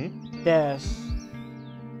 Mm-hmm. This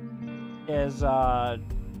is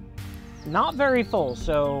not very full,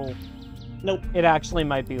 so Nope. It actually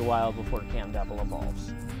might be a while before Gamdevil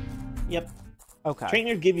evolves. Yep. Okay.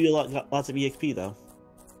 Trainers give you lots of EXP though.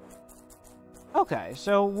 Okay,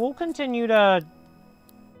 so we'll continue to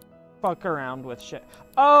fuck around with shit.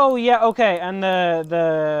 Oh, yeah, okay, and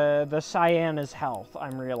the cyan is health,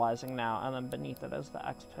 I'm realizing now, and then beneath it is the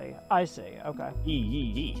XP. I see, okay.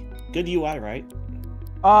 Yee. Good UI, right?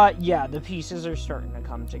 Yeah, the pieces are starting to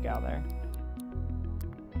come together.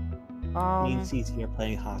 Means easier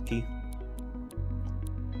playing hockey.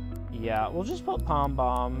 Yeah, we'll just put Pom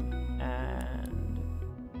Bomb, and...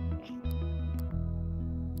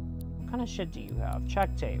 What kind of shit do you have?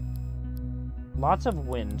 Check tape. Lots of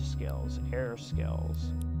wind skills, air skills.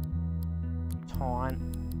 Taunt.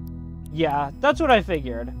 Yeah, that's what I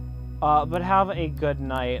figured. But have a good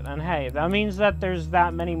night. And hey, that means that there's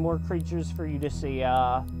that many more creatures for you to see,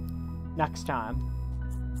 next time.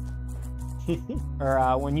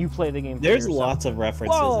 Or, when you play the game for There's yourself. lots of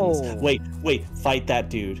references in this. Wait, fight that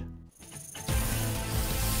dude.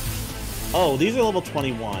 Oh, these are level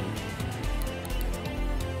 21.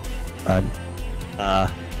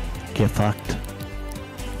 Get fucked.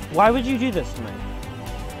 Why would you do this to me?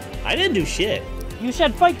 I didn't do shit. You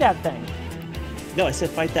said fight that thing. No, I said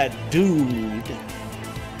fight that dude.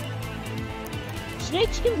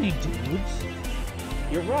 Snakes can be dudes.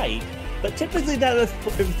 You're right, but typically that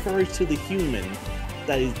refers to the human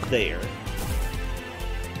that is there.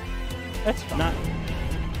 That's fine. Not.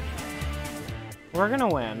 We're gonna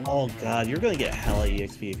win. Oh god, you're gonna get hella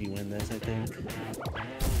EXP if you win this, I think.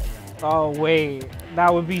 Oh wait,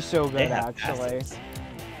 that would be so They good have actually. assets.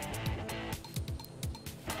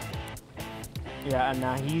 Yeah, and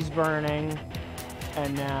now he's burning,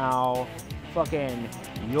 and now fucking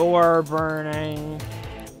you're burning.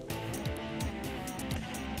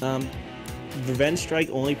 Revenge Strike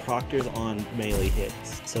only proctors on melee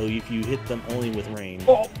hits, so if you hit them only with range.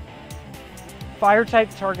 Oh! Fire type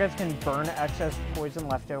targets can burn excess poison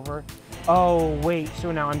left over. Oh wait,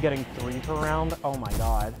 so now I'm getting 3 per round? Oh my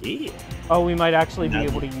god. Yeah. Oh, we might actually be Now-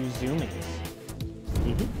 able to use zoomies.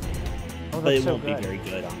 Mm-hmm. Oh, But that's it so won't good. be very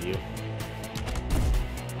good on you.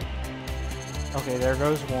 Okay, there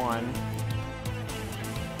goes one.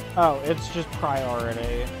 Oh, it's just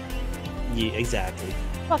priority. Yeah, exactly.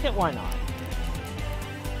 Fuck it, why not?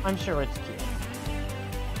 I'm sure it's cute.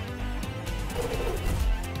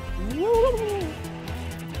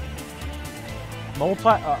 Multi.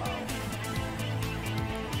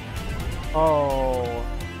 Oh.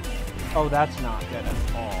 Oh, that's not good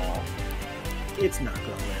at all. It's not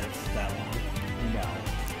gonna live that long. No.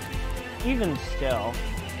 Even still.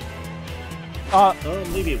 Oh,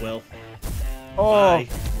 maybe it will. Oh. Bye.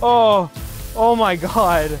 Oh. Oh my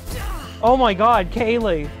god. Oh my god,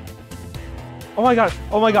 Kaylee. Oh my god.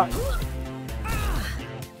 Oh my god.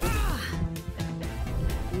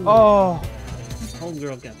 Oh.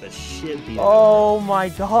 Homegirl got the shit beat out Oh my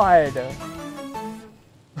god.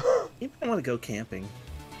 You might want to go camping.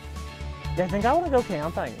 Yeah, I think I want to go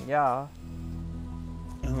camping. Yeah.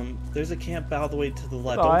 There's a camp all the way to the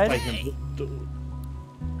left. God. Don't fight him.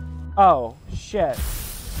 Oh, shit.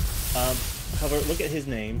 However, look at his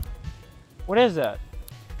name. What is it?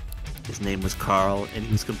 His name was Carl, and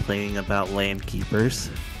he was complaining about land keepers.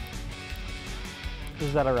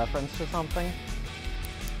 Is that a reference to something? He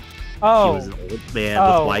Oh. was an old man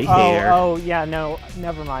with white hair. Oh, yeah, no,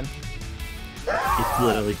 never mind. It's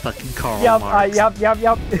literally fucking Karl Yep, Marx. yep.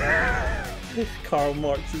 Karl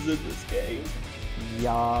Marx is in this game.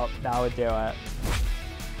 Yup, that would do it.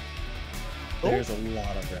 There's a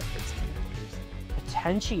lot of reference characters.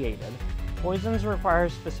 Potentiated. Poisons require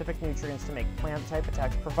specific nutrients to make plant-type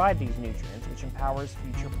attacks provide these nutrients, which empowers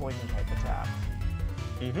future poison-type attacks.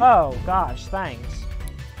 Mm-hmm. Oh, gosh, thanks.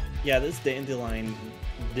 Yeah, this dandelion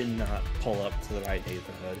did not pull up to the right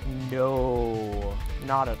neighborhood. No,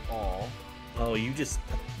 not at all. Oh, you're just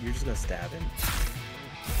gonna stab him.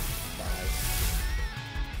 Bye.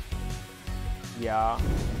 Yeah.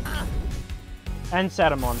 And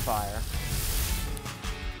set him on fire.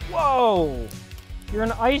 Whoa! You're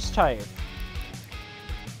an ice type.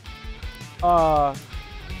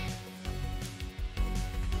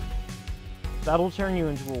 That'll turn you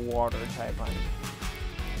into a water type,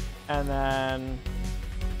 and then...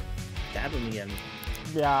 Stab him again.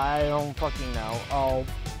 Yeah, I don't fucking know. Oh.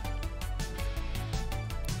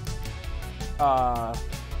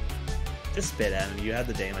 Just spit at him. You have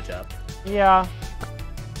the damage up. Yeah.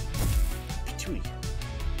 Chewy.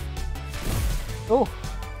 Oh.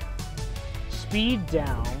 Speed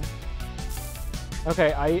down.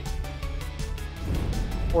 Okay,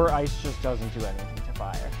 or ice just doesn't do anything to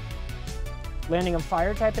fire. Landing a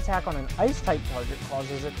fire-type attack on an ice-type target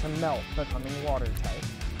causes it to melt, becoming water-type.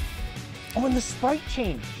 Oh, and the sprite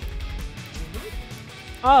changed!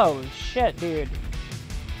 Oh, shit, dude.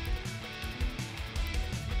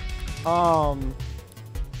 Well,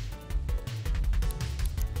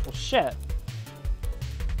 shit.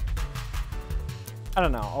 I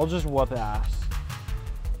don't know. I'll just whoop ass.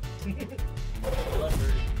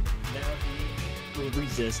 However, now he will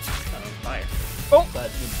resist fire. Oh! But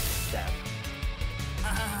he's stabbed.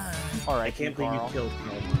 Alright, I can't believe you killed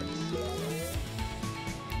Karl Marx.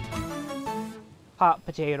 Hot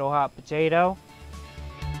potato, hot potato.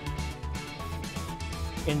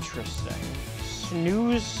 Interesting.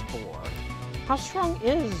 Snooze spore. How strong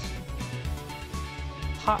is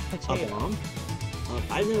hot potato?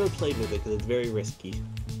 I've never played with it because it's very risky.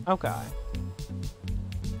 Okay.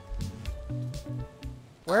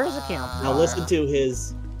 Where is the campfire? Now listen to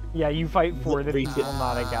his... Yeah, you fight for the Three, people, two.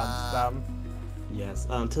 not against them. Yes,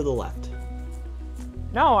 to the left.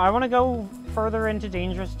 No, I want to go further into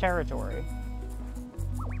dangerous territory.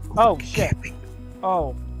 Oh, shit.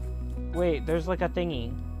 Oh. Wait, there's like a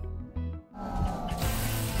thingy.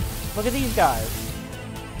 Look at these guys.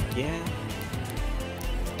 Yeah.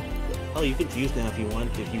 Oh, you can choose now if you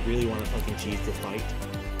want, if you really want to fucking cheese the fight.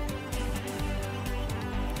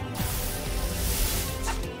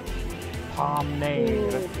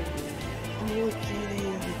 Pomade.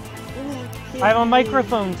 I have a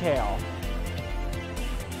microphone tail.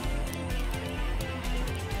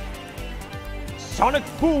 Sonic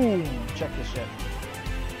boom! Check this shit.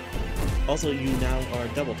 Also, you now are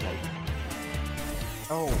double type.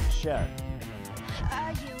 Oh, shit.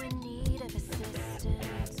 Are you in need of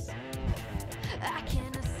assistance? I can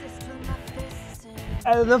assist with my fists.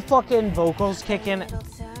 The fucking vocals kick in. It'll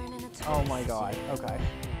turn into Oh my god, okay.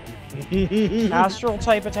 Astral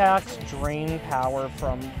type attacks drain power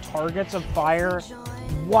from targets of fire.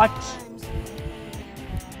 What?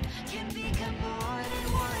 Can become more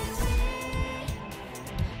than one thing.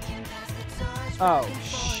 Can pass the torch Oh, back and forth,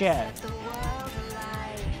 shit. set the world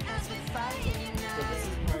alight as we fight and So this unite. is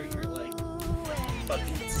where you're like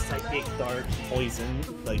fucking psychic dark poison,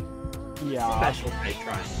 like Yeah. special type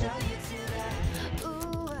triangle.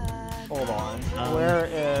 Hold on. Where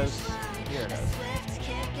is... Here it is.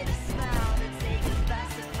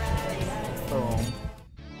 Boom.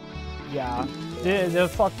 Yeah. The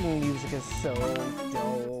fucking music is so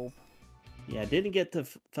dope. Yeah, didn't get to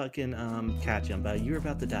fucking catch him, but you're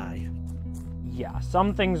about to die. Yeah,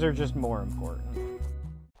 some things are just more important.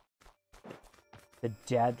 The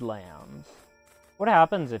dead lambs. What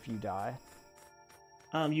happens if you die?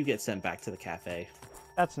 You get sent back to the cafe.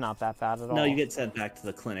 That's not that bad at all. No, you get sent back to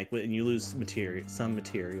the clinic, and you lose some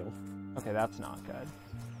material. Okay, that's not good.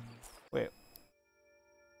 Wait.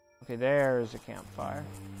 Okay, there's a campfire.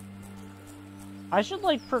 I should,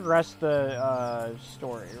 like, progress the,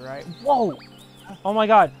 story, right? Whoa! Oh my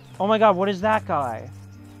god! Oh my god, what is that guy?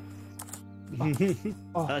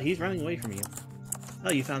 Oh. He's running away from you.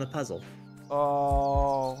 Oh, you found a puzzle.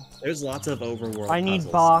 Oh. There's lots of overworld I need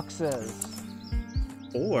puzzles. boxes.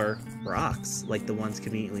 Or rocks, like the ones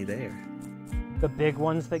conveniently there. The big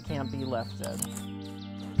ones that can't be lifted.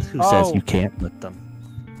 Who Oh. says you can't lift them?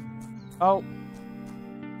 Oh.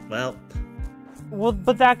 Well, Well,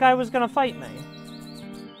 but that guy was gonna fight me.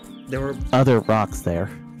 there were other rocks there.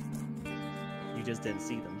 You just didn't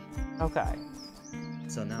see them. Okay.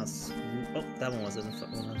 So now, oh, that one wasn't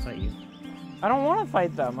want to fight you. I don't want to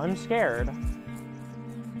fight them. I'm scared.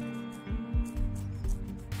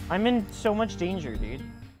 I'm in so much danger, dude.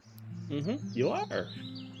 You are.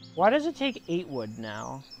 Why does it take 8 wood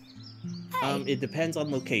now? It depends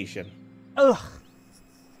on location. Ugh.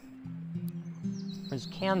 There's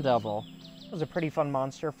Candevil. It was a pretty fun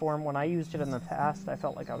monster form. When I used it in the past, I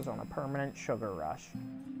felt like I was on a permanent sugar rush.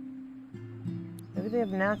 Maybe they have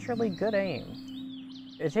naturally good aim.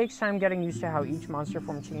 It takes time getting used to how each monster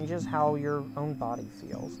form changes how your own body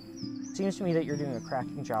feels. It seems to me that you're doing a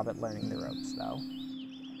cracking job at learning the ropes, though.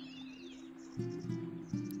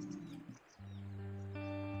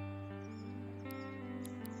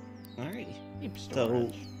 Alrighty. Deep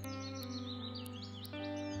storage.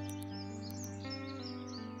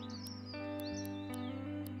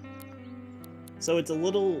 So it's a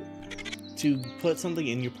little to put something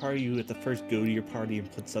in your party. You have to first go to your party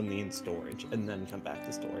and put something in storage, and then come back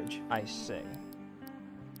to storage. I see.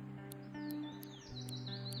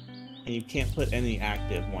 And you can't put any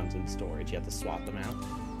active ones in storage. You have to swap them out.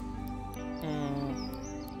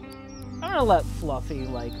 I'm gonna let Fluffy,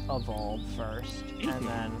 like, evolve first, and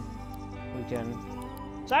then we can...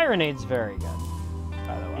 Sirenade's very good,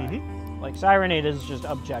 by the way. Like, Sirenade is just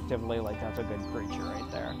objectively, like, that's a good creature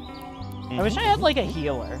right there. I wish I had, like, a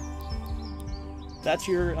healer. That's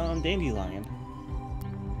your dandelion.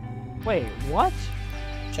 Wait, what?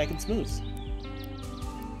 Check and smooth.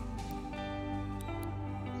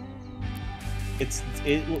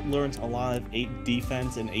 it learns a lot of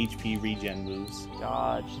defense and HP regen moves.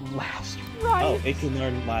 Dodge, last right. Oh, it can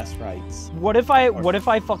learn last rights. What if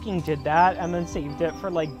I fucking did that and then saved it for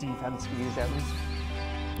like defense fusions?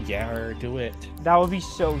 Yeah, do it. That would be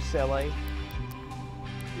so silly.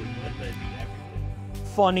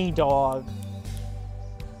 Funny dog.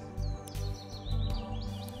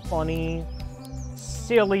 Funny,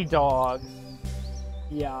 silly dog.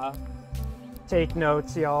 Yeah. Take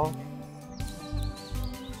notes, y'all.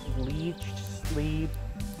 Leeched sleep.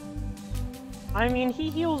 I mean, he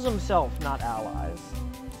heals himself, not allies.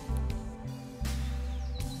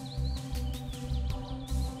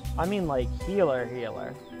 I mean, like, healer. You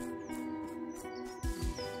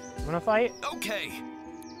wanna fight? Okay.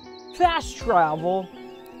 Fast travel!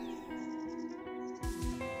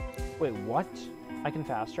 Wait, what? I can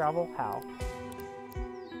fast travel? How?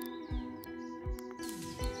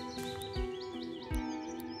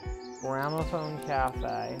 Gramophone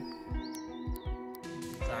Cafe.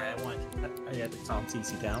 Sorry, I had to calm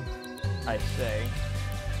CC down. I see.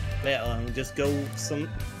 Yeah, just go you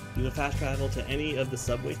can fast travel to any of the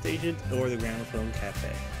subway stations or the Gramophone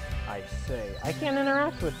Cafe. I see. I can't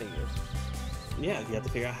interact with these. Yeah, you have to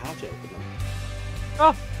figure out how to open them.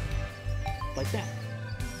 Oh! Like that.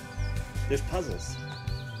 There's puzzles.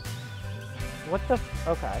 What the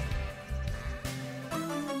okay.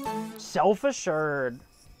 Self-assured.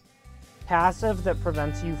 Passive that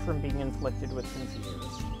prevents you from being inflicted with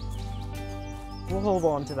confused. We'll hold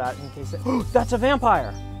on to that in case it... Oh, that's a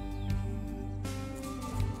vampire!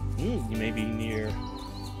 You may be near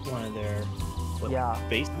one of their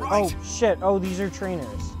basements. Oh, shit. Oh, these are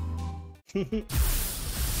trainers. Wanna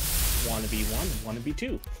be one, wanna be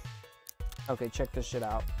two. Okay, check this shit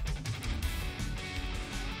out.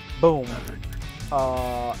 Boom.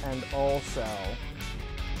 And also...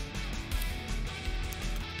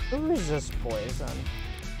 Who resists poison?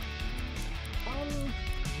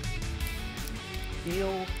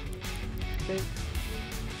 Feel... Yeah,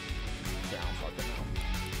 I don't fucking know.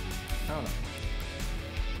 I don't know.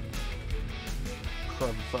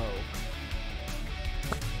 Provoke.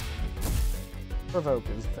 Provoke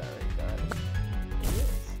is very good.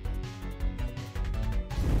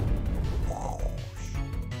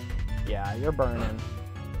 Yeah, you're burning.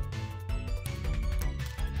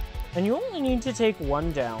 And you only need to take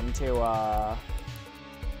one down to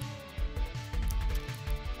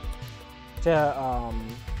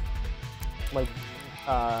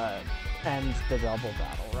end the double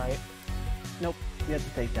battle, right? Nope, you have to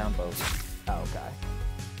take down both. Oh, okay.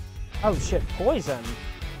 Oh shit, poison!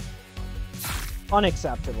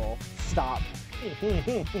 Unacceptable. Stop. You're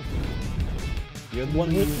the one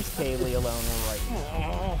who Leave Kaylee alone right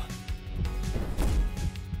now.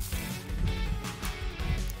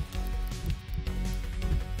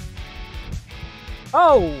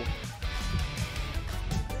 Oh!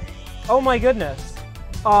 Oh my goodness.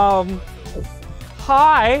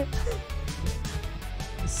 Hi!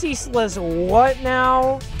 Ceaseless what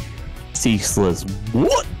now? Ceaseless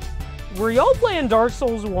what? Were y'all playing Dark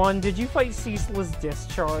Souls 1? Did you fight Ceaseless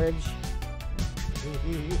Discharge?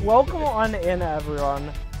 Welcome on in, everyone.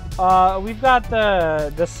 We've got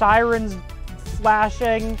the sirens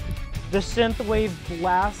flashing, the synthwave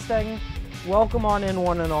blasting. Welcome on in,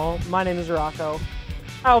 one and all. My name is Rocco.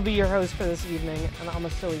 I'll be your host for this evening, and I'm a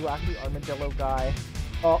silly, wacky armadillo guy.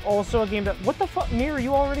 Also a game that... What the fuck? Mirror,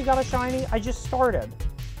 you already got a shiny? I just started.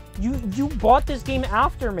 You bought this game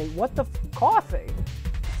after me. What the coffee?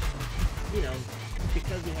 You know,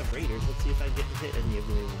 because we have raiders, let's see if I get to hit any of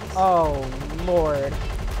the raiders. Oh, Lord.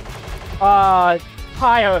 Hi,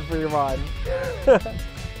 everyone.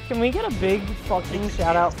 Can we get a big fucking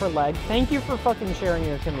shout out for Leg? Thank you for fucking sharing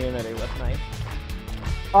your community with me.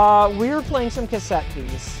 We were playing some Cassette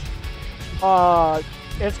Beasts.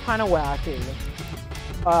 It's kind of wacky.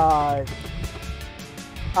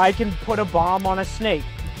 I can put a bomb on a snake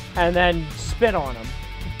and then spit on him.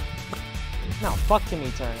 No, fuck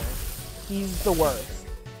Timmy Turner. He's the worst.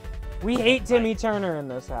 We hate Timmy Turner in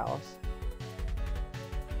this house.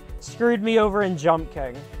 Screwed me over in Jump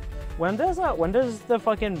King. When does the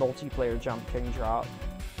fucking multiplayer Jump King drop?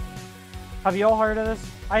 Have you all heard of this?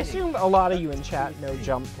 I assume a lot of you in chat know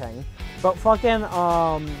Jump King. But fucking,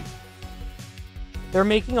 they're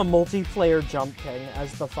making a multiplayer Jump King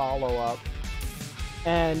as the follow-up.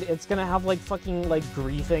 And it's gonna have, like, fucking, like,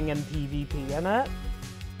 griefing and PvP in it.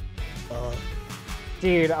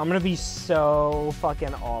 Dude, I'm gonna be so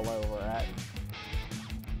fucking all over it.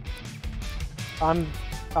 I'm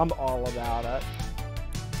all about it.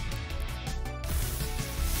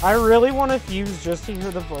 I really want to fuse just to hear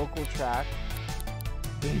the vocal track.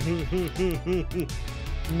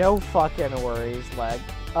 No fucking worries, Leg.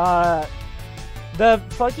 The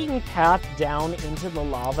fucking path down into the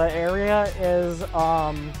lava area is,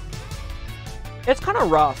 it's kind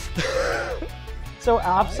of rough. So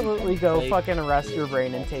absolutely go fucking rest your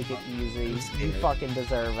brain and take it easy. You fucking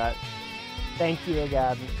deserve it. Thank you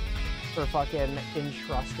again for fucking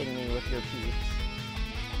entrusting me with your peeps.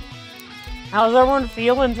 How's everyone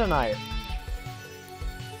feeling tonight?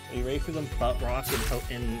 Are you ready for some butt rock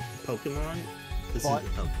in Pokemon? This Butt is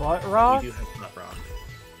Pokemon. butt rock? We do have butt rock.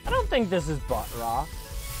 I don't think this is butt rock.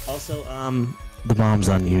 Also, the bomb's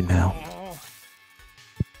on you now.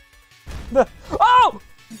 Oh!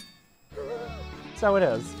 So it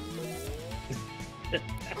is.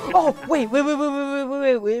 Oh, wait.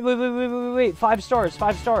 5 stars.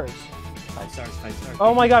 5 stars, 5 stars.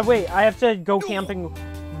 Oh my god, wait. I have to go camping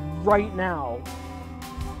right now.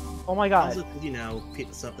 Oh my god. Also, you know,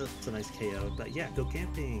 it's a nice KO, but yeah, go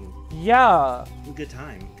camping. Yeah. Good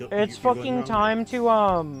time. It's fucking time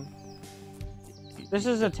to, This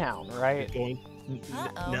is a town, right?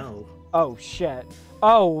 No. Oh, shit.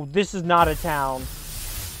 Oh, this is not a town.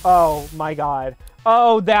 Oh my god.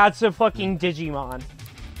 Oh, that's a fucking Digimon.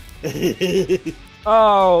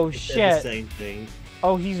 Oh, shit. The same thing.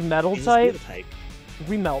 Oh, he's metal He's type? steel type.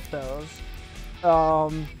 We melt those.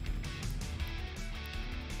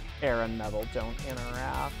 Air and metal don't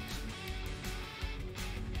interact.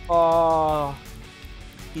 Oh.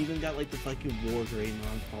 He even got like the fucking War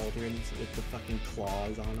Greymon pauldrons with the fucking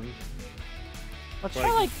claws on them. Let's Or,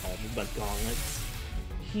 try, like, but gauntlets.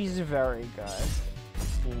 he's very good.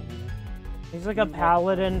 Mm-hmm. He's like a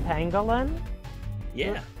paladin pangolin?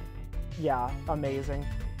 Yeah. Yeah, amazing.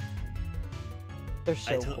 They're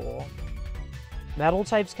so don't- cool. Metal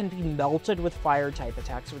types can be melted with fire type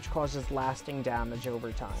attacks, which causes lasting damage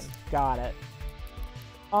over time. Got it.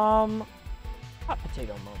 Hot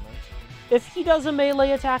potato moment. If he does a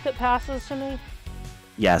melee attack that passes to me,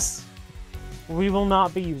 Yes. we will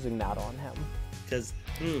not be using that on him. Because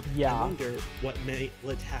Yeah. I wonder what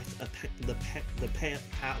attack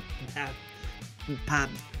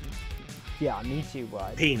Yeah, me too,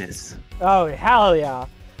 bud. penis. Oh, hell yeah.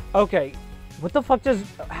 Okay, what the fuck does...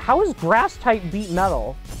 How is grass type beat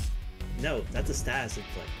metal? No, that's a status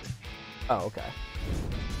inflict. Oh, okay.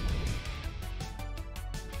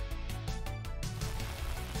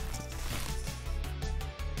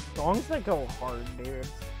 Songs that go hard, dude.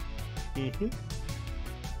 Mm-hmm.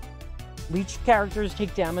 Leech characters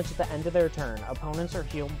take damage at the end of their turn. Opponents are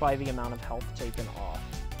healed by the amount of health taken off.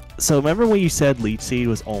 So remember when you said Leech Seed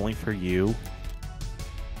was only for you?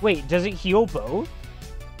 Wait, does it heal both?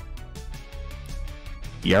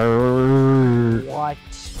 Yarr. What?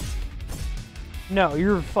 No,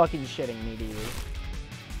 you're fucking shitting me, dude.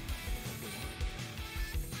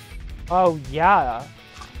 Oh, yeah.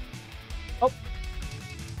 Oh.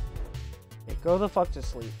 Okay, go the fuck to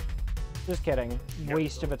sleep. Just kidding.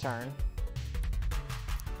 Waste of a turn.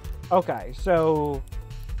 Okay, so...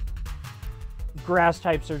 Grass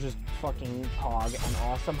types are just fucking hog and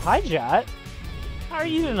awesome. Hi, Jet! How are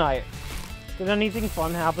you tonight? Did anything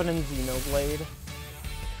fun happen in Xenoblade?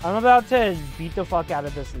 I'm about to beat the fuck out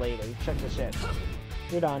of this lady. Check this shit.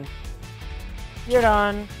 You're done. You're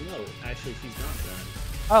done. No, actually, she's not done.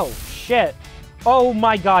 Oh, shit. Oh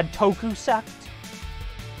my god, Toku Sect?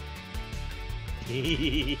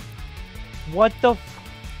 What the f...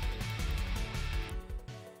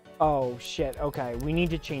 Oh, shit. Okay, we need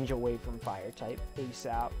to change away from fire type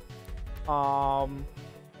ASAP.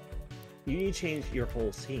 You need to change your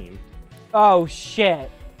whole team. Oh, shit.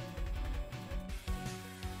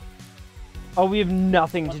 Oh, we have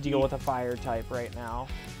nothing to deal with a fire type right now.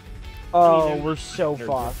 Oh, I mean, we're so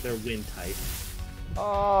fucked. They're wind type.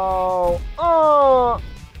 Oh, oh!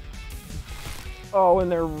 Oh,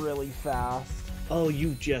 and they're really fast. Oh,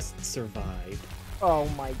 you just survived. Oh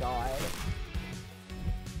my god.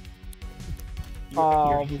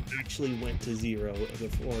 Your heat actually went to 0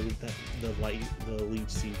 before the leech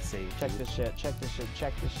seed saved. Check this shit, check this shit,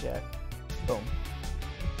 check this shit. Boom.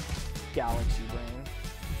 Galaxy brain.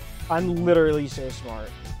 I'm literally so smart.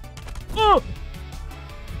 Ugh!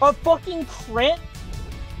 A fucking crit?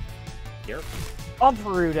 Yep.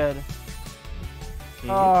 Uprooted.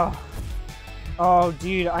 Oh,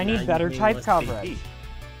 dude, I Now need you better mean type less coverage. PP.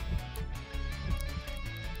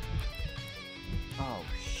 Oh,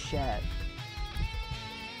 shit.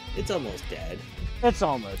 It's almost dead. It's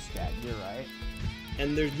almost dead, you're right.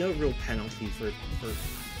 And there's no real penalty for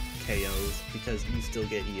KOs because you still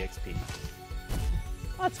get EXP.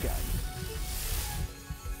 That's good.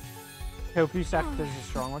 Toku Sect is a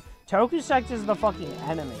strong one. Toku Sect is the fucking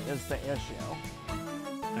enemy, is the issue.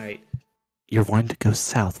 Alright. You're wanting to go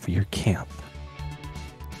south for your camp.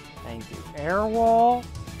 Air wall.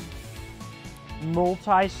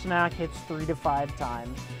 Multi-smack hits 3 to 5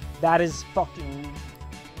 times. That is fucking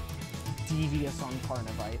devious on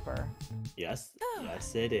Carniviper. Yes,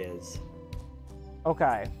 yes, it is.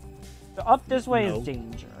 Okay. So up this way No. is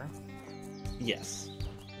danger. Yes.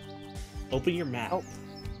 Open your map. Oh.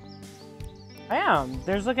 I am.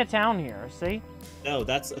 There's like a town here, see? No,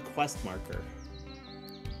 that's a quest marker.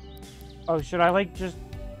 Oh, should I like just...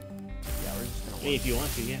 Yeah, we're just I gonna mean, if you want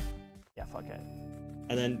to, yeah. Yeah, fuck it.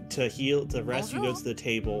 And then to heal, to rest, you go to the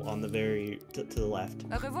table on the very, to the left.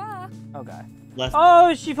 Au revoir. Okay. Left.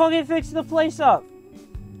 Oh, she fucking fixed the place up!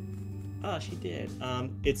 Oh, she did.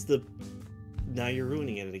 It's the... Now you're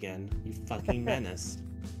ruining it again. You fucking menace.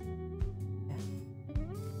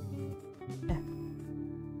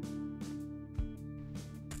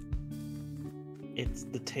 It's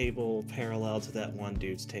the table parallel to that one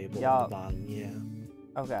dude's table on Yup. the bottom, yeah.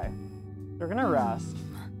 Okay. We're gonna rest.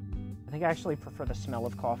 I think I actually prefer the smell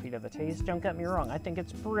of coffee to the taste. Don't get me wrong, I think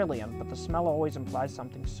it's brilliant, but the smell always implies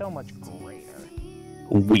something so much greater.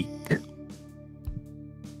 Weak.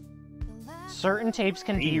 Certain tapes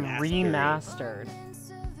can be remastered.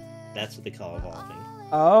 That's what they call evolving.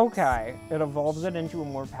 Okay. It evolves it into a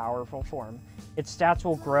more powerful form. Its stats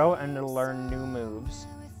will grow and it'll learn new moves.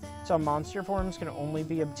 Some monster forms can only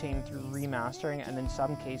be obtained through remastering, and in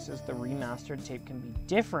some cases, the remastered tape can be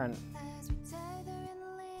different.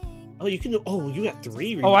 Oh, you can. Oh, you got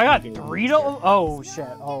 3. Oh, I got you can 3 to... remaster. Oh, shit.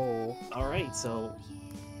 Oh. All right, so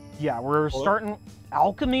Yeah, we're Well, starting...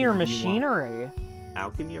 Alchemy or what do you want? machinery?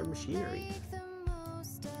 alchemy or machinery?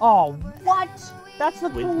 Oh, what? That's the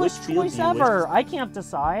Which coolest field choice do you wish ever. to- I can't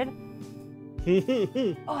decide.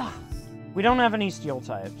 Ugh. We don't have any steel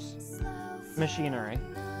types. Machinery.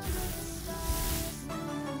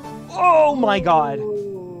 Oh my god.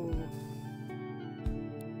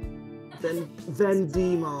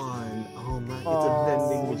 Vendemon. Oh my! It's a Oh,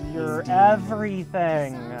 vending machine. you're demon.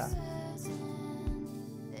 everything.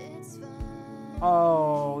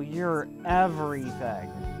 Oh, you're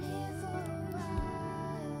everything.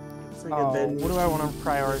 It's like a Oh, vending what do I want to machine.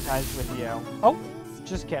 prioritize with you? Oh,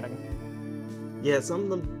 just kidding. Yeah, some of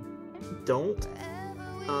them don't.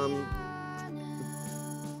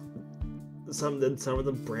 Some of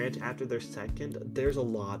them branch after their second. There's a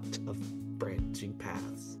lot of branching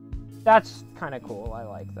paths. That's kind of cool. I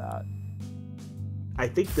like that. I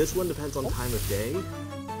think this one depends on time of day.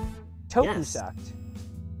 Tokusect.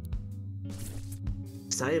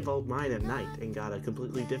 So I evolved mine at night and got a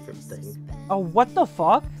completely different thing. Oh, what the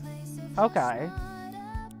fuck? Okay.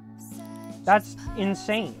 That's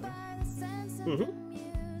insane.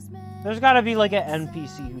 Mm-hmm. There's gotta be like an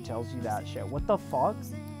NPC who tells you that shit. What the fuck?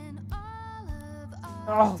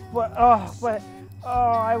 I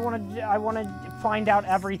wanna find out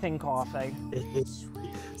everything, Coffee.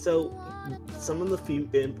 So, some of the few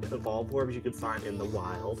evolved orbs you can find in the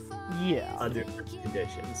wild Yeah. under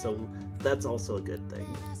conditions, so that's also a good thing.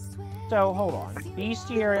 So, hold on.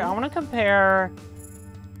 Bestiary, I wanna compare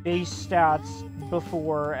base stats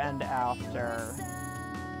before and after.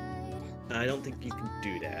 I don't think you can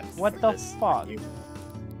do that. What for the this. fuck? I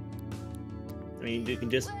mean, you can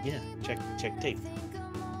just, yeah, check tape.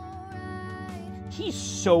 He's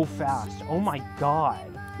so fast. Oh my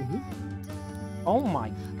god. Oh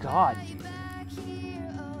my god, dude.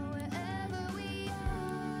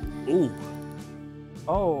 Ooh.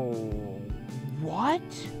 Oh. What?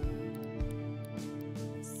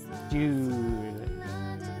 Dude.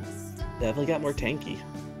 Definitely got more tanky.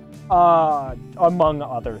 Among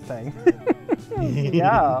other things.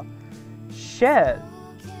 Yeah. Shit.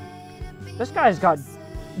 This guy's got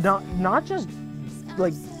not just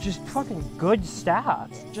like just fucking good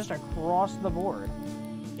stats, just across the board.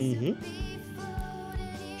 Mm-hmm.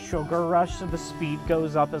 Sugar rush, so the speed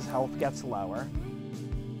goes up as health gets lower.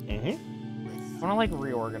 Mm-hmm. I wanna like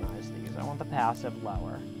reorganize these. I want the passive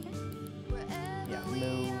lower. Yeah,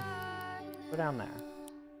 move. Go down there.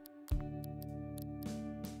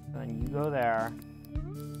 And then you go there.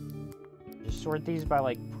 Just sort these by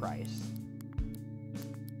like price.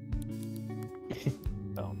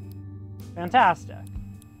 Boom. Fantastic.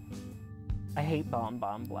 I hate Bomb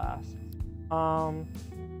Blast.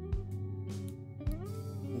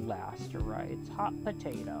 Last rights. Hot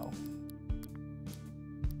potato.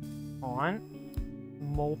 On.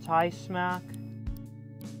 Multi-smack.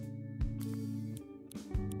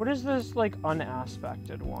 What is this, like,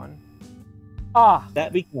 unaspected one? Ah!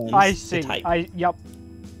 That becomes I the see. type. Yup.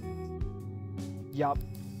 Yup.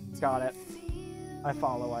 Got it. I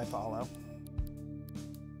follow.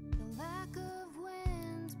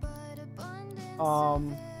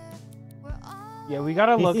 Yeah, we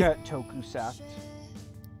gotta look at Tokusect.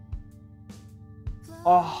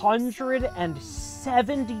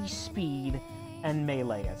 170 speed and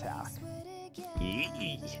melee attack.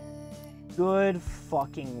 Yee. Good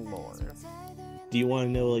fucking lord. Do you want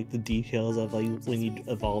to know like the details of like when you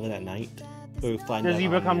evolve it at night? Or find Does that he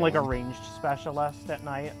on become your like a own? ranged specialist at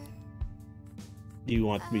night? Do you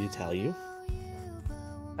want me to tell you?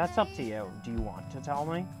 That's up to you. Do you want to tell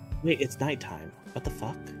me? Wait, it's nighttime. What the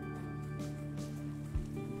fuck?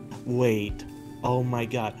 Wait. Oh my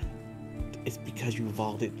god. It's because you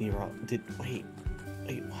evolved it near. Wait,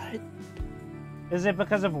 what? Is it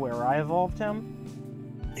because of where I evolved him?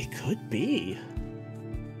 It could be.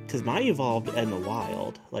 Because mine evolved in the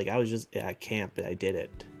wild. Like, I was just at camp and I did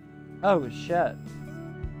it. Oh shit.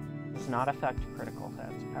 Does not affect critical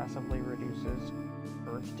hits. Passively reduces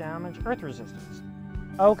earth damage, earth resistance.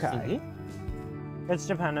 Okay. It's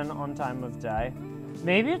dependent on time of day.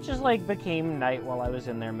 Maybe it just like became night while I was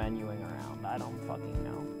in there menuing around. I don't fucking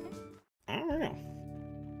know. I don't know.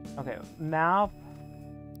 Okay, map.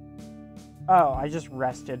 Oh, I just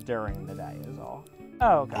rested during the day is all.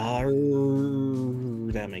 Oh,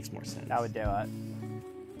 okay. That makes more sense. That would do it.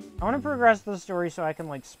 I want to progress the story so I can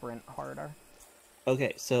like sprint harder.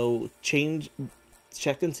 Okay, so check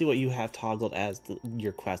and see what you have toggled as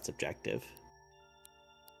your quest objective.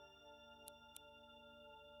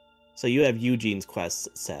 So you have Eugene's quest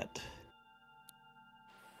set.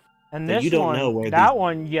 And But this you don't one, know where that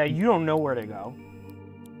one, yeah, you don't know where to go.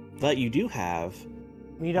 But you do have...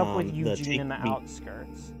 Meet up with the Eugene in the take me-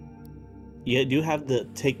 outskirts. You do have the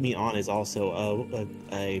Take Me On is also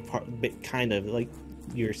a part, kind of like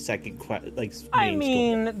your second quest, like I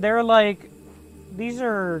main mean, they're like, these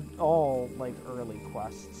are all like early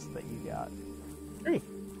quests that you got. story.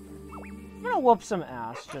 I'm gonna whoop some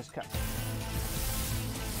ass just cause.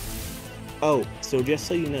 Oh, so just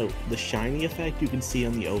so you know, the shiny effect you can see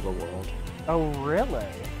on the overworld. Oh, really?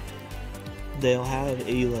 They'll have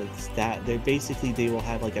a like they will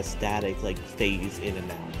have like a static like phase in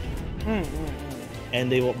and out.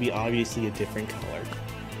 And they will be obviously a different color.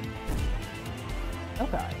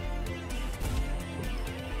 Okay.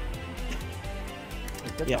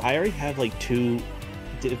 Good Yeah, to- I already have like two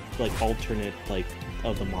like alternate like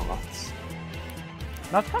of the moths.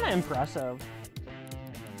 That's kind of impressive.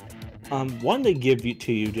 One they give you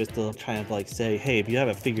to you just to kind of like say, hey, if you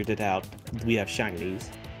haven't figured it out, we have shinies.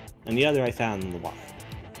 And the other I found in the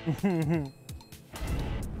wild.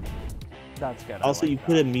 That's good. Also, I like you that.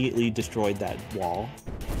 could have immediately destroyed that wall.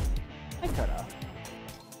 I could have.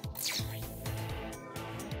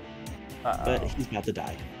 But he's about to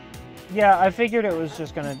die. Yeah, I figured it was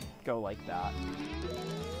just gonna go like that.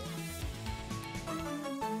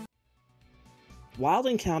 Wild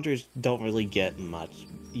encounters don't really get much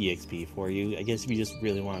EXP for you. I guess if you just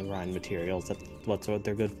really want to grind materials, that's what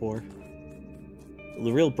they're good for.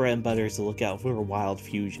 The real bread and butter is to look out for wild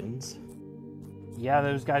fusions. Yeah,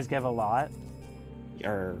 those guys give a lot.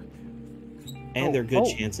 And Oh, they're good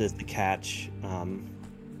oh. chances to catch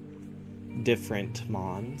different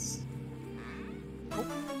mons.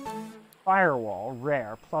 Firewall,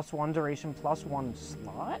 rare, +1 duration, +1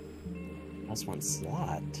 slot? That's one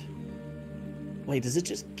slot. Wait, does it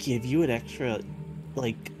just give you an extra,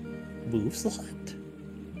 like, move slot?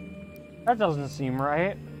 That doesn't seem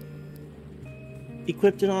right.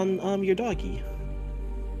 Equipped it on your doggy.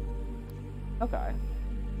 Okay.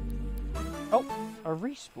 Oh, a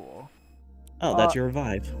respool. Oh, that's your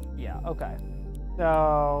revive. Yeah, okay.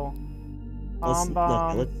 So...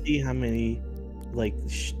 Bomb. Let's see how many, like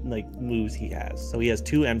moves he has. So he has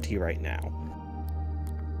 2 empty right now.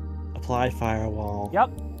 Apply firewall.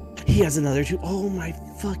 Yep, He has another 2. Oh my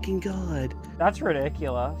fucking god. that's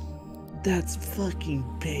ridiculous. That's fucking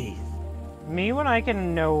base. Me when I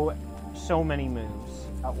can know so many moves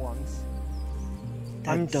at once.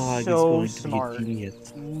 That I'm dog so is going smart. to be a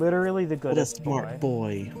genius. Literally the What a goodest smart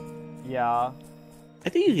boy. Yeah, I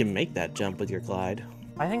think you can make that jump with your glide.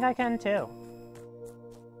 I think I can too.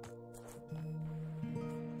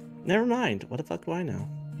 Never mind. What the fuck do I know?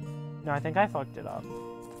 No, I think I fucked it up.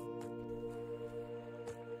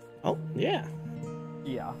 Oh, yeah.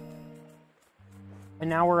 Yeah. And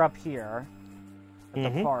now we're up here at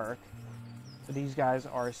the park. These guys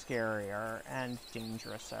are scarier and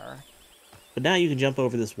dangerouser. But now you can jump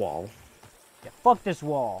over this wall. Yeah, fuck this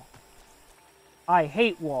wall. I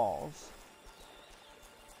hate walls.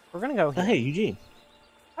 We're gonna go Oh, here. hey, Eugene.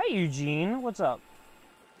 Hi, Eugene. What's up?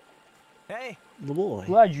 Hey, The boy.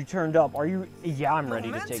 Glad you turned up. Are you... Yeah, I'm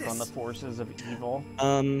ready to take on the Momentous. forces of evil.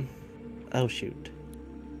 Oh, shoot.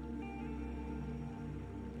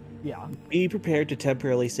 Yeah. Be prepared to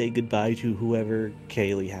temporarily say goodbye to whoever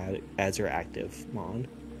Kaylee had as her active mon.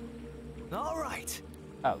 all right.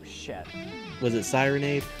 Oh, shit. Was it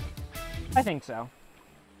Sirenade? I think so.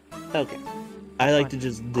 Okay. I like to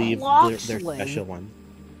just leave their special one.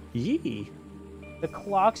 Yee. The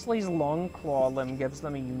Cloxley's long claw limb gives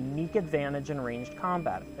them a unique advantage in ranged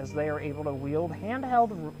combat, as they are able to wield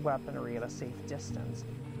handheld weaponry at a safe distance.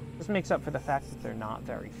 This makes up for the fact that they're not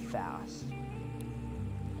very fast.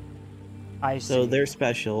 I see. So their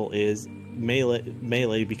special is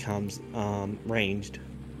melee becomes ranged,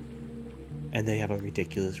 and they have a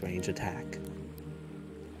ridiculous range attack.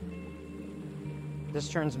 This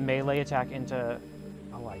turns melee attack into...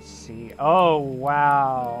 Oh, I see. Oh,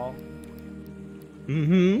 wow.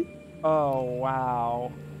 Mm-hmm. Oh,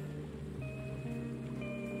 wow.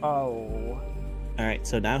 Oh. Alright,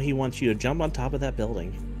 so now he wants you to jump on top of that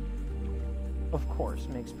building. Of course,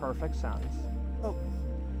 makes perfect sense. Oh.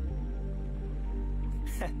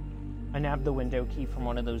 I nabbed the window key from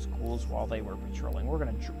one of those ghouls while they were patrolling. We're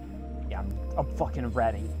gonna... Yeah, I'm fucking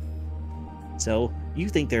ready. So, you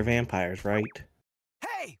think they're vampires, right?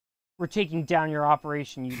 Hey! We're taking down your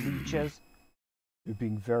operation, you leeches. You're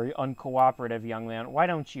being very uncooperative, young man. Why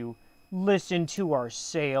don't you listen to our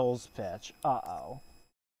sales pitch? Uh-oh.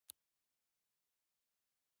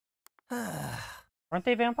 Aren't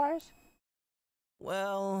they vampires?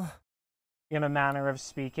 Well... In a manner of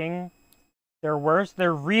speaking. They're worse.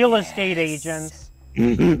 They're real estate agents.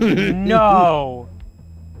 No!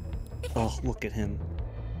 Oh, look at him.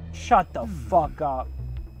 Shut the fuck up.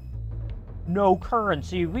 No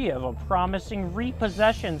currency. We have a promising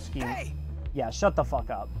repossession scheme. Hey! Yeah, shut the fuck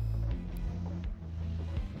up.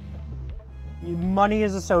 Money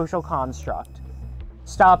is a social construct.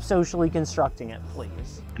 Stop socially constructing it,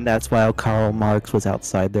 please. And that's why Karl Marx was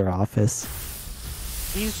outside their office.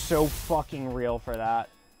 He's so fucking real for that.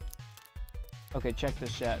 Okay, check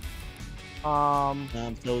this shit. So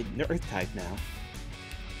they're Earth type now.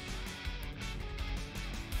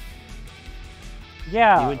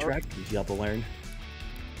 Yeah. New interactions you have to learn.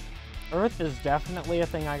 Earth is definitely a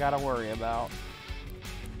thing I gotta worry about.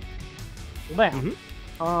 Bam.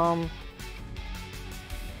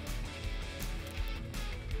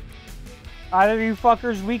 Either you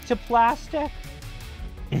fuckers weak to plastic?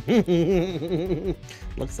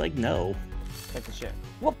 Looks like no. Take the shit.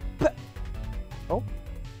 Whoop! Oh.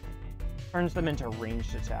 Turns them into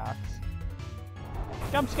ranged attacks.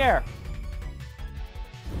 Jump scare!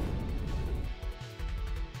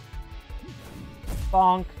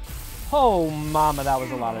 Bonk. Oh, mama, that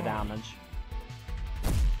was a lot of damage.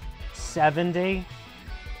 70.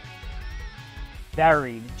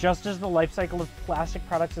 Buried. Just as the life cycle of plastic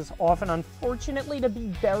products is often, unfortunately, to be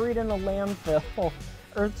buried in a landfill,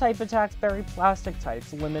 Earth-type attacks bury plastic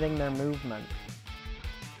types, limiting their movement.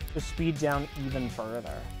 To speed down even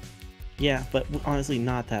further. Yeah, but honestly,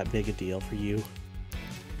 not that big a deal for you.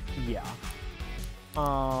 Yeah.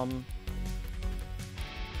 Boom.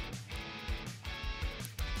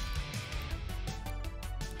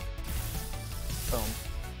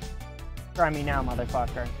 Try me now,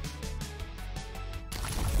 motherfucker.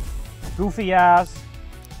 Goofy ass.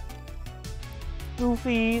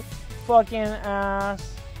 Goofy fucking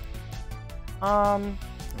ass.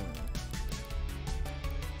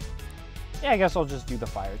 Yeah, I guess I'll just do the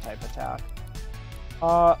fire type attack.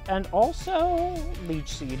 And also Leech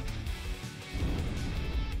Seed.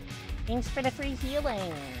 Thanks for the free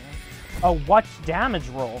healing. Oh, what damage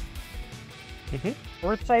roll?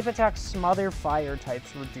 Earth type attacks smother fire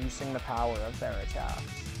types, reducing the power of their attacks.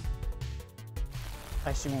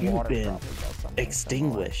 I assume You've water been probably does something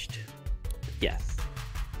extinguished. Yes.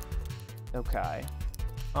 similar. Okay.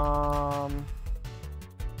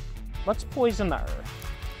 Let's poison the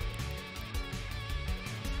earth.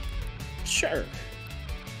 Sure.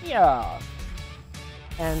 Yeah.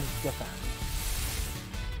 And defend.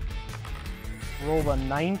 Roll a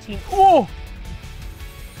 19. Oh!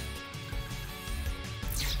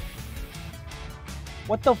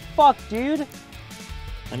 What the fuck, dude?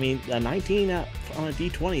 I mean, a 19 on a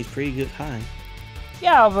D20 is pretty good high.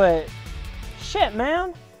 Yeah, but... Shit,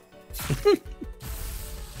 man.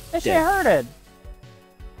 That shit hurted.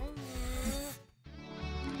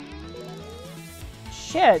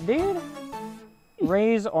 Shit, dude.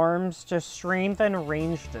 Raise arms to strengthen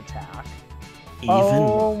ranged attack. Even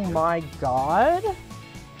oh more. My god.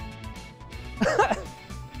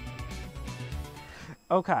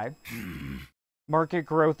 Okay. Market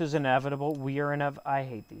growth is inevitable. We are I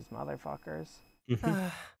hate these motherfuckers.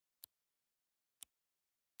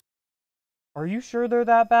 Are you sure they're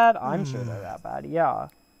that bad? I'm sure they're that bad. Yeah.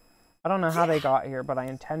 I don't know how they got here, but I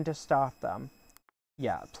intend to stop them.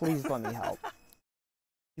 Yeah, please let me help.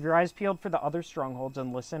 Keep your eyes peeled for the other strongholds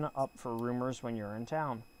and listen up for rumors when you're in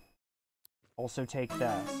town. Also take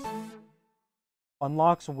this.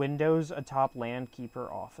 Unlocks windows atop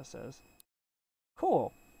Landkeeper offices.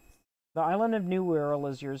 Cool. The island of New Wirral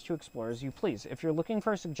is yours to explore as you please. If you're looking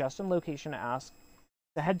for a suggested location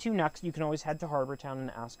to head to next, you can always head to Harbortown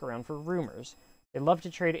and ask around for rumors. They love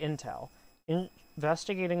to trade intel.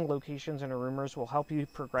 Investigating locations and rumors will help you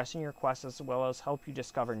progress in your quest as well as help you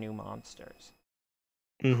discover new monsters.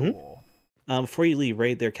 Cool. Before you leave,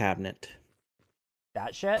 raid their cabinet.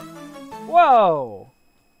 That shit? Whoa!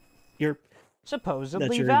 You're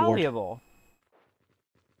Supposedly your valuable. reward.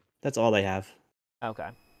 That's all they have. Okay.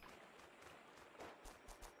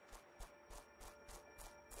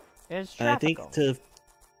 It's And tropical.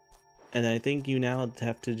 I think you now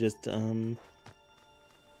have to just I'm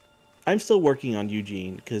still working on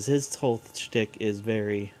Eugene because his whole shtick is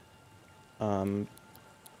very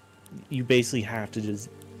you basically have to just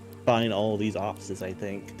find all these offices, I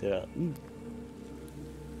think, to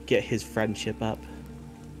get his friendship up.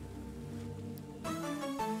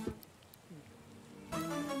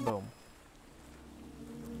 Boom.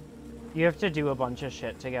 You have to do a bunch of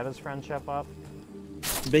shit to get his friendship up?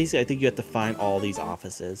 Basically, I think you have to find all these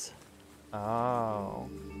offices. Oh.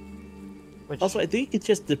 Which... Also, I think it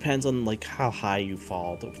just depends on like how high you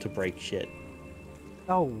fall to break shit.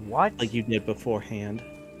 Oh, what? Like you did beforehand.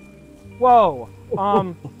 Whoa!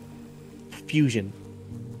 Fusion.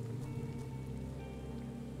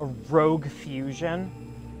 A rogue fusion?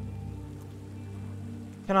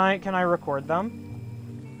 Can I record them?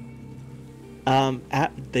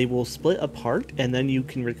 They will split apart, and then you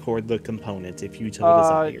can record the components if you so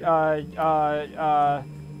desire.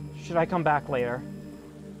 Should I come back later?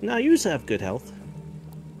 No, you just have good health.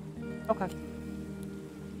 Okay.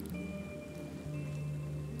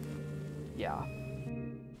 Yeah.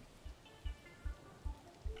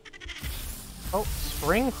 Oh,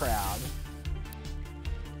 spring crab.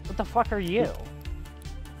 What the fuck are you?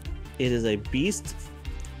 It is a beast,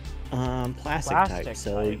 plastic type,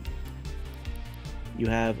 so you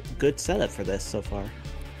have good setup for this so far.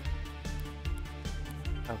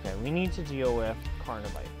 Okay, we need to deal with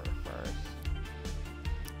Carniviper first.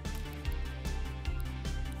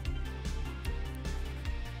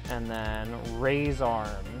 And then raise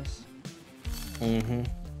arms. Mm-hmm.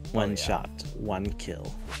 One yeah. shot, one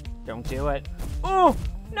kill. Don't do it. Oh,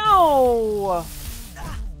 no!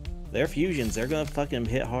 They're fusions. They're gonna fucking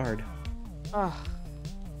hit hard. Ugh.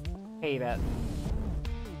 Hate it.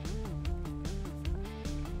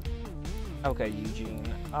 Okay, Eugene.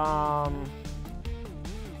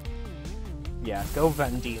 Yeah, go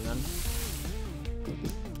Ven Demon.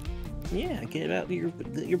 Yeah, get out your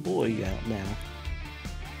boy out now.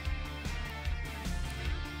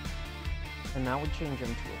 And that would change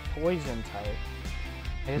him to a poison type.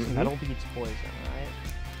 I guess metal beats poison, right?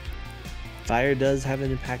 Fire does have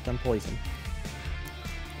an impact on poison.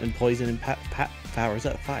 And poison powers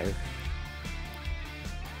up fire.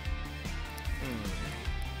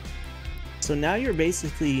 So now you're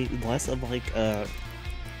basically less of like a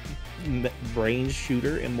range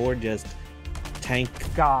shooter and more just tank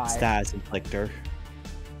status inflictor.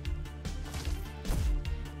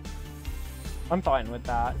 I'm fine with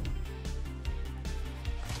that.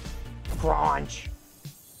 Crunch!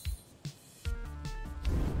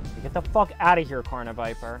 Get the fuck out of here,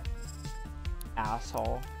 Carniviper.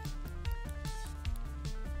 Asshole.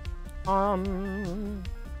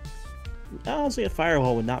 Honestly, a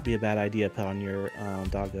firewall would not be a bad idea to put on your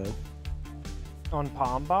doggo. On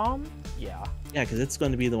Pom Bomb? Yeah. Yeah, because it's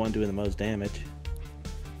going to be the one doing the most damage.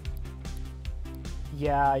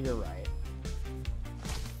 Yeah, you're right.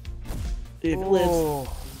 If it lives,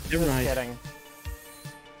 never just mind. kidding.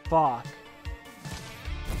 Fuck.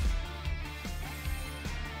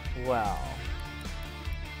 Well.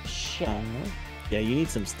 Shit. Yeah, you need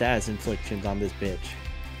some status inflictions on this bitch.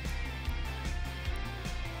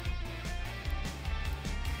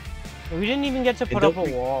 We didn't even get to put up a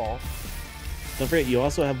wall. Don't forget, you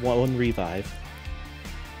also have one revive.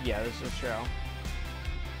 Yeah, this is true.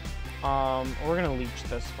 We're gonna leech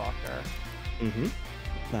this fucker. Mm-hmm.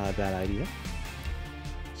 Not a bad idea.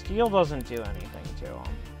 Steel doesn't do anything to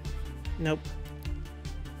him. Nope.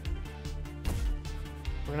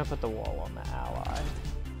 We're gonna put the wall on the ally.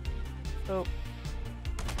 Oh.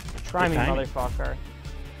 Try me, timing. motherfucker.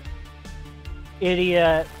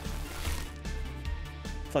 Idiot.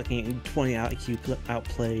 Fucking 20 IQ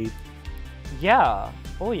outplayed. Yeah.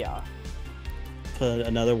 Oh, yeah. Put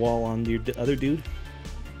another wall on your other dude.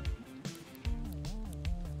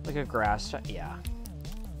 Like a grass type. Yeah.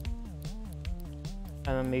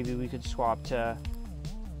 And then maybe we could swap to...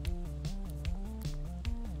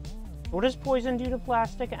 What does poison do to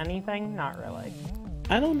plastic? Anything? Not really.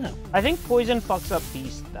 I don't know. I think poison fucks up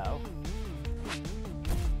Beast, though.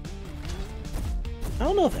 I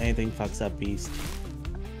don't know if anything fucks up Beast.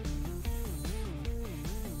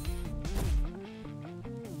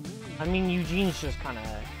 I mean, Eugene's just kind of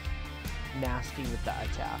nasty with the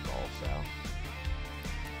attack, also.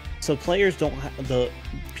 So players don't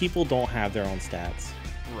people don't have their own stats.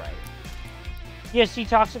 Right. Yeah, see,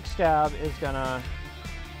 Toxic Stab is gonna...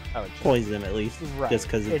 Oh, it's Poison, at least. right. Just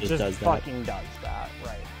because it just does that. fucking does that,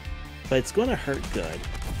 right. But it's gonna hurt good.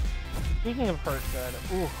 Speaking of hurt good,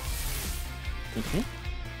 oof.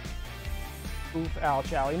 Oof, ouch,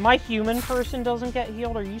 owie. My human person doesn't get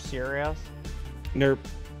healed, are you serious? Nerp.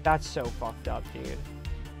 That's so fucked up, dude.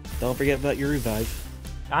 Don't forget about your revive.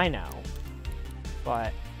 I know.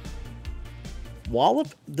 But, Wallop,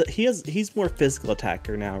 he's more physical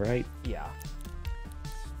attacker now, right? yeah.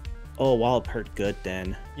 Oh, Wallop hurt good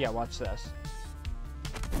then. Yeah, watch this.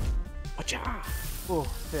 Whatcha? Ooh,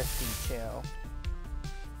 52.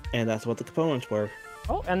 And that's what the components were.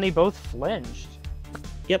 Oh, and they both flinched.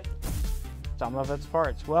 Yep. Some of its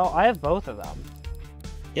parts. Well, I have both of them.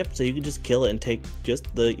 Yep, so you can just kill it and take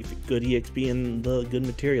just the good EXP and the good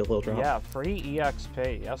material they'll drop. Yeah, free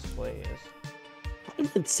EXP. Yes, please. I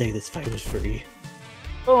didn't say this fight was free.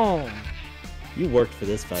 Boom. You worked for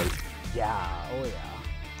this fight. Yeah, oh yeah.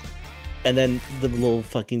 And then the little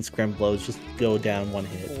fucking scrim blows just go down one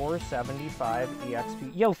hit. 475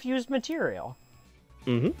 EXP. Yo, fused material.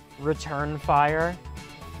 Mm-hmm. Return fire.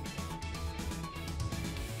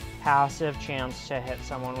 Passive chance to hit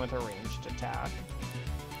someone with a ranged attack.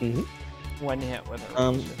 Mm-hmm. When hit with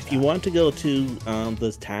a ranged attack. If you want to go to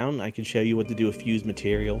this town, I can show you what to do with fused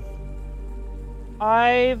material.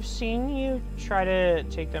 I've seen you try to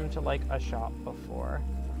take them to, like, a shop before.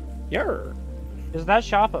 Yarr. Is that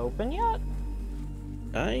shop open yet?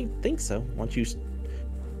 I think so. Once you...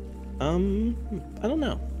 I don't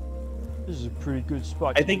know. This is a pretty good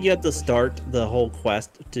spot. I think you have to start the whole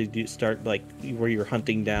quest to start, like, where you're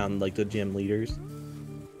hunting down, like, the gym leaders.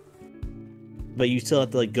 But you still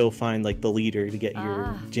have to, like, go find, like, the leader to get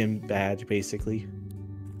your gym badge, basically.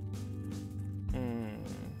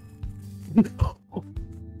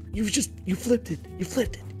 You flipped it! You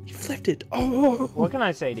flipped it! You flipped it! Oh! What can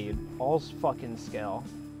I say, dude? All's fucking skill.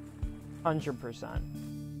 100%.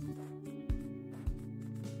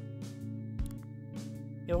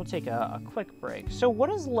 It'll take a quick break. So what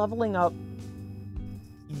does leveling up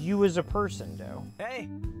you as a person do? Hey.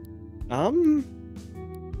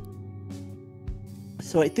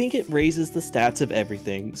 So I think it raises the stats of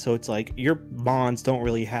everything. So it's like, your bonds don't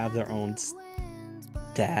really have their own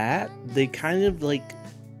stat. They kind of, like,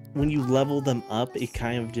 when you level them up, it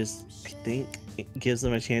kind of just, I think, it gives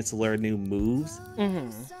them a chance to learn new moves. Mm-hmm.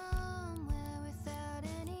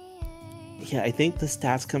 Yeah, I think the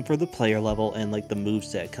stats come from the player level, and, like, the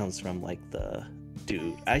moveset comes from, like, the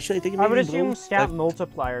dude. Actually, I think I would maybe assume both, stat like,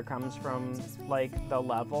 multiplier comes from, like, the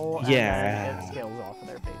level, and Yeah. then it scales off of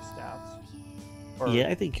their base stats. Or, yeah,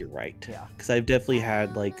 I think you're right. Yeah. Because I've definitely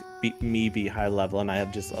had, like, me be high level, and I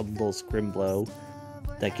have just a little scrim blow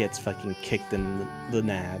that gets fucking kicked in the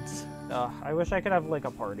nads. I wish I could have, like,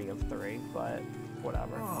 a party of 3, but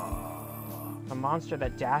whatever. A monster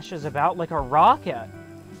that dashes about like a rocket.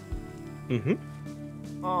 Mm-hmm.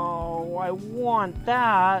 Oh, I want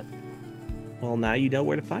that. Well, now you know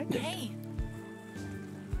where to find it. Hey.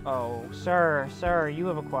 Oh, sir, you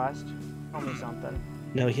have a quest. Tell me something.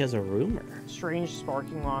 No, he has a rumor. Strange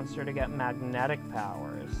sparking monster to get magnetic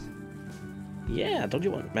powers. Yeah, don't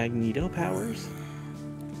you want Magneto powers?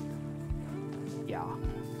 Yeah.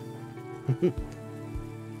 Are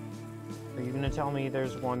you gonna tell me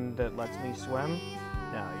there's one that lets me swim?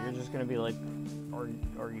 No, you're just gonna be like,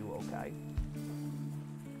 are you okay?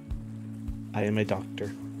 I am a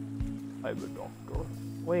doctor. I'm a doctor.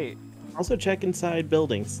 Wait. Also check inside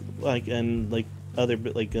buildings, like, and, like, other,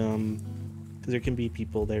 like, because there can be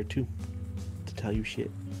people there, too, to tell you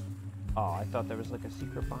shit. Oh, I thought there was, like, a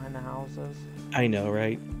secret behind the houses. I know,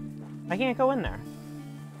 right? I can't go in there.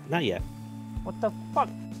 Not yet. What the fuck?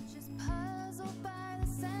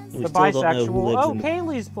 We The still don't know who bisexual. lives Oh, in...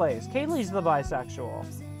 Kaylee's place. Kaylee's the bisexual.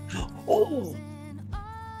 Oh!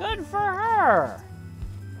 Good for her.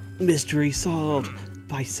 Mystery solved.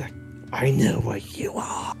 I know what you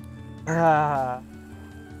are.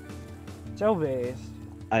 So based.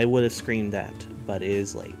 I would have screamed that, but it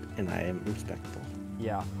is late, and I am respectful.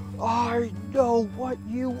 Yeah. I know what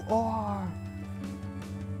you are.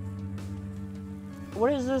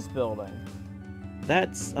 What is this building?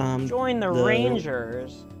 That's, Join the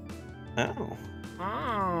Rangers. Oh.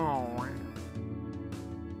 Oh.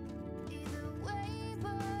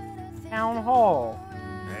 Town Hall.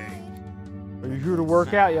 Hey. Are you here to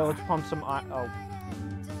work out? Yeah, let's pump some. Oh.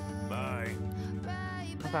 Bye.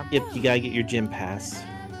 Okay. Yep, you gotta get your gym pass.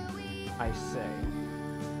 I see.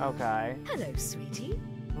 Okay. Hello, sweetie.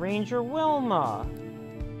 Ranger Wilma.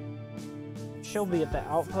 She'll be at the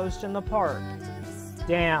outpost in the park.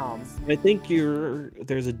 Damn. I think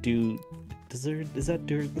there's a dude. Is there a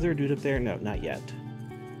dude up there? No, not yet.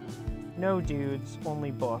 No dudes,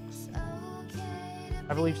 only books.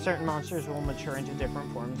 I believe certain monsters will mature into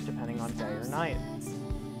different forms depending on day or night.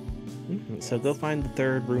 So go find the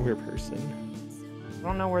third rumor person. I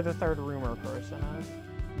don't know where the third rumor person is.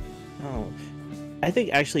 Oh, I think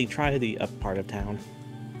actually try the up part of town.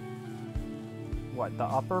 What, the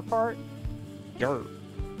upper part? Grr.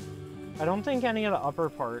 I don't think any of the upper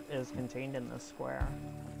part is contained in this square.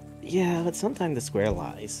 Yeah, but sometimes the square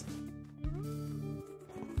lies.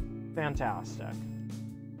 Fantastic.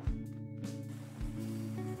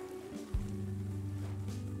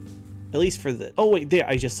 At least for the. Oh wait, there!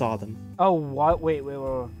 I just saw them. Oh, what? Wait.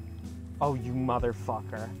 Oh, you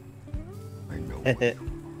motherfucker.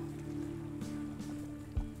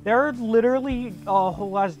 They're literally a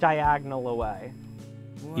whole ass diagonal away.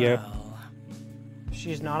 Yep. Well, If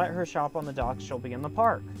she's not at her shop on the docks, she'll be in the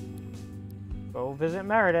park. Go visit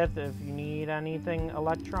Meredith if you need anything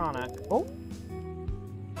electronic. Oh,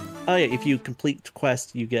 Oh yeah, if you complete the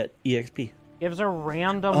quest, you get EXP. gives a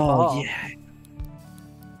random Oh buff. yeah,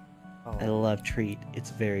 I Oh, love Treat.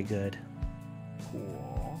 It's very good.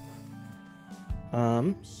 cool.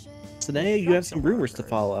 So now you have some rumors to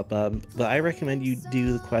follow up. But I recommend you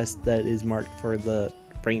do the quest that is marked for the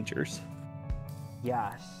Rangers.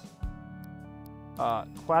 Yes.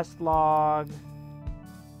 Quest log.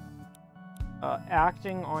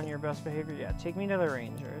 Acting on your best behavior. Yeah, take me to the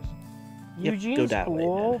Rangers. Yep, go Eugene's that way,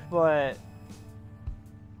 cool, then. but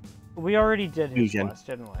we already did his Eugene. quest,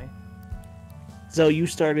 didn't we? So you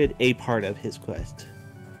started a part of his quest.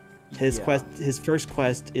 His Yeah. his first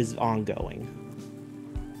quest is ongoing.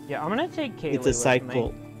 Yeah, I'm gonna take Kaylee It's a with me.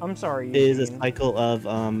 cycle. I'm sorry, It is a Eugene. cycle of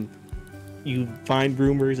you find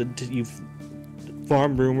rumors until you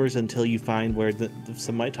farm rumors until you find where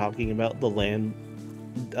somebody talking about the land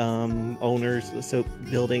owners, so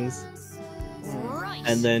buildings,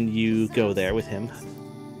 and then you go there with him.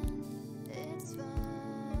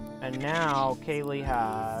 And now Kaylee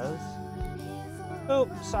has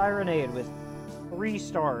Sirenade with 3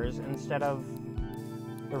 stars instead of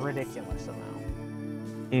the ridiculous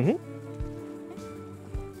amount. Mm-hmm.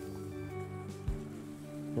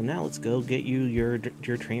 Well, now let's go get you your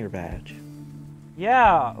trainer badge.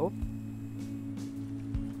 Yeah. Oh.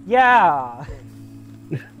 Yeah.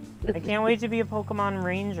 I can't wait to be a Pokemon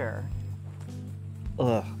Ranger.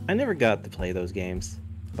 Ugh, I never got to play those games,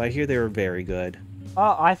 but I hear they were very good.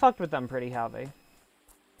 I fucked with them pretty heavy.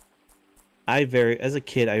 As a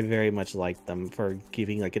kid, I very much liked them for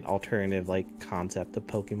giving like an alternative like concept of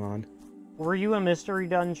Pokemon. Were you a Mystery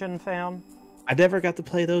Dungeon fan? I never got to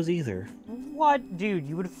play those either. What? Dude,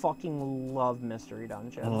 you would fucking love Mystery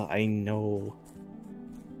Dungeon. Oh, I know.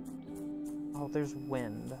 Oh, there's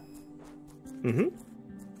wind. Mm-hmm.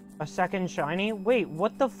 A second shiny? Wait,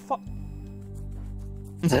 what the fuck?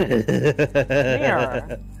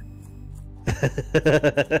 Here.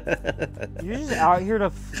 You're just out here to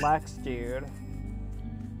flex, dude.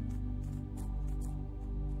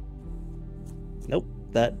 Nope.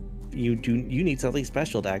 You need something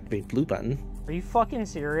special to activate blue button. Are you fucking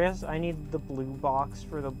serious? I need the blue box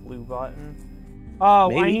for the blue button.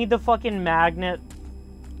 Oh, I Maybe. need the fucking magnet.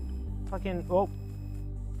 Fucking, oh.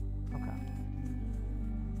 Okay.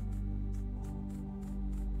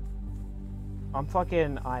 I'm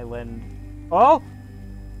fucking island. Oh!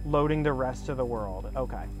 Loading the rest of the world.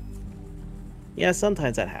 Okay. Yeah,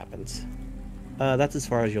 sometimes that happens. That's as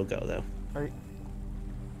far as you'll go, though. Are you...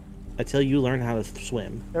 Until you learn how to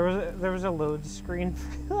swim. There was a load screen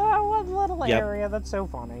for that one little Yep. area. That's so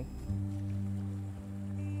funny.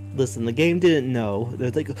 Listen, the game didn't know. They're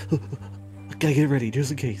like, gotta get ready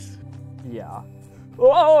just in case. Yeah.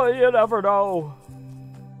 Oh, you never know.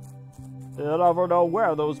 You never know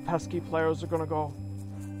where those pesky players are gonna go.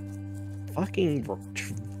 Fucking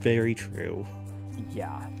very true.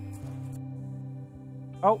 Yeah.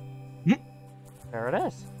 Oh. Hmm. There it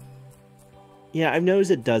is. Yeah, I've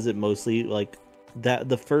noticed it does it mostly like that.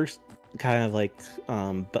 The first kind of like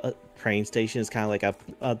train station is kind of like up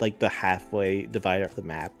like the halfway divider of the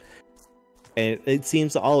map, and it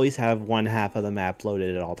seems to always have one half of the map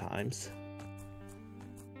loaded at all times,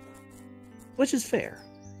 which is fair.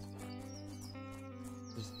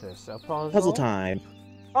 Is this a puzzle? Puzzle time.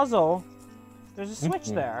 Puzzle? There's a switch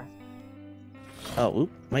Mhm. there. Oh,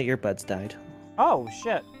 oop, my earbuds died. Oh,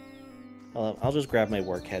 shit. I'll just grab my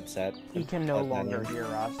work headset. He can no longer hear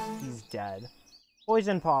us. He's dead.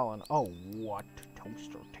 Poison pollen. Oh, what?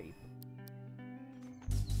 Toaster tape.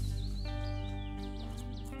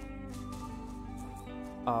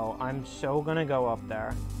 Oh, I'm so gonna go up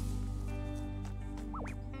there.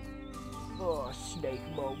 Oh, snake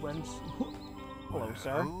moments. Hello,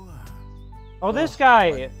 sir. Oh, this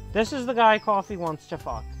guy! This is the guy Coffee wants to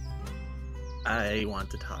fuck. I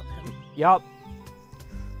want to top him. Yup.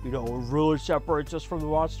 You know what really separates us from the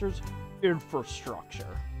monsters?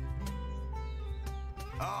 Infrastructure.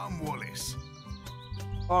 I'm Wallace.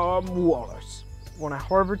 Wallace. One of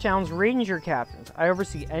Harbor Town's ranger captains. I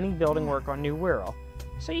oversee any building work on New Wirral.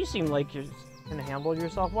 So you seem like you can handle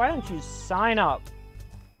yourself. Why don't you sign up?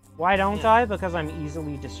 Why don't I? Because I'm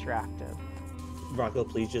easily distracted. Rocco,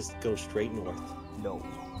 please just go straight north. No.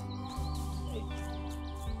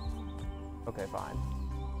 Okay, fine.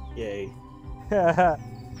 Yay.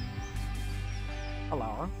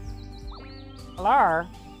 Hello? Hello?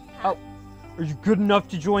 Oh, are you good enough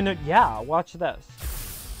to join it? Yeah, watch this.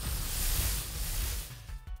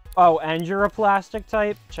 Oh, and you're a plastic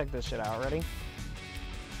type? Check this shit out, ready?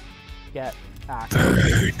 Get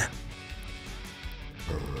active.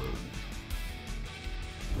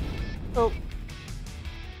 Oh.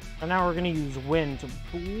 And now we're gonna use wind to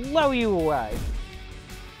blow you away.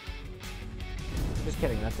 Just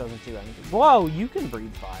kidding, that doesn't do anything. Whoa, you can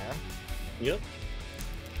breathe fire. Yep.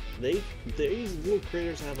 These little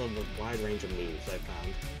critters have a wide range of moves, I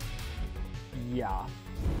found. Yeah.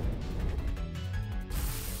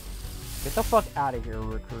 Get the fuck out of here,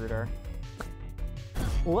 recruiter.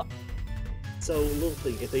 What? So, little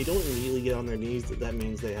thing, if they don't immediately get on their knees, that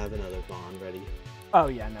means they have another bond ready. Oh,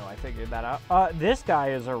 yeah, no, I figured that out. This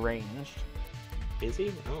guy is arranged. Is he?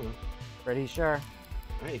 I don't know. Pretty sure.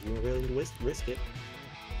 Alright, if you really risk it.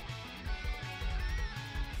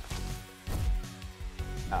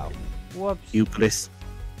 Oh. Whoops. You please.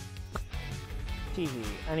 TV.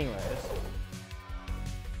 Anyways.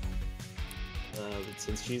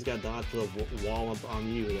 Since she's got dodge, put a wall up on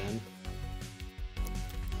you then.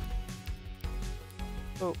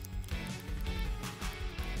 Oh.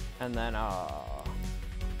 And then,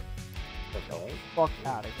 fuck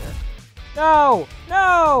out of here. No!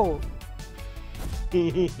 No!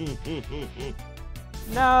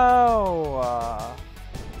 No!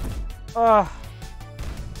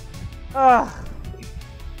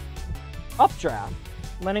 Updraft.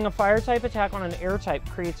 Letting a fire type attack on an air type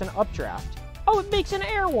creates an updraft. Oh, it makes an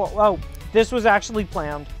air wall. Oh, this was actually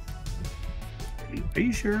planned. Are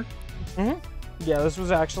you sure? Mm-hmm. Yeah, this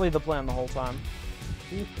was actually the plan the whole time.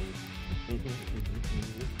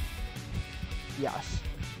 Yes.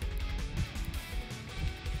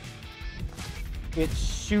 It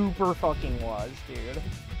super fucking was, dude.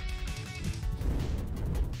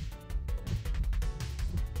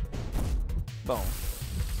 Boom.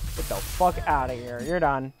 Get the fuck out of here. You're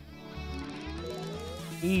done.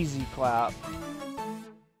 Easy clap.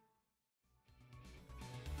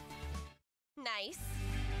 Nice.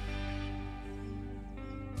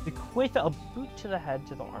 Bequeath a boot to the head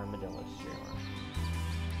to the armadillo streamer.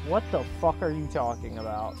 What the fuck are you talking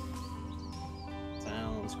about?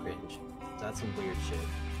 Sounds cringe. That's some weird shit.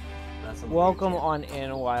 That's some Welcome weird on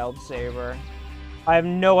in, Wild Saber. I have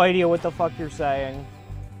no idea what the fuck you're saying.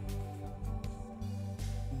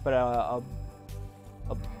 But a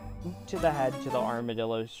boot to the head to the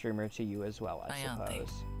armadillo streamer to you as well, I suppose.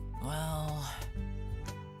 Well...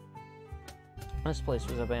 This place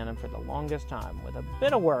was abandoned for the longest time. With a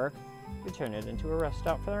bit of work, we turned it into a rest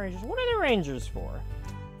stop for the Rangers. What are the Rangers for?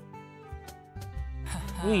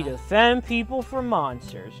 We defend people from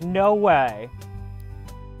monsters. No way.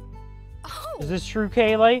 Oh. Is this true,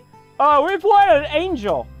 Kaylee? Oh, we played an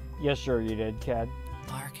angel. Yes, sure you did, kid.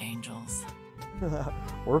 Archangels.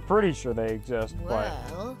 We're pretty sure they exist,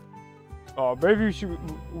 Well. but maybe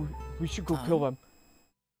we should go kill them.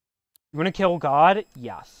 You want to kill God?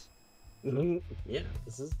 Yes. Yeah,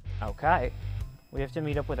 this is... Okay. We have to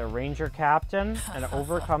meet up with a ranger captain and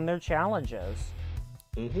overcome their challenges.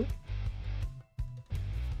 Mm-hmm.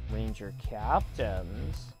 Ranger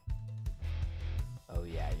captains. Oh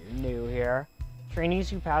yeah, you're new here. Trainees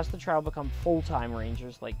who pass the trial become full-time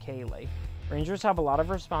rangers like Kaylee. Rangers have a lot of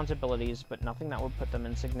responsibilities, but nothing that would put them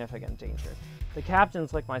in significant danger. The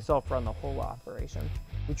captains, like myself, run the whole operation.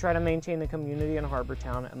 We try to maintain the community in Harbor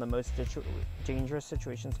Town, and the most dangerous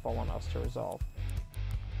situations fall on us to resolve.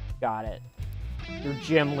 Got it. You're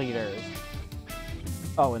gym leaders.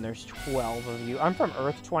 Oh, and there's 12 of you. I'm from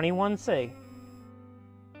Earth 21C.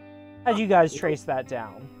 How'd you guys trace that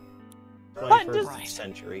down? 21st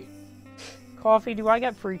century. Coffee? Do I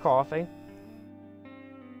get free coffee?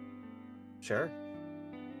 Sure.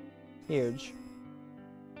 Huge.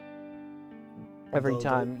 Every Although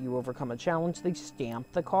time you overcome a challenge, they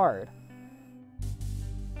stamp the card.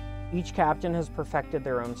 Each captain has perfected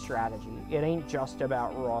their own strategy. It ain't just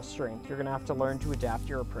about raw strength. You're gonna have to learn to adapt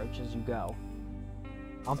your approach as you go.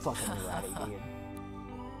 I'm fucking ready, dude.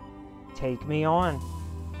 Take me on.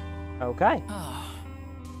 Okay.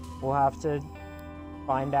 We'll have to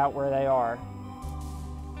find out where they are.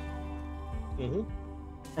 Mm-hmm.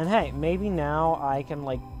 And hey, maybe now I can,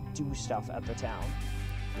 like, do stuff at the town.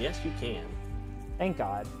 Yes, you can. Thank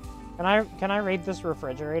God. Can I raid this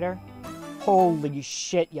refrigerator? Holy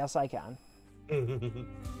shit, yes I can.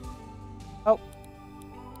 Oh.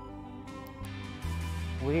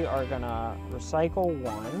 We are gonna recycle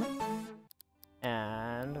 1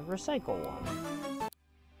 and recycle 1.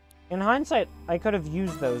 In hindsight, I could have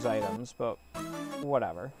used those items, but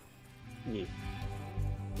whatever. Yeah.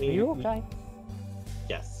 Are you okay?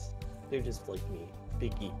 Yes. They're just like me.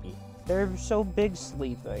 Big eepy. They're so big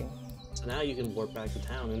sleeping. So now you can warp back to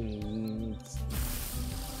town and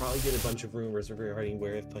probably get a bunch of rumors regarding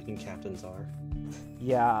where the fucking captains are.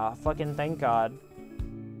 Yeah, fucking thank God.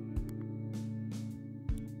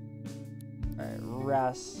 Alright,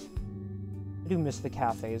 rest. I do miss the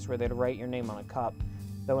cafes where they'd write your name on a cup.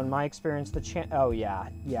 Though in my experience, oh yeah,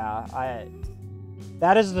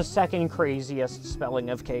 that is the second craziest spelling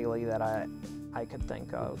of Kaylee that I could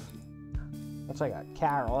think of. Looks like a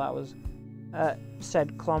Carol. That was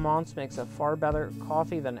said Clemence makes a far better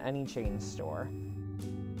coffee than any chain store.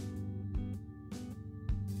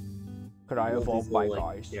 Could I evolve my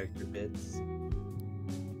guys? Character bits.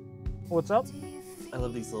 What's up? I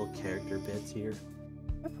love these little character bits here.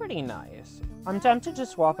 They're pretty nice. I'm tempted to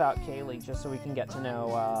swap out Kaylee just so we can get to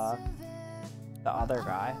know the other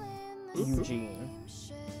guy, Eugene.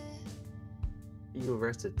 You were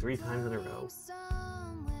arrested 3 times in a row.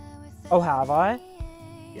 Oh, have I?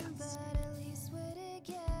 Yes.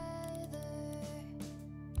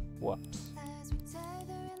 Whoops.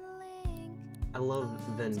 I love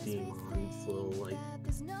Vendemon's little, like,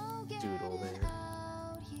 doodle there.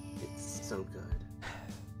 It's so good.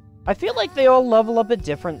 I feel like they all level up at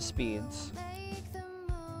different speeds.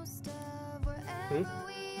 Hmm?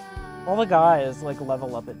 All the guys, like,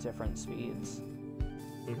 level up at different speeds.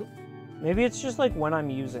 Mm-hmm. Maybe it's just, like, when I'm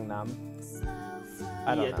using them.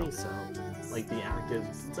 I don't know. I think so. Like, the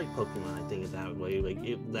actives, it's like Pokemon, I think, in that way. Like,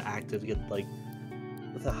 the actives get, like,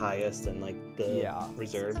 the highest and, like, the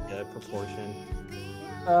reserved get a proportion.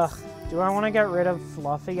 Ugh. Do I want to get rid of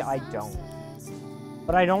Fluffy? I don't.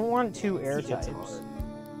 But I don't want 2 air types.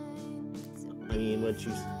 I mean, if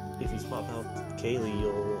you swap out Kaylee,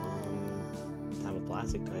 you'll have a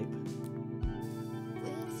plastic type.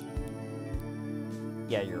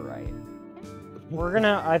 Yeah, you're right.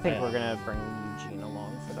 I think we're gonna bring Eugene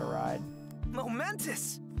along for the ride.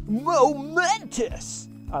 Momentous! Momentous!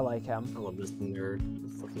 I like him. I love this nerd,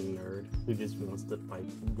 this fucking nerd, who just wants to fight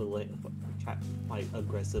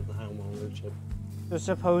aggressive home ownership. So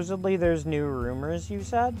supposedly there's new rumors, you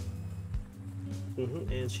said?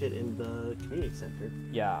 Mm-hmm, and shit in the community center.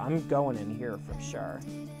 Yeah, I'm going in here for sure.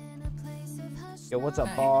 Yo, what's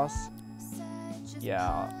up, boss?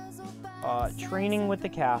 Yeah. Training with the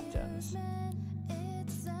captains.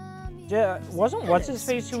 Wasn't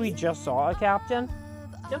what's-his-face who we just saw a captain?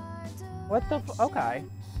 Yep. What the okay.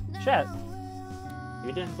 Shit.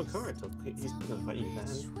 You didn't have a card, so he's gonna fight you then.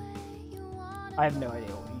 I have no idea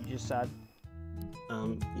what you just said.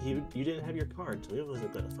 You didn't have your card, so he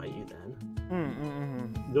wasn't gonna fight you then.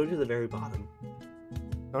 Mm-mm-mm. Go to the very bottom.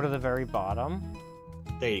 Go to the very bottom?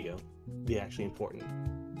 There you go. The actually important.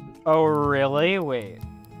 Oh, really? Wait.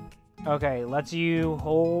 Okay, lets you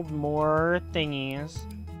hold more thingies.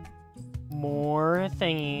 More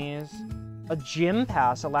thingies. A gym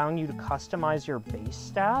pass allowing you to customize your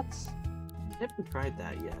base stats? I haven't tried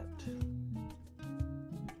that yet.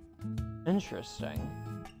 Interesting.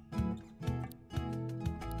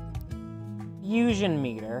 Fusion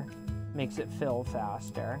meter makes it fill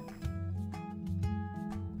faster.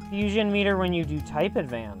 Fusion meter when you do type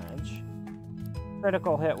advantage.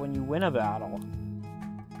 Critical hit when you win a battle.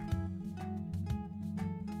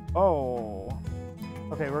 Oh.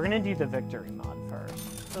 Okay, we're gonna do the victory mod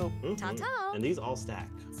first. So, Mm-hmm. And these all stack.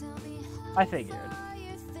 I figured.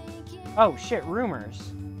 Oh shit,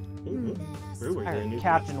 rumors. Mm-hmm. Rumors, I yeah, heard new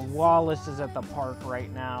Captain Wallace is at the park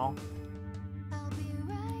right now.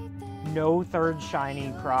 No third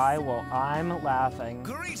shiny cry. Well, I'm laughing.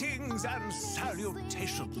 Greetings and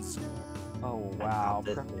salutations. Oh wow,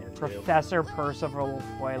 this man, too. Professor Percival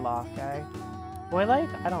Poilake.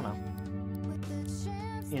 Poilake? I don't know.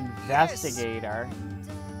 Investigator.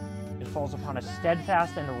 If falls upon a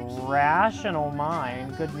steadfast and rational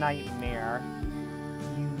mind. Good night, mirror.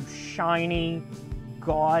 You shiny,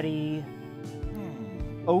 gaudy,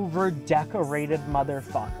 over-decorated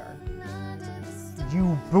motherfucker.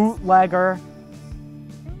 You bootlegger.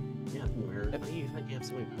 Yeah, weird. If you have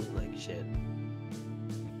so many bootleg shit.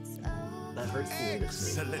 That hurts the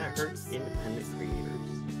industry. That hurts independent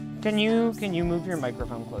creators. Can you move your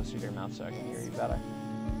microphone closer to your mouth so I can hear you better?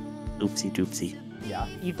 Oopsie doopsie. Yeah.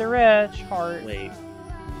 Eat the rich, heart. Wait.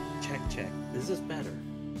 Check. Is this better?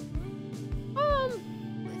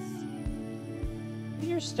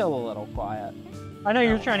 You're still a little quiet. I know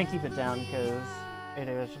you're trying to keep it down because it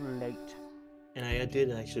is late. And I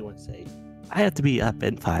did actually want to say, I have to be up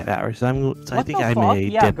in 5 hours, so I What think the I fuck? may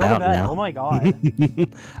Yeah, dip go to out bed. now. Oh my god.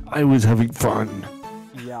 I was having fun.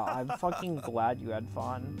 Yeah, I'm fucking glad you had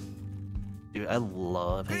fun. Dude, I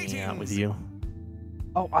love hanging out with you.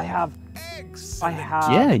 Oh, I have.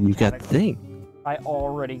 Yeah, you got the thing. I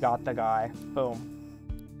already got the guy.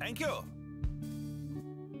 Boom. Thank you.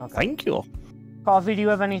 Okay. Thank you. Coffee, do you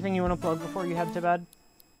have anything you want to plug before you head to bed?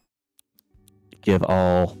 Give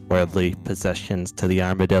all worldly possessions to the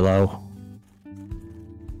armadillo.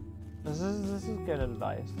 This is good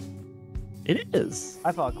advice. It is.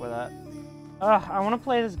 I fuck with it. I want to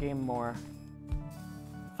play this game more.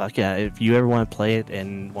 Fuck yeah, if you ever want to play it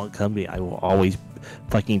and want to come to me, I will always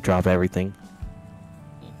fucking drop everything.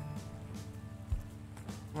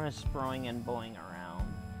 I'm just sproing and boing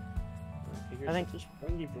around. I think- just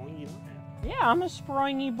boingy. Yeah, I'm a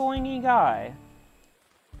springy boingy guy.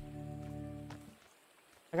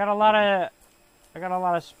 I got a lot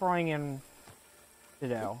of springing to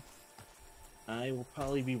do. I will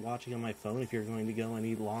probably be watching on my phone if you're going to go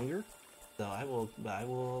any longer. So I will.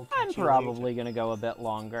 I'm catch you later. probably gonna go a bit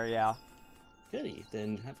longer, yeah. Goody.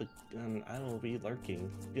 Then I will be lurking.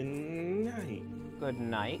 Good night. Good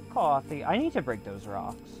night, Coffee. I need to break those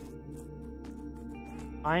rocks.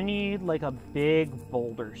 I need like a big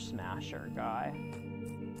boulder smasher guy.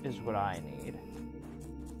 Is what I need.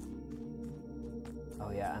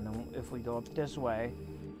 Oh yeah, and then if we go up this way,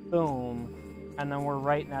 boom, and then we're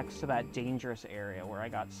right next to that dangerous area where I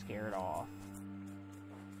got scared off.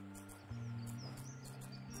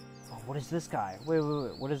 Oh, what is this guy? Wait,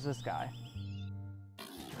 what is this guy?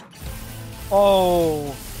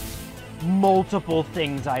 Oh, multiple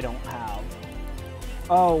things I don't have.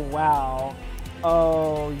 Oh, wow.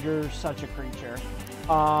 Oh, you're such a creature.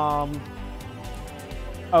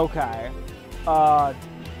 Okay.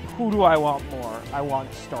 Who do I want more? I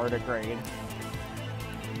want starter grade.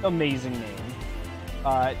 Amazing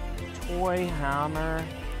name. Toy Hammer.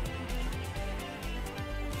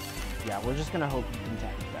 Yeah, we're just gonna hope you can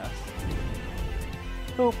tank this.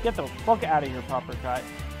 Poop, get the fuck out of here, proper cut.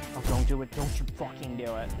 Oh, don't do it. Don't you fucking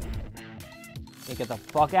do it. Hey, get the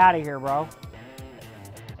fuck out of here, bro.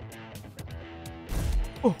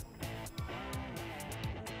 Oh.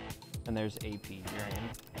 And there's AP drain.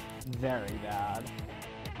 Very bad.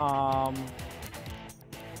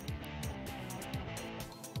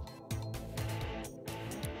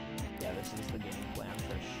 Yeah, this is the game plan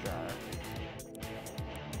for sure.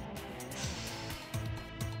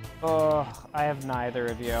 I have neither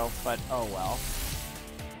of you, but oh well.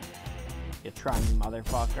 You trying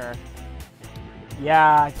motherfucker.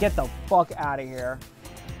 Yeah, get the fuck out of here.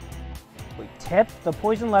 Wait, tip? The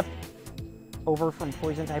poison left over from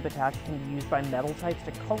poison type attacks can be used by metal types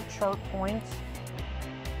to cult chart points.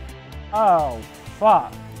 Oh,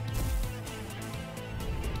 fuck.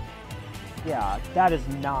 Yeah, that is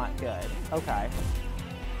not good. Okay.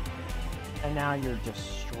 And now you're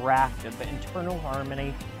distracted. The internal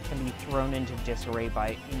harmony can be thrown into disarray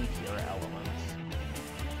by impure elements.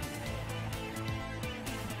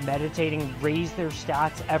 Meditating, raise their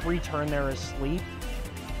stats every turn they're asleep.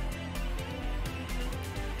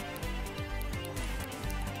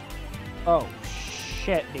 Oh,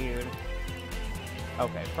 shit, dude.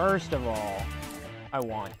 Okay, first of all, I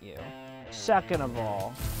want you. Second of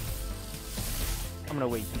all, I'm gonna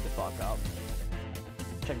wake you the fuck up.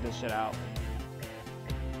 Check this shit out.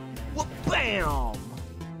 Bam!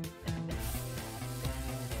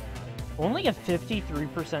 Only a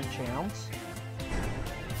 53% chance?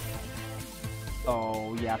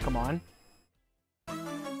 Oh, yeah, come on.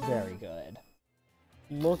 Very good.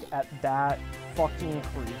 Look at that fucking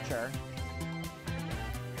creature.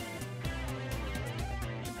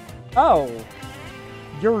 Oh!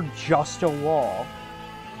 You're just a wall.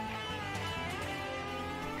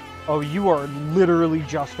 Oh, you are literally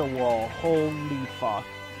just a wall. Holy fuck.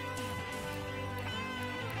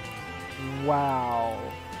 Wow.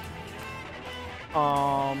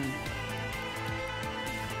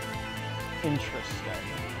 Interesting.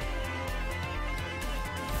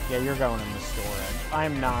 Yeah, you're going in the storage.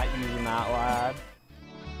 I'm not using that, lad.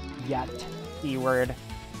 Yet. Keyword.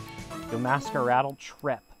 Your Masqueradle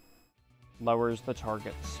Trip lowers the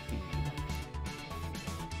target speed.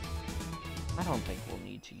 I don't think we'll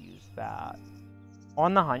need to use that.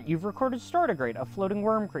 On the hunt, you've recorded Startigrade, a floating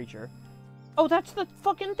worm creature. Oh, that's the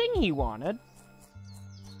fucking thing he wanted.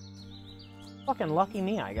 Fucking lucky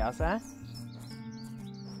me, I guess, eh?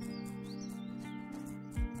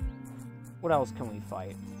 What else can we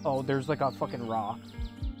fight? Oh, there's like a fucking rock.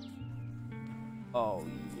 Oh,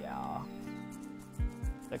 yeah.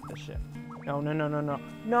 Take the shit. No, no, no, no, no.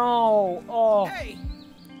 No! Oh! Hey!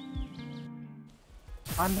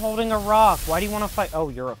 I'm holding a rock. Why do you want to fight? Oh,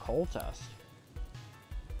 you're a cultist.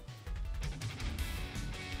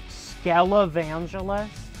 Skelevangelist?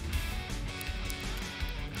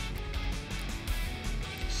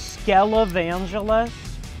 Skelevangelist?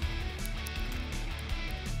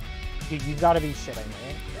 Dude, you gotta be shitting me.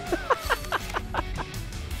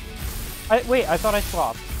 Wait, I thought I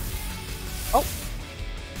swapped. Oh.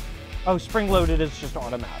 Oh, spring-loaded is just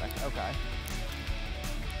automatic. Okay.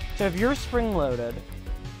 So if you're spring-loaded,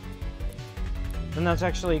 then that's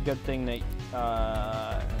actually a good thing that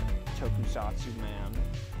Tokusatsu Man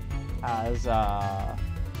has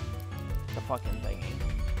the fucking thingy.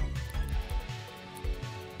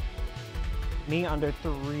 Me under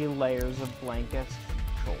 3 layers of blankets.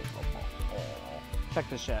 Control the ball. Check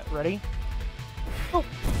this shit. Ready? Oh!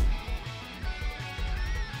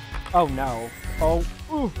 Oh no. Oh.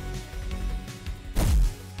 Ooh.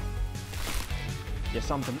 Yeah,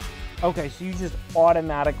 something. Okay, so you just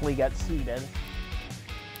automatically get seeded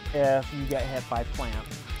if you get hit by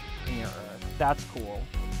plants in your earth. That's cool.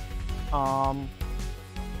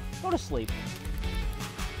 Go to sleep.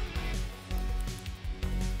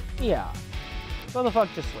 Yeah. Go the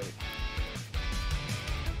fuck to sleep.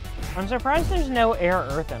 I'm surprised there's no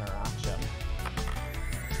air-earth interaction.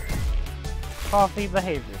 Coffee,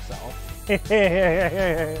 behave yourself. Go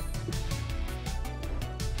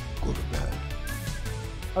to bed.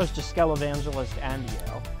 Oh, it's just Skelevangelist and you.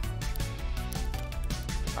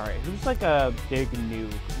 Alright, who's like a big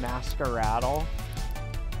nuke? Masqueradle?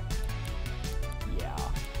 Yeah.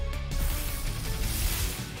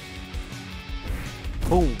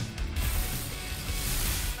 Boom.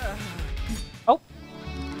 Oh!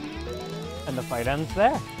 And the fight ends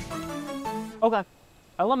there. Okay.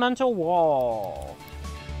 Elemental Wall.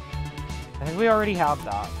 I think we already have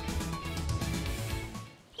that.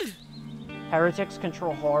 Heretics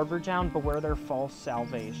control Harbor Town, beware their false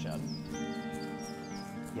salvation.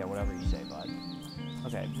 Yeah, whatever you say, bud.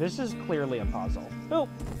 Okay, this is clearly a puzzle. Oh!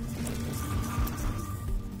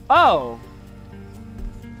 Oh!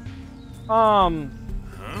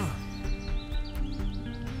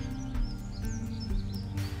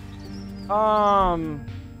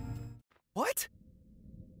 What?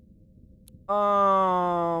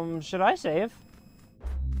 Should I save?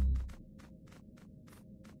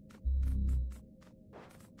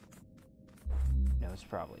 No, it's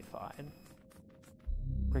probably fine.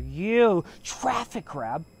 For you, Traffic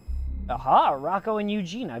Crab. Aha, Rocco and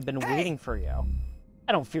Eugene, I've been waiting for you.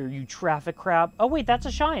 I don't fear you, Traffic Crab. Oh wait, that's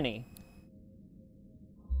a shiny.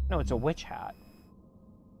 No, it's a witch hat.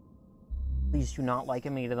 Please do not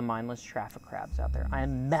liken me to the mindless traffic crabs out there. I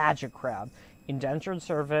am Magic Crab, indentured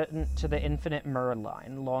servant to the infinite Myrrh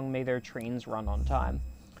line. Long may their trains run on time.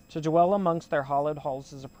 To dwell amongst their hollowed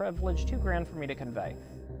halls is a privilege too grand for me to convey.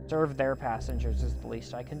 Serve their passengers is the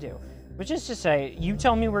least I can do. Which is to say, you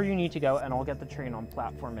tell me where you need to go and I'll get the train on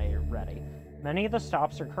platform A ready. Many of the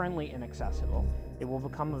stops are currently inaccessible. They will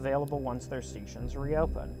become available once their stations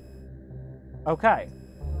reopen. Okay.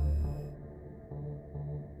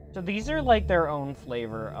 So these are like their own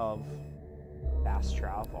flavor of fast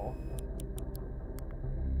travel.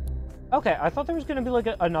 Okay, I thought there was going to be like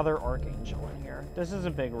another Archangel in here. This is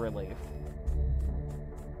a big relief.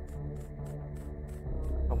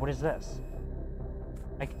 Oh, what is this?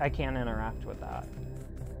 I can't interact with that.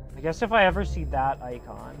 I guess if I ever see that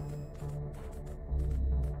icon,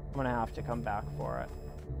 I'm going to have to come back for it.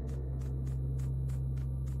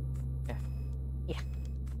 Yeah. Yeah.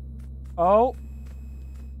 Oh!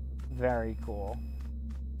 Very cool.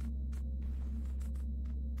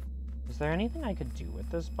 Is there anything I could do with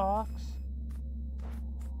this box?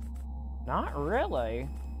 Not really.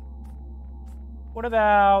 What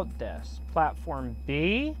about this? Platform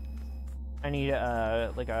B? I need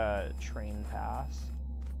like a train pass.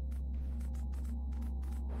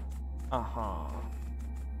 Uh-huh.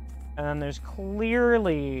 And then there's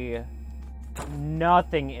clearly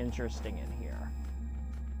nothing interesting in here.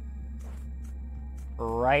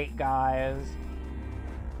 Right, guys?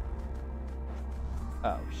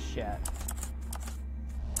 Oh, shit.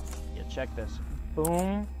 Yeah, check this.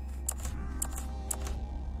 Boom.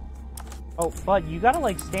 Oh, bud, you gotta,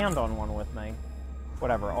 like, stand on one with me.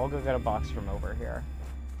 Whatever, I'll go get a box from over here.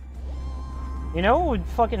 You know what would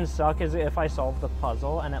fucking suck is if I solved the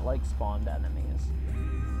puzzle and it, like, spawned enemies.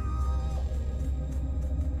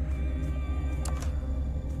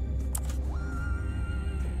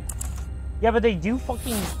 Yeah, but they do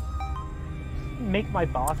fucking make my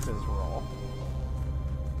boxes roll.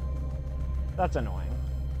 That's annoying.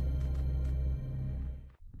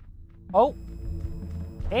 Oh!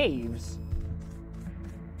 Caves?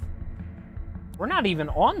 We're not even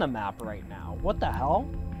on the map right now. What the hell?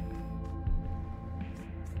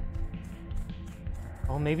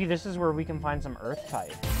 Oh, maybe this is where we can find some earth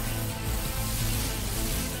type.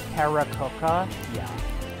 Terracotta? Yeah.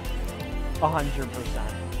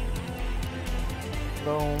 100%.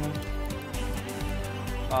 Boom.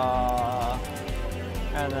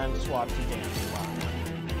 And then swap to dandelion.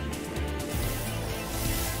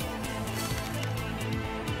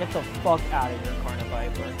 Get the fuck out of here,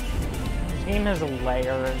 Carniviper. This game has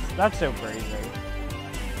layers. That's so crazy.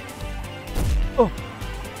 Oh!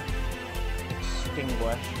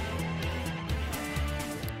 Extinguish.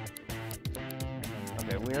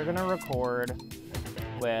 Okay, we are gonna record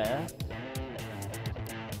with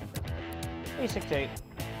basic tape.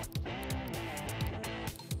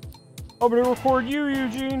 I'm gonna record you,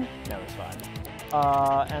 Eugene. No, it's fine.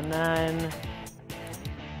 And then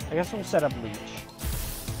I guess we'll set up leech.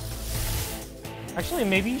 Actually,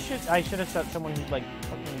 maybe I should have set someone who like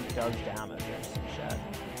fucking does damage or some shit.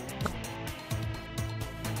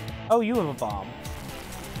 Oh, you have a bomb.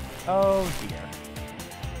 Oh dear.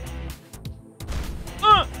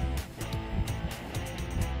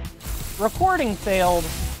 Recording failed.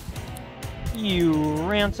 You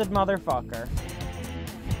rancid motherfucker.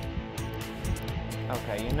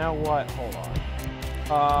 Okay, you know what? Hold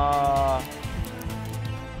on.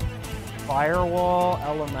 Firewall,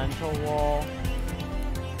 elemental wall.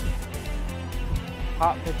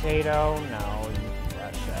 Hot potato, no, you can do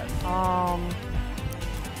that shit.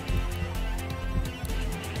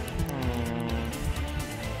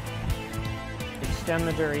 Extend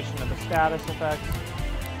the duration of the status effect.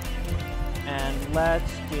 And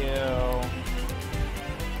let's do...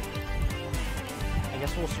 I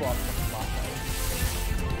guess we'll swap to fluffy.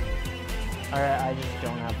 Alright, I just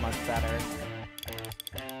don't have much better.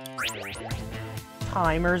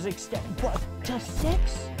 Timers extend... What? To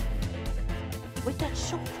 6? Wait, that's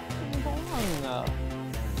so fucking long.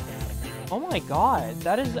 Oh my god,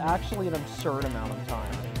 that is actually an absurd amount of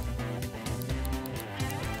time.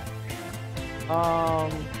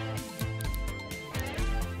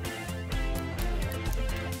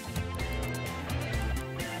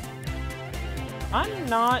 I'm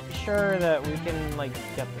not sure that we can, like,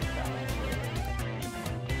 get this out.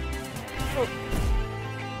 Oh.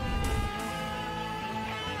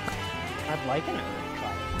 I'd like an earth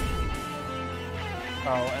type.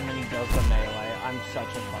 Oh, and then he does the melee. I'm such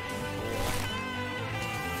a fucking fool.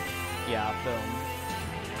 Yeah, boom.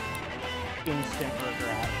 Instant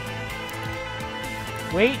regret.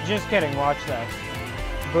 Wait, just kidding, watch this.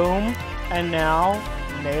 Boom, and now,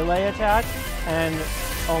 melee attack, and,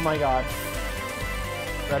 oh my god.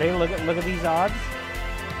 Ready? Look at these odds.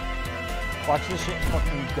 Watch this shit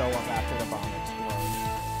fucking go up after the bomb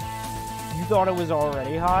explodes. You thought it was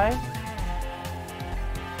already high?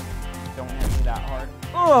 Don't hit me that hard.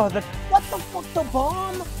 Ugh, what the fuck, the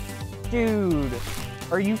bomb? Dude,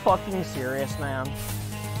 are you fucking serious, man?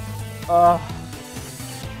 Ugh.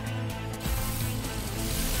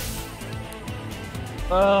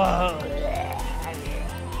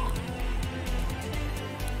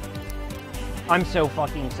 I'm so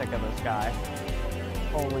fucking sick of this guy.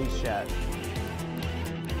 Holy shit.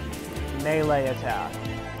 Melee attack.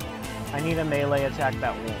 I need a melee attack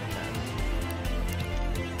that won't miss.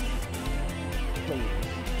 Please.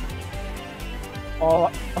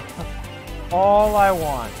 All I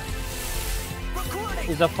want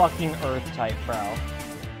is a fucking earth type, bro.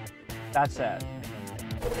 That's it.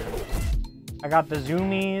 I got the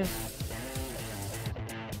zoomies.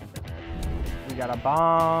 We got a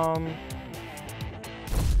bomb.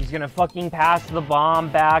 He's gonna fucking pass the bomb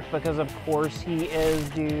back because of course he is,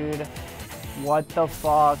 dude. What the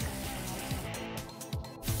fuck?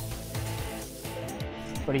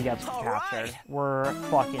 But he gets captured. We're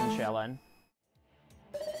fucking chilling.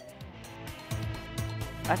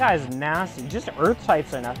 That guy's nasty. Just earth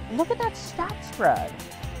types enough. Look at that stat spread.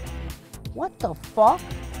 What the fuck?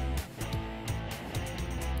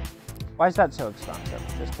 Why is that so expensive?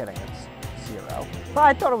 Just kidding, it's 0. But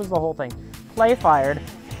I thought it was the whole thing. Play fired.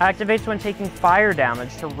 Activates when taking fire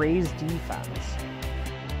damage to raise defense.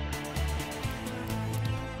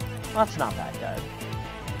 That's not that good.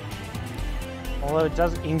 Although it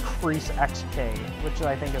does increase XP, which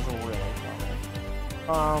I think is really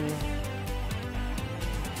funny.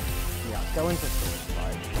 Yeah, go into Sword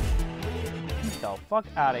Fight. Get the fuck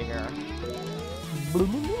out of here.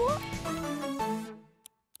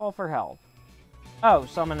 All for help. Oh,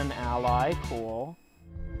 summon an ally. Cool.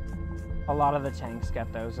 A lot of the tanks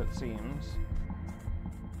get those, it seems.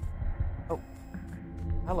 Oh.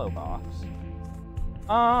 Hello, box.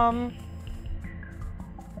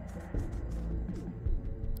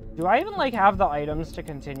 Do I even, like, have the items to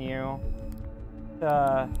continue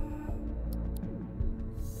the...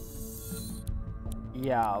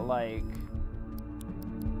 Yeah, like,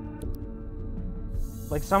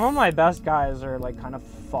 some of my best guys are, like, kind of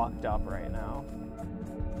fucked up right now.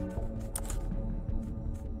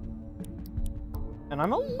 And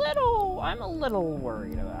I'm a little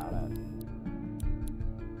worried about it.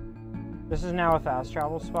 This is now a fast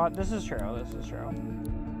travel spot. This is true, this is true.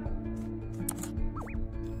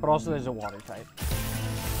 But also there's a water type.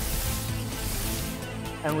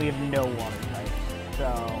 And we have no water types,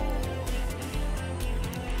 so...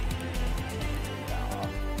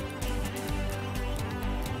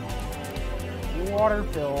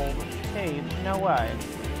 Water-filled cave? No way.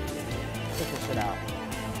 Get this shit out.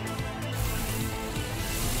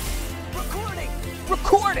 Recording!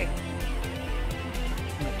 Recording!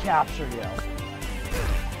 I'm gonna capture you.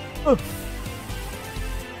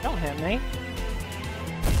 Don't hit me.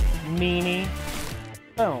 Meanie.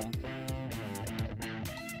 Boom.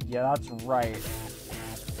 Yeah, that's right.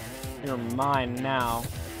 You're mine now.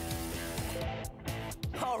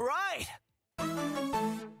 Alright!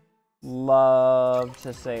 Love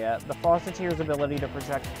to say it. The Faucetier's ability to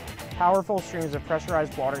project powerful streams of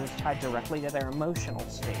pressurized water is tied directly to their emotional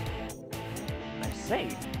state. I see.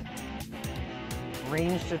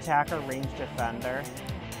 Ranged attacker, ranged defender.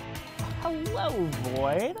 Hello,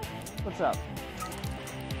 Void. What's up?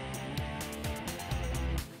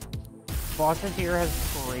 Faucetier has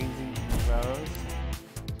crazy evos.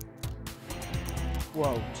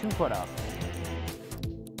 Whoa, 2 put-ups.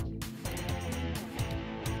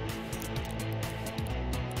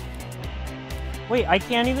 Wait, I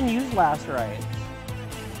can't even use lacerites.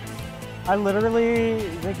 I literally,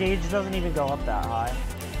 the gauge doesn't even go up that high.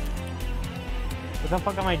 What the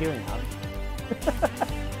fuck am I doing now?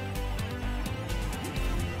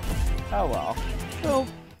 Oh well. So,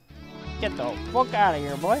 get the fuck out of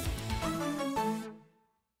here, boy.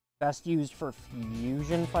 Best used for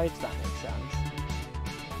fusion fights? That makes sense.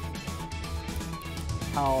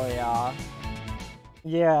 Oh yeah.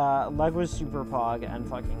 Yeah, Leg was super pog and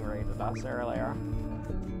fucking raided us earlier.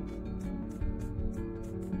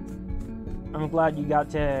 I'm glad you got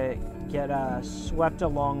to get swept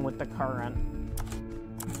along with the current.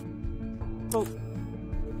 Oh,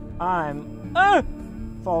 I'm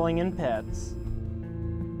falling in pits.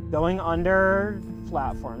 Going under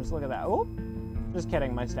platforms. Look at that. Oh, just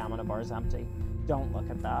kidding. My stamina bar is empty. Don't look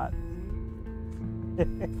at that.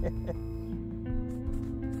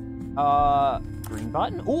 Green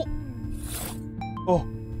button. Oh! Oh!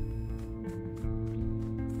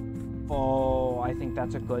 Oh, I think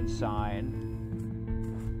that's a good sign.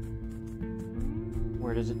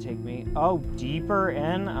 Where does it take me? Oh, deeper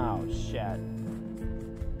in? Oh, shit.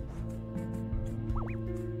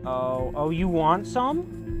 Oh, you want some?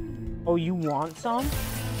 Oh, you want some?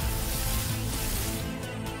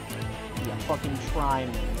 Yeah, fucking try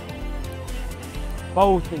me.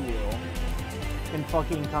 Both of you can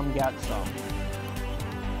fucking come get some.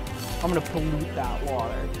 I'm gonna pollute that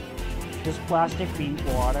water. Does plastic beat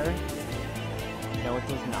water? No, it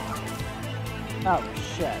does not. Oh,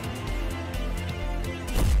 shit.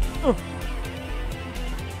 No!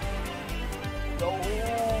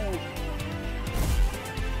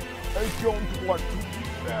 I don't want to be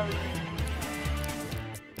buried.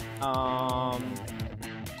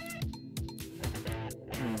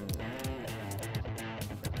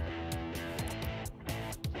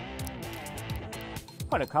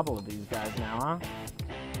 Quite a couple of these guys now, huh?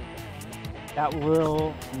 That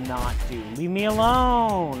will not do. Leave me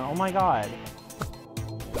alone! Oh my god.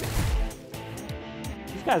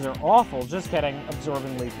 These guys are awful. Just kidding.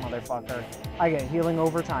 Absorbing leaf, motherfucker. I get healing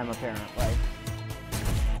over time, apparently.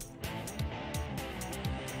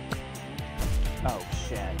 Oh,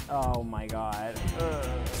 shit. Oh my god. Ugh.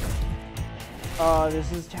 Oh,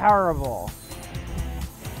 this is terrible.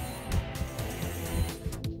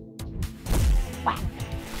 Wow.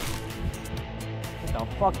 Get the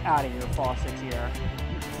fuck out of here, Faucetier's.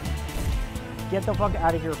 Get the fuck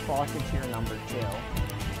out of here, Faucetier's number 2.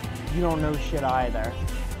 You don't know shit either.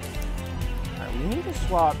 Alright, we need to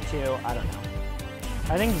swap to, I don't know.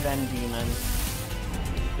 I think Ven Demon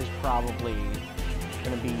is probably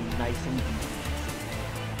gonna be nice and deep.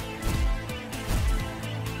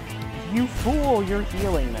 You fool, you're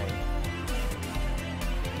healing me.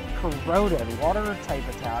 Corroded water type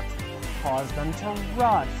attacks cause them to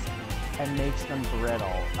rust and makes them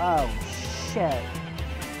brittle. Oh shit.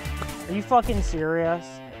 Are you fucking serious?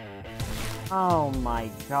 Oh my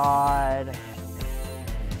god.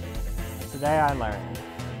 Today I learned.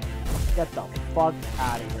 Get the fuck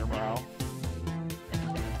out of here, bro.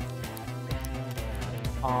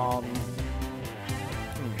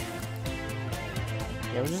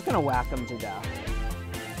 Yeah, we're just gonna whack him to death.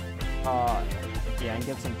 Yeah, and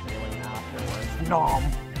get some healing afterwards. Nom!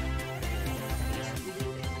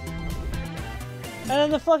 And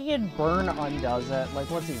then the fucking burn undoes it.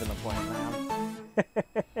 Like, what's even the point, man?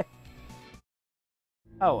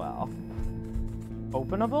 Oh well.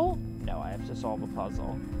 Openable? No, I have to solve a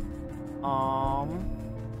puzzle.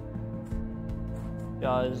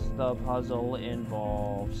 Does the puzzle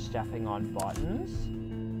involve stepping on buttons?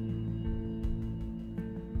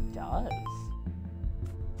 It does.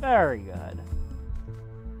 Very good.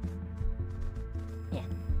 Yeah.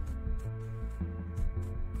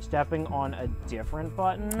 Stepping on a different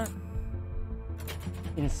button?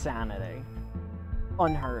 Insanity.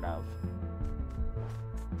 Unheard of.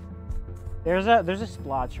 There's a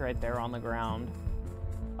splotch right there on the ground.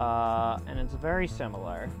 And it's very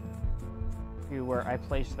similar to where I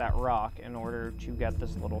placed that rock in order to get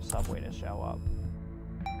this little subway to show up.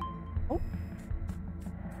 Oh.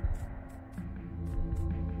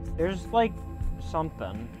 There's, like,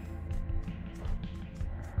 something.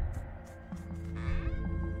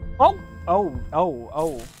 Oh! Oh, oh,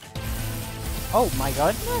 oh. Oh, my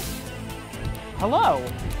goodness! Hello!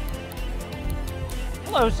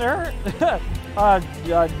 Hello, sir!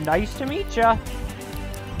 Nice to meet ya.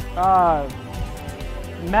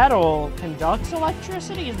 Metal conducts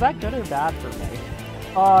electricity? Is that good or bad for me?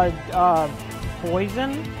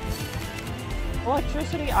 Poison?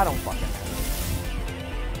 Electricity? I don't fucking know.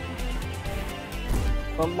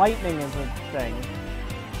 But lightning is a thing.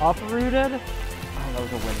 Uprooted? Oh, that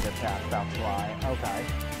was a wind attack, that's why. Okay.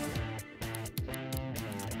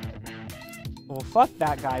 Well, fuck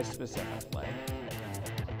that guy specifically.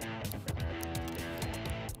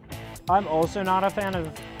 I'm also not a fan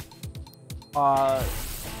of,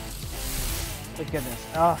 goodness,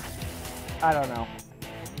 I don't know.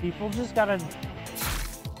 People just gotta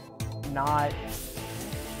not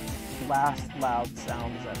blast loud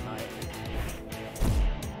sounds at night.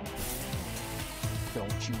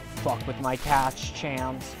 Don't you fuck with my catch,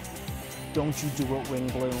 Chance. Don't you do it,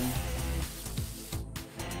 Wingbloom.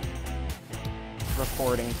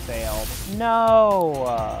 Recording failed.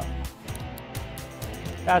 No!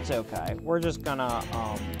 That's okay. We're just gonna,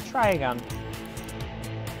 try again.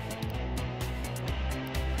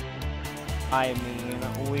 I mean,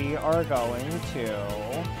 we are going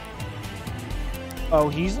to... Oh,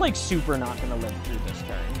 he's, like, super not gonna live through this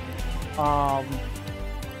turn.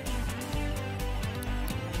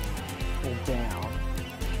 Pull down.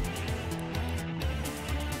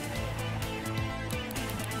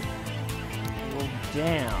 Pull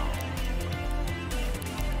down.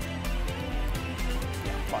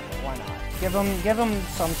 Yeah, fuck it, why not? Give him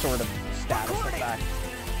some sort of status effect.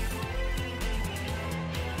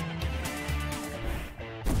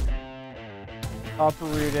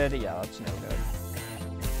 Uprooted, yeah, that's no good.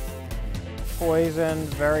 Poisoned,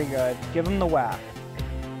 very good. Give him the whack.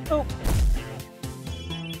 Oh.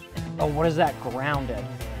 Oh, what is that? Grounded.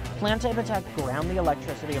 Plant type attack ground the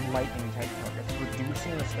electricity of lightning type targets,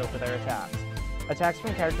 reducing the scope of their attacks. Attacks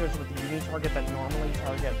from characters with a unique target that normally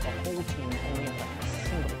target the whole team only affect a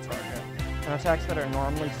single target. And attacks that are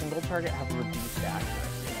normally single target have reduced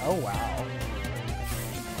accuracy. Oh wow.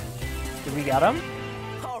 Did we get him?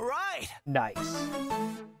 Alright! Nice.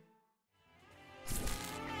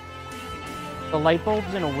 The light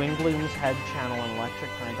bulbs in a Wingloom's head channel an electric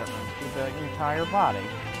current that runs through the entire body.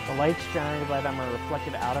 The lights generated by them are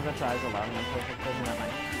reflected out of its eyes, allowing them perfect vision at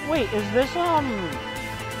night. Wait, is this,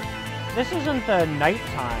 this isn't the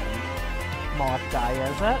nighttime moth guy,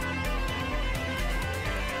 is it?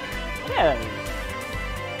 It is.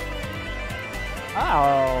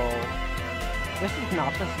 Oh. This is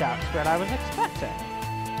not the stat spread I was expecting.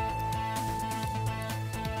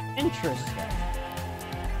 Interesting.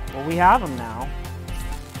 Well, we have them now.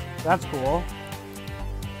 That's cool.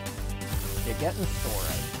 You get in storage.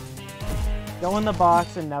 Go in the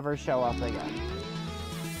box and never show up again.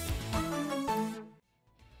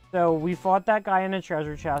 So, we fought that guy in a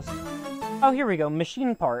treasure chest. Oh, here we go.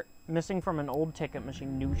 Machine part. missing from an old ticket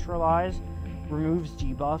machine. Neutralize. Removes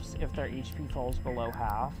debuffs if their HP falls below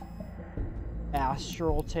half.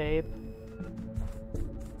 Astral tape.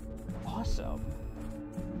 Awesome.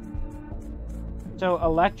 So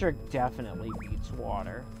electric definitely beats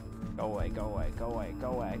water. Go away, go away, go away,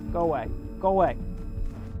 go away, go away, go away.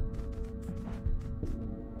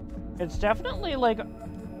 It's definitely like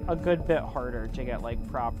a good bit harder to get like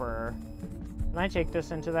proper... Can I take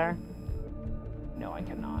this into there? No, I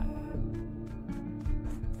cannot.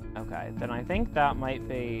 Okay, then I think that might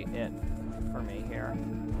be it for me here.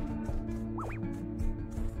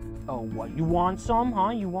 Oh, what? You want some,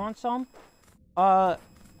 huh? You want some?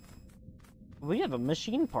 We have a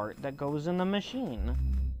machine part that goes in the machine.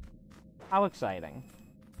 How exciting.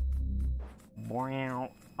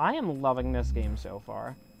 Wow. I am loving this game so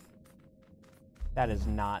far. That is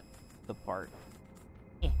not the part.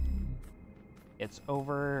 It's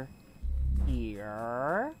over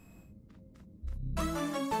here.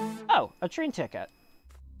 Oh, a train ticket.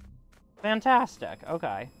 Fantastic.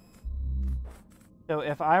 Okay. So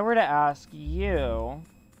if I were to ask you,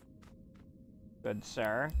 good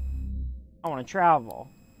sir, I want to travel.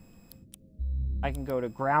 I can go to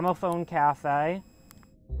Gramophone Cafe,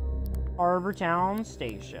 Harbor Town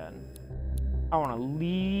Station. I want to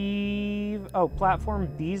leave... Oh, Platform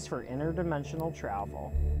B's for interdimensional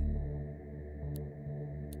travel.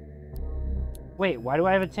 Wait, why do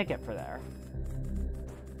I have a ticket for there?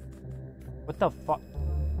 What the fuck?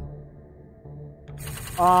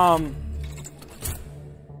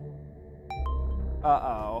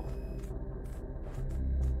 Uh-oh.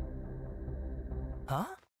 Huh?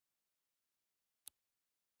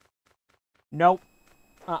 Nope.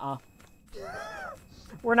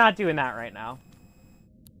 We're not doing that right now.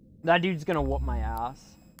 That dude's gonna whoop my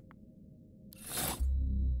ass.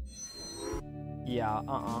 Yeah,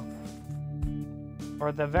 Or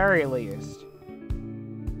at the very least,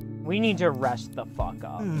 we need to rest the fuck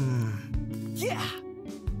up. Yeah!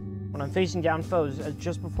 When I'm facing down foes,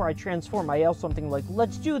 just before I transform, I yell something like,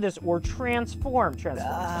 "Let's do this," or transform.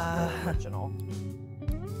 Transform is original.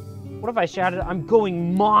 What if I shouted, "I'm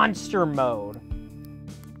going monster mode"?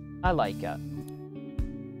 I like it.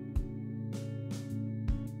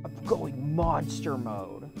 I'm going monster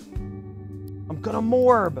mode. I'm gonna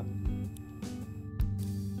morb.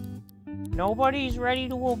 Nobody's ready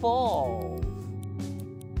to evolve.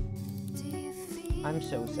 I'm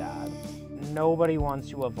so sad. Nobody wants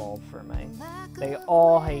to evolve for me. They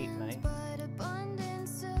all hate me.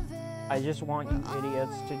 I just want you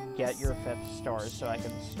idiots to get your 5th stars so I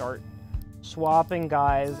can start swapping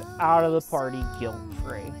guys out of the party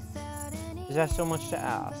guilt-free. Is that so much to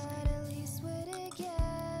ask?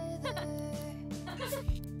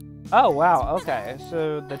 Oh, wow, okay.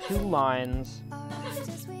 So the 2 lines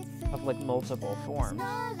have, like, multiple forms.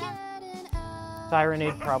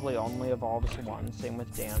 Sirenade probably only evolves 1, same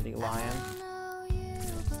with Dandelion.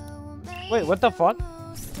 Wait, what the fuck?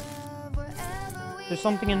 There's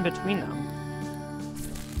something in between them.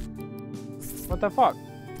 What the fuck?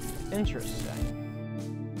 Interesting.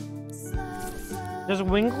 Does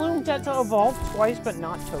Wingloom get to evolve twice but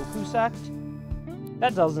not Tokusect?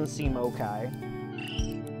 That doesn't seem okay.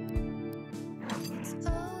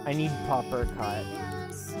 I need Pupper Cut.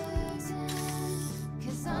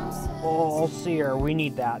 All-Seer, we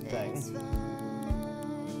need that thing.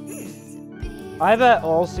 I bet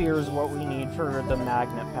All-Seer is what we need for the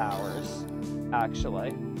magnet powers,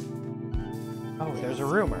 actually. Oh, there's a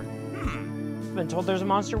rumor. I've been told there's a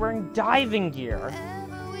monster wearing diving gear.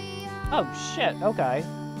 Oh, shit, okay.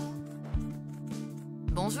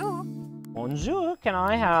 Bonjour. Bonjour, can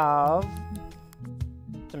I have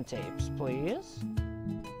some tapes, please?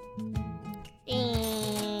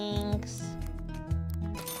 Thanks.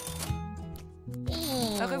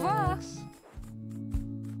 Au revoir.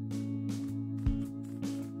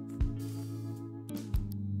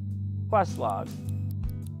 Quest log.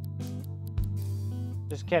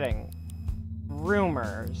 Just kidding.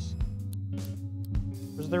 Rumors.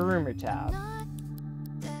 Where's the rumor tab?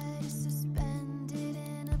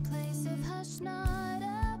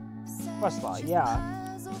 Quest log, yeah.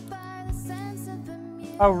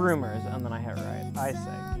 Oh, rumors, and then I hit right. I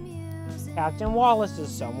see. Captain Wallace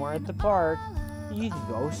is somewhere at the park. You can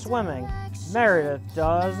go swimming. Meredith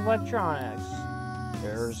does electronics.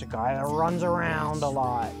 There's a guy that runs around a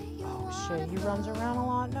lot. Oh shit, he runs around a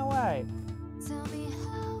lot? No way.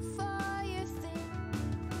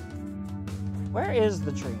 Where is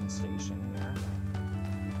the train station here?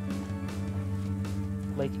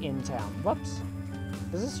 Like in town. Whoops.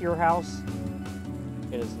 Is this your house?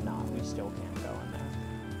 It is not. We still can't go in there.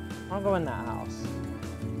 I'll go in that house.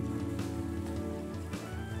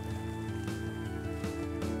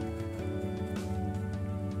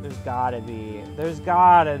 There's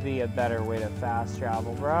gotta be a better way to fast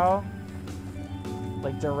travel, bro.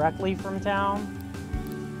 Like, directly from town?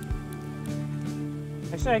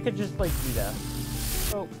 Actually, I could just, like, do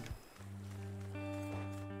this. Oh.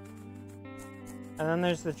 And then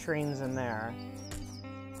there's the trains in there.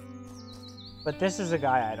 But this is a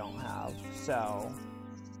guy I don't have, so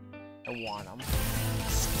I want him.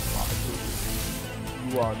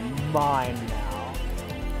 You are mine now.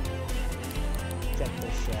 Check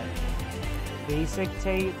this shit. Basic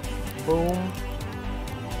tape. Boom.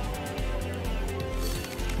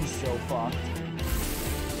 He's so fucked.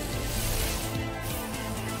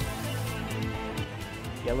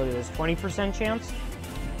 Yeah, look at this. 20% chance.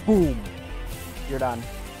 Boom. You're done.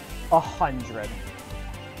 100.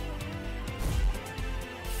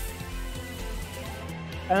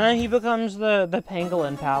 And then he becomes the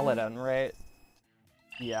pangolin paladin, right?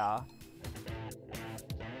 Yeah.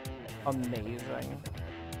 Amazing.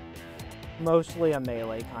 Mostly a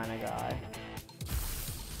melee kind of guy.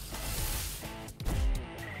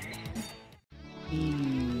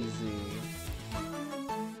 Easy.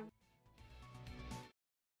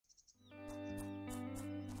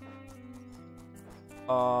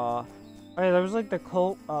 Okay, there was like the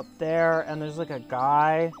cult up there, and there's like a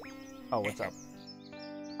guy. Oh, what's up?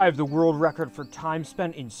 I have the world record for time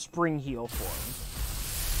spent in spring heel form.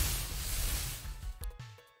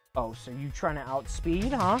 Oh, so you trying to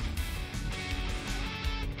outspeed, huh?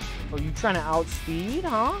 Oh, you trying to outspeed,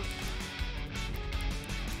 huh?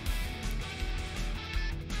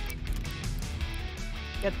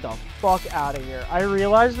 Get the fuck out of here. I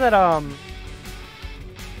realized that,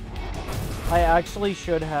 I actually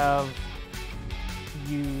should have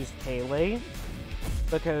used Kaylee.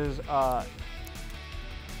 Because,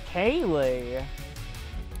 Kaylee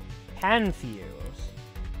can fuse.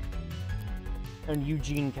 And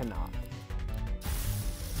Eugene cannot.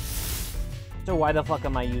 So why the fuck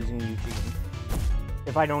am I using Eugene?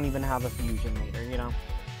 If I don't even have a fusion meter, you know?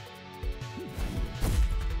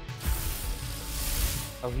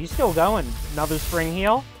 Oh, he's still going. Another spring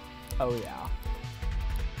heal? Oh, yeah.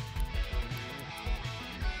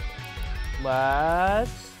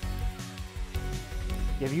 Let's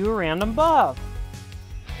give you a random buff.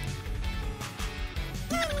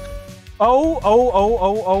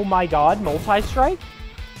 Oh my god, multi-strike?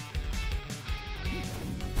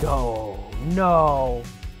 No, no.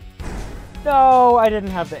 No, I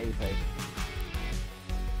didn't have the AP.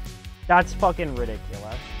 That's fucking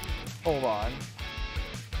ridiculous. Hold on.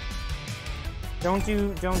 Don't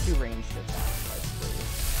do ranged attacks,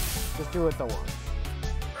 please. Just do it the once.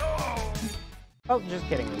 Oh, just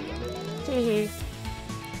kidding. Tee-hee.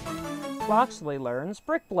 Loxley learns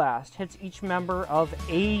Brick Blast hits each member of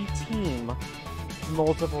a team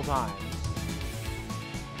multiple times.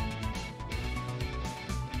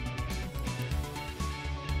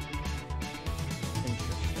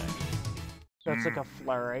 Interesting. That's like a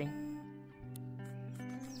flurry.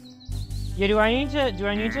 Yeah, do I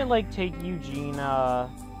need to like take Eugene to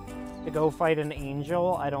go fight an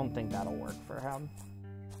angel? I don't think that'll work for him.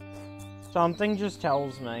 Something just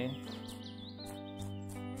tells me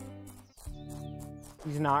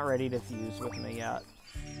he's not ready to fuse with me yet.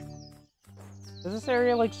 Is this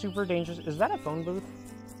area, like, super dangerous? Is that a phone booth?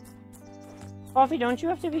 Coffee, don't you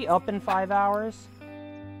have to be up in 5 hours?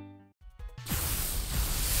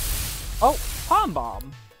 Oh, Palm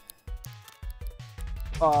Bomb!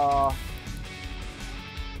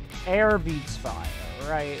 Air beats fire,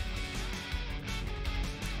 right?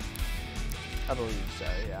 I believe so,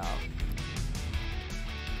 yeah.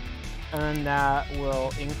 And that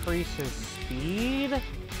will increase his speed.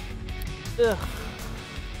 Ugh.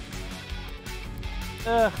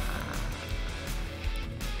 Ugh.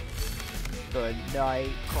 Good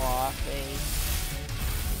night, Coffee.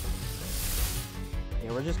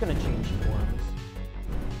 Yeah, we're just gonna change forms.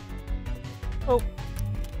 Oh.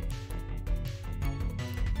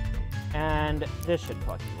 And this should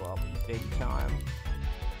fuck you up big time.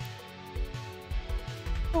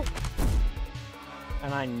 Oh.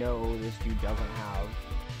 And I know this dude doesn't have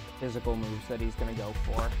physical moves that he's gonna go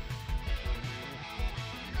for.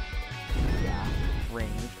 Yeah,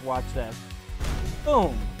 ranged. Watch this.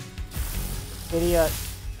 Boom! Idiot.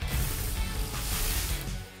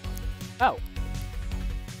 Oh.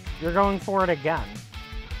 You're going for it again.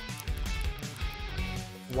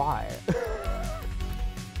 Why?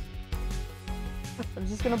 I'm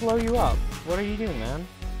just gonna blow you up. What are you doing, man?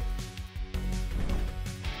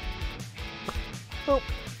 Oh.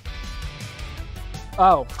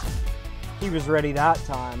 Oh. He was ready that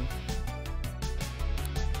time.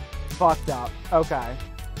 Fucked up. Okay.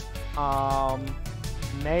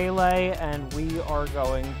 melee, and we are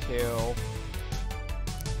going to...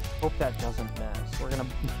 Hope that doesn't miss. We're gonna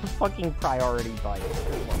fucking priority bite is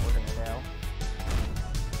what we're gonna do.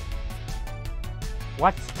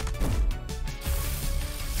 What?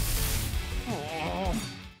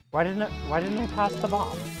 Why didn't I pass the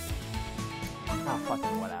bomb? Ah,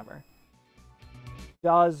 fucking whatever.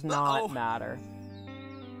 Does not matter.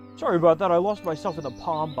 Sorry about that, I lost myself in the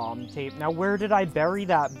pom bomb tape. Now where did I bury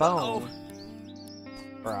that bone?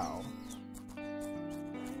 Bro.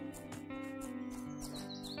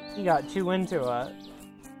 He got too into it.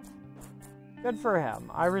 Good for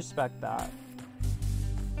him. I respect that.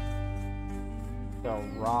 So,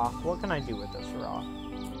 rock. What can I do with this rock?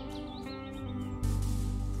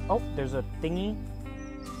 Oh, there's a thingy.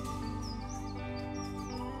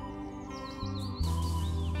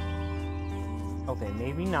 Okay,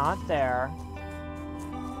 maybe not there.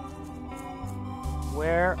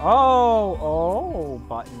 Where? Oh! Oh!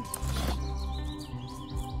 Button.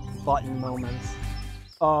 Button moments.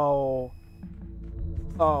 Oh.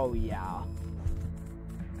 Oh, yeah.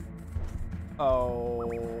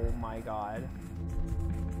 Oh my god.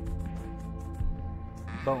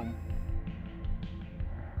 Boom.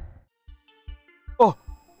 Oh!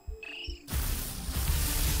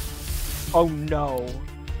 Oh no.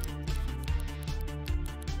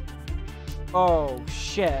 Oh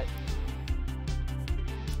shit.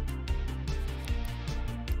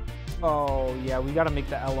 Oh yeah, we gotta make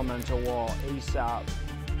the elemental wall ASAP.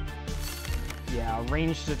 Yeah,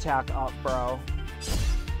 ranged attack up, bro.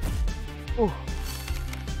 Ooh.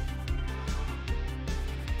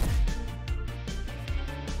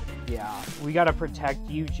 Yeah, we gotta protect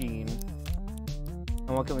Eugene.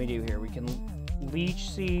 And what can we do here? We can Leech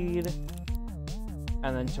Seed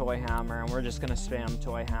and then Toy Hammer, and we're just gonna spam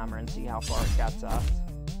Toy Hammer and see how far it gets us.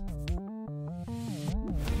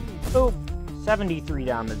 Oh, 73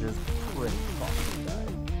 damage is pretty fucking good.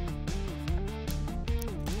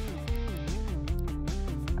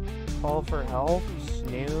 Call for help,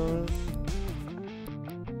 snooze.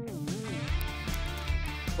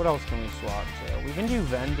 What else can we swap to? We can do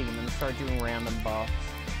Vending and start doing random buffs.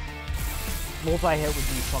 Multi-hit would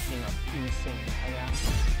be fucking insane, I guess.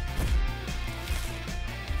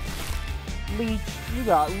 Leech, you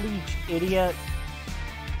got Leech, idiot.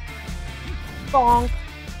 Bonk.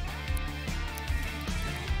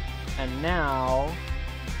 And now,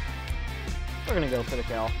 we're gonna go for the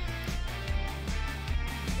kill.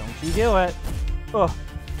 Don't you do it. Ugh.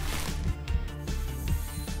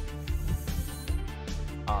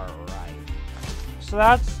 Alright. So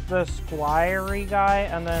that's the Squirey guy,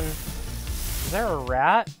 and then... Is there a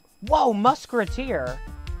rat? Whoa, Musketeer!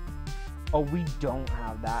 Oh, we don't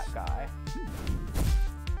have that guy.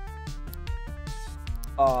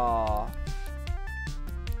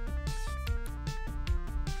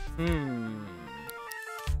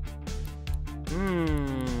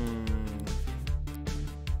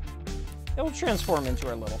 It'll transform into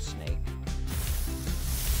our little snake.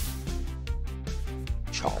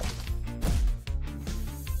 Chaw.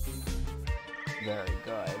 Very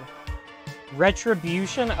good.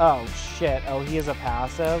 Retribution? Oh, shit. Oh, he is a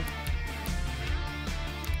passive?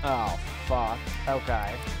 Oh, fuck.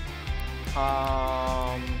 Okay.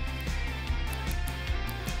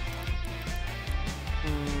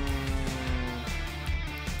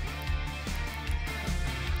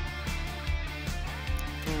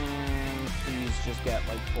 Please just get,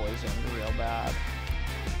 like, poisoned real bad.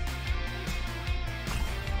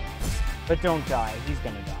 But don't die. He's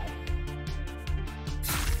gonna die.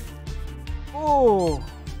 Oh!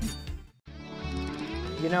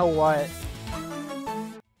 You know what?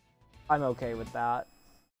 I'm okay with that.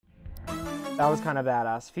 That was kind of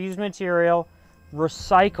badass. Fused material,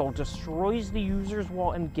 recycle, destroys the user's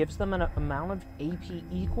wall and gives them an amount of AP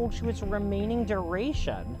equal to its remaining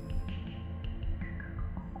duration.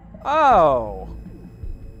 Oh!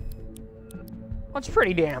 That's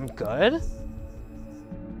pretty damn good.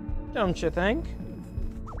 Don't you think?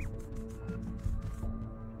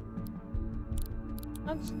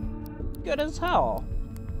 That's good as hell.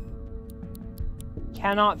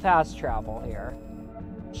 Cannot fast travel here.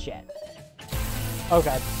 Shit.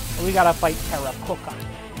 Okay, we gotta fight Terracotta.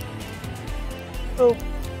 Oh.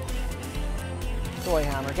 Toy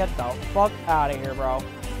Hammer, get the fuck out of here, bro.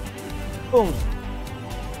 Boom.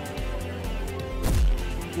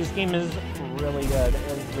 This game is really good,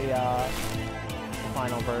 is the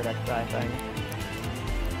final verdict, I think.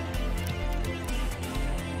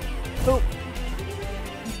 Oh.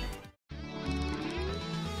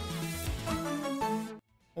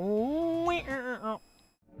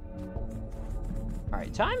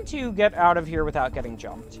 Alright, time to get out of here without getting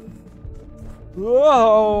jumped.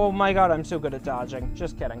 Oh my god, I'm so good at dodging.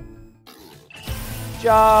 Just kidding.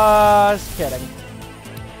 Just kidding.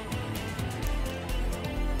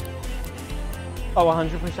 Oh,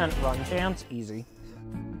 100% run chance? Easy.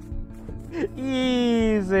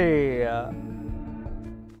 Easy!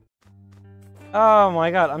 Oh my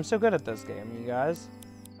god, I'm so good at this game, you guys.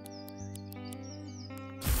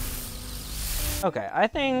 Okay, I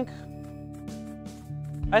think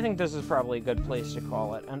this is probably a good place to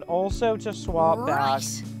call it. And also to swap back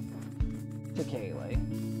to Kaylee.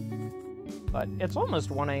 But it's almost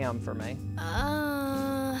 1 a.m. for me.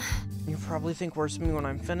 You probably think worse of me when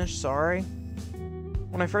I'm finished, sorry.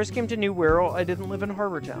 When I first came to New Wirral, I didn't live in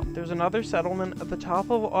Harbortown. There's another settlement at the top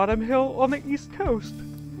of Autumn Hill on the east coast.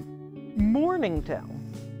 Morningtown.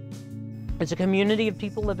 It's a community of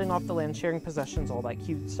people living off the land, sharing possessions, all that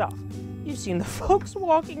cute stuff. You've seen the folks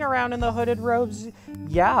walking around in the hooded robes?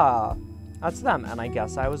 Yeah, that's them, and I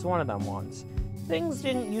guess I was one of them once. Things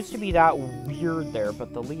didn't used to be that weird there,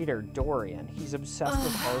 but the leader, Dorian, he's obsessed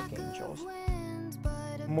with archangels.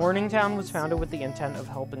 Morningtown was founded with the intent of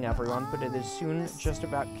helping everyone, but it is soon just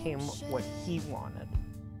about became what he wanted.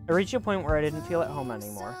 I reached a point where I didn't feel at home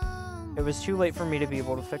anymore. It was too late for me to be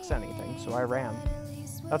able to fix anything, so I ran.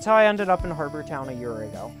 That's how I ended up in Harbortown a year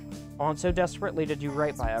ago. I want so desperately to do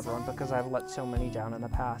right by everyone because I've let so many down in the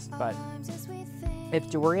past, but if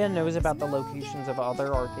Dorian knows about the locations of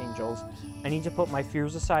other archangels, I need to put my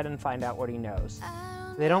fears aside and find out what he knows.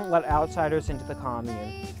 They don't let outsiders into the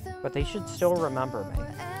commune, but they should still remember me.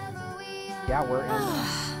 Yeah, we're in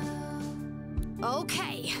this.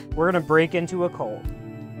 Okay. We're gonna break into a cult.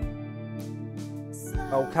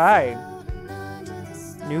 Okay.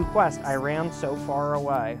 New quest. I ran so far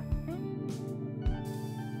away.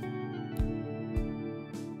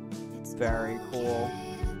 Very cool.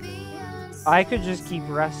 I could just keep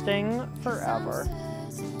resting forever.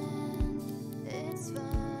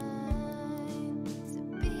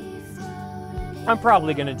 I'm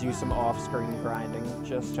probably gonna do some off-screen grinding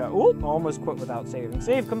just to... Ooh, almost quit without saving.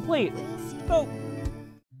 Save complete. Oh.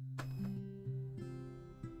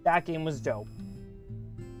 That game was dope.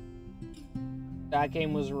 That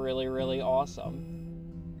game was really, really awesome.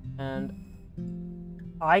 And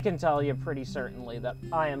I can tell you pretty certainly that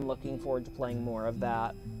I am looking forward to playing more of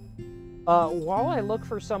that. While I look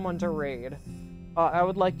for someone to raid, I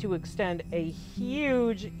would like to extend a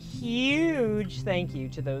huge, huge thank you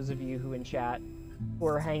to those of you who in chat who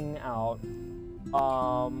are hanging out.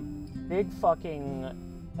 Big fucking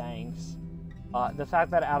thanks. The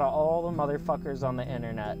fact that out of all the motherfuckers on the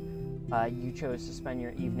internet, you chose to spend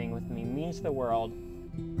your evening with me means the world.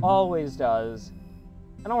 Always does.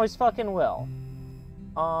 And always fucking will.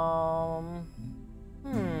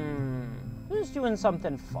 Who's doing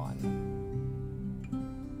something fun?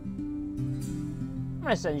 I'm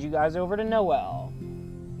gonna send you guys over to Noelle.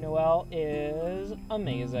 Noelle is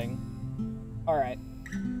amazing. Alright.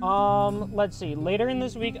 Let's see. Later in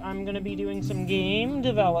this week, I'm gonna be doing some game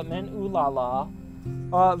development. Ooh la la.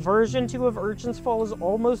 Version 2 of Urchin's Fall is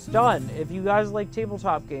almost done. If you guys like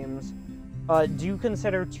tabletop games, do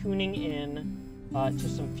consider tuning in to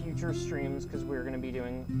some future streams, because we're going to be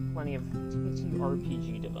doing plenty of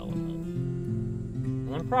TTRPG development.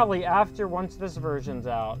 And then probably after, once this version's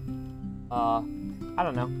out, I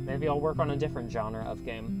don't know, maybe I'll work on a different genre of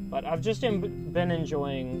game. But I've just been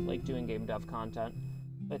enjoying, like, doing game dev content.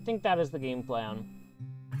 I think that is the game plan.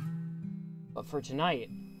 But for tonight,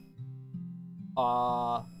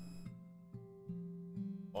 Audio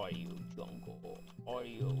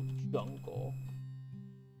Jungle.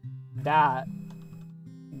 That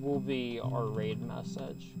will be our raid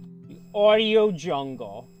message. The Audio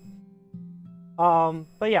Jungle.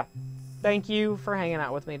 But yeah. Thank you for hanging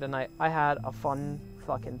out with me tonight. I had a fun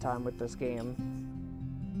fucking time with this game.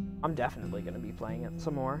 I'm definitely gonna be playing it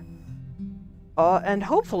some more. And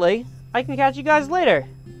hopefully, I can catch you guys later.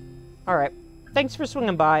 Alright. Thanks for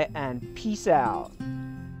swinging by, and peace out.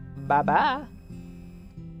 Bye-bye.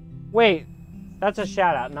 Wait, that's a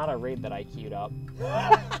shout-out, not a raid that I queued up.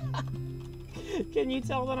 Can you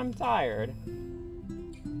tell that I'm tired?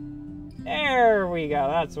 There we go,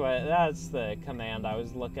 that's the command I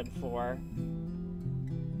was looking for.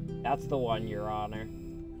 That's the one, Your Honor.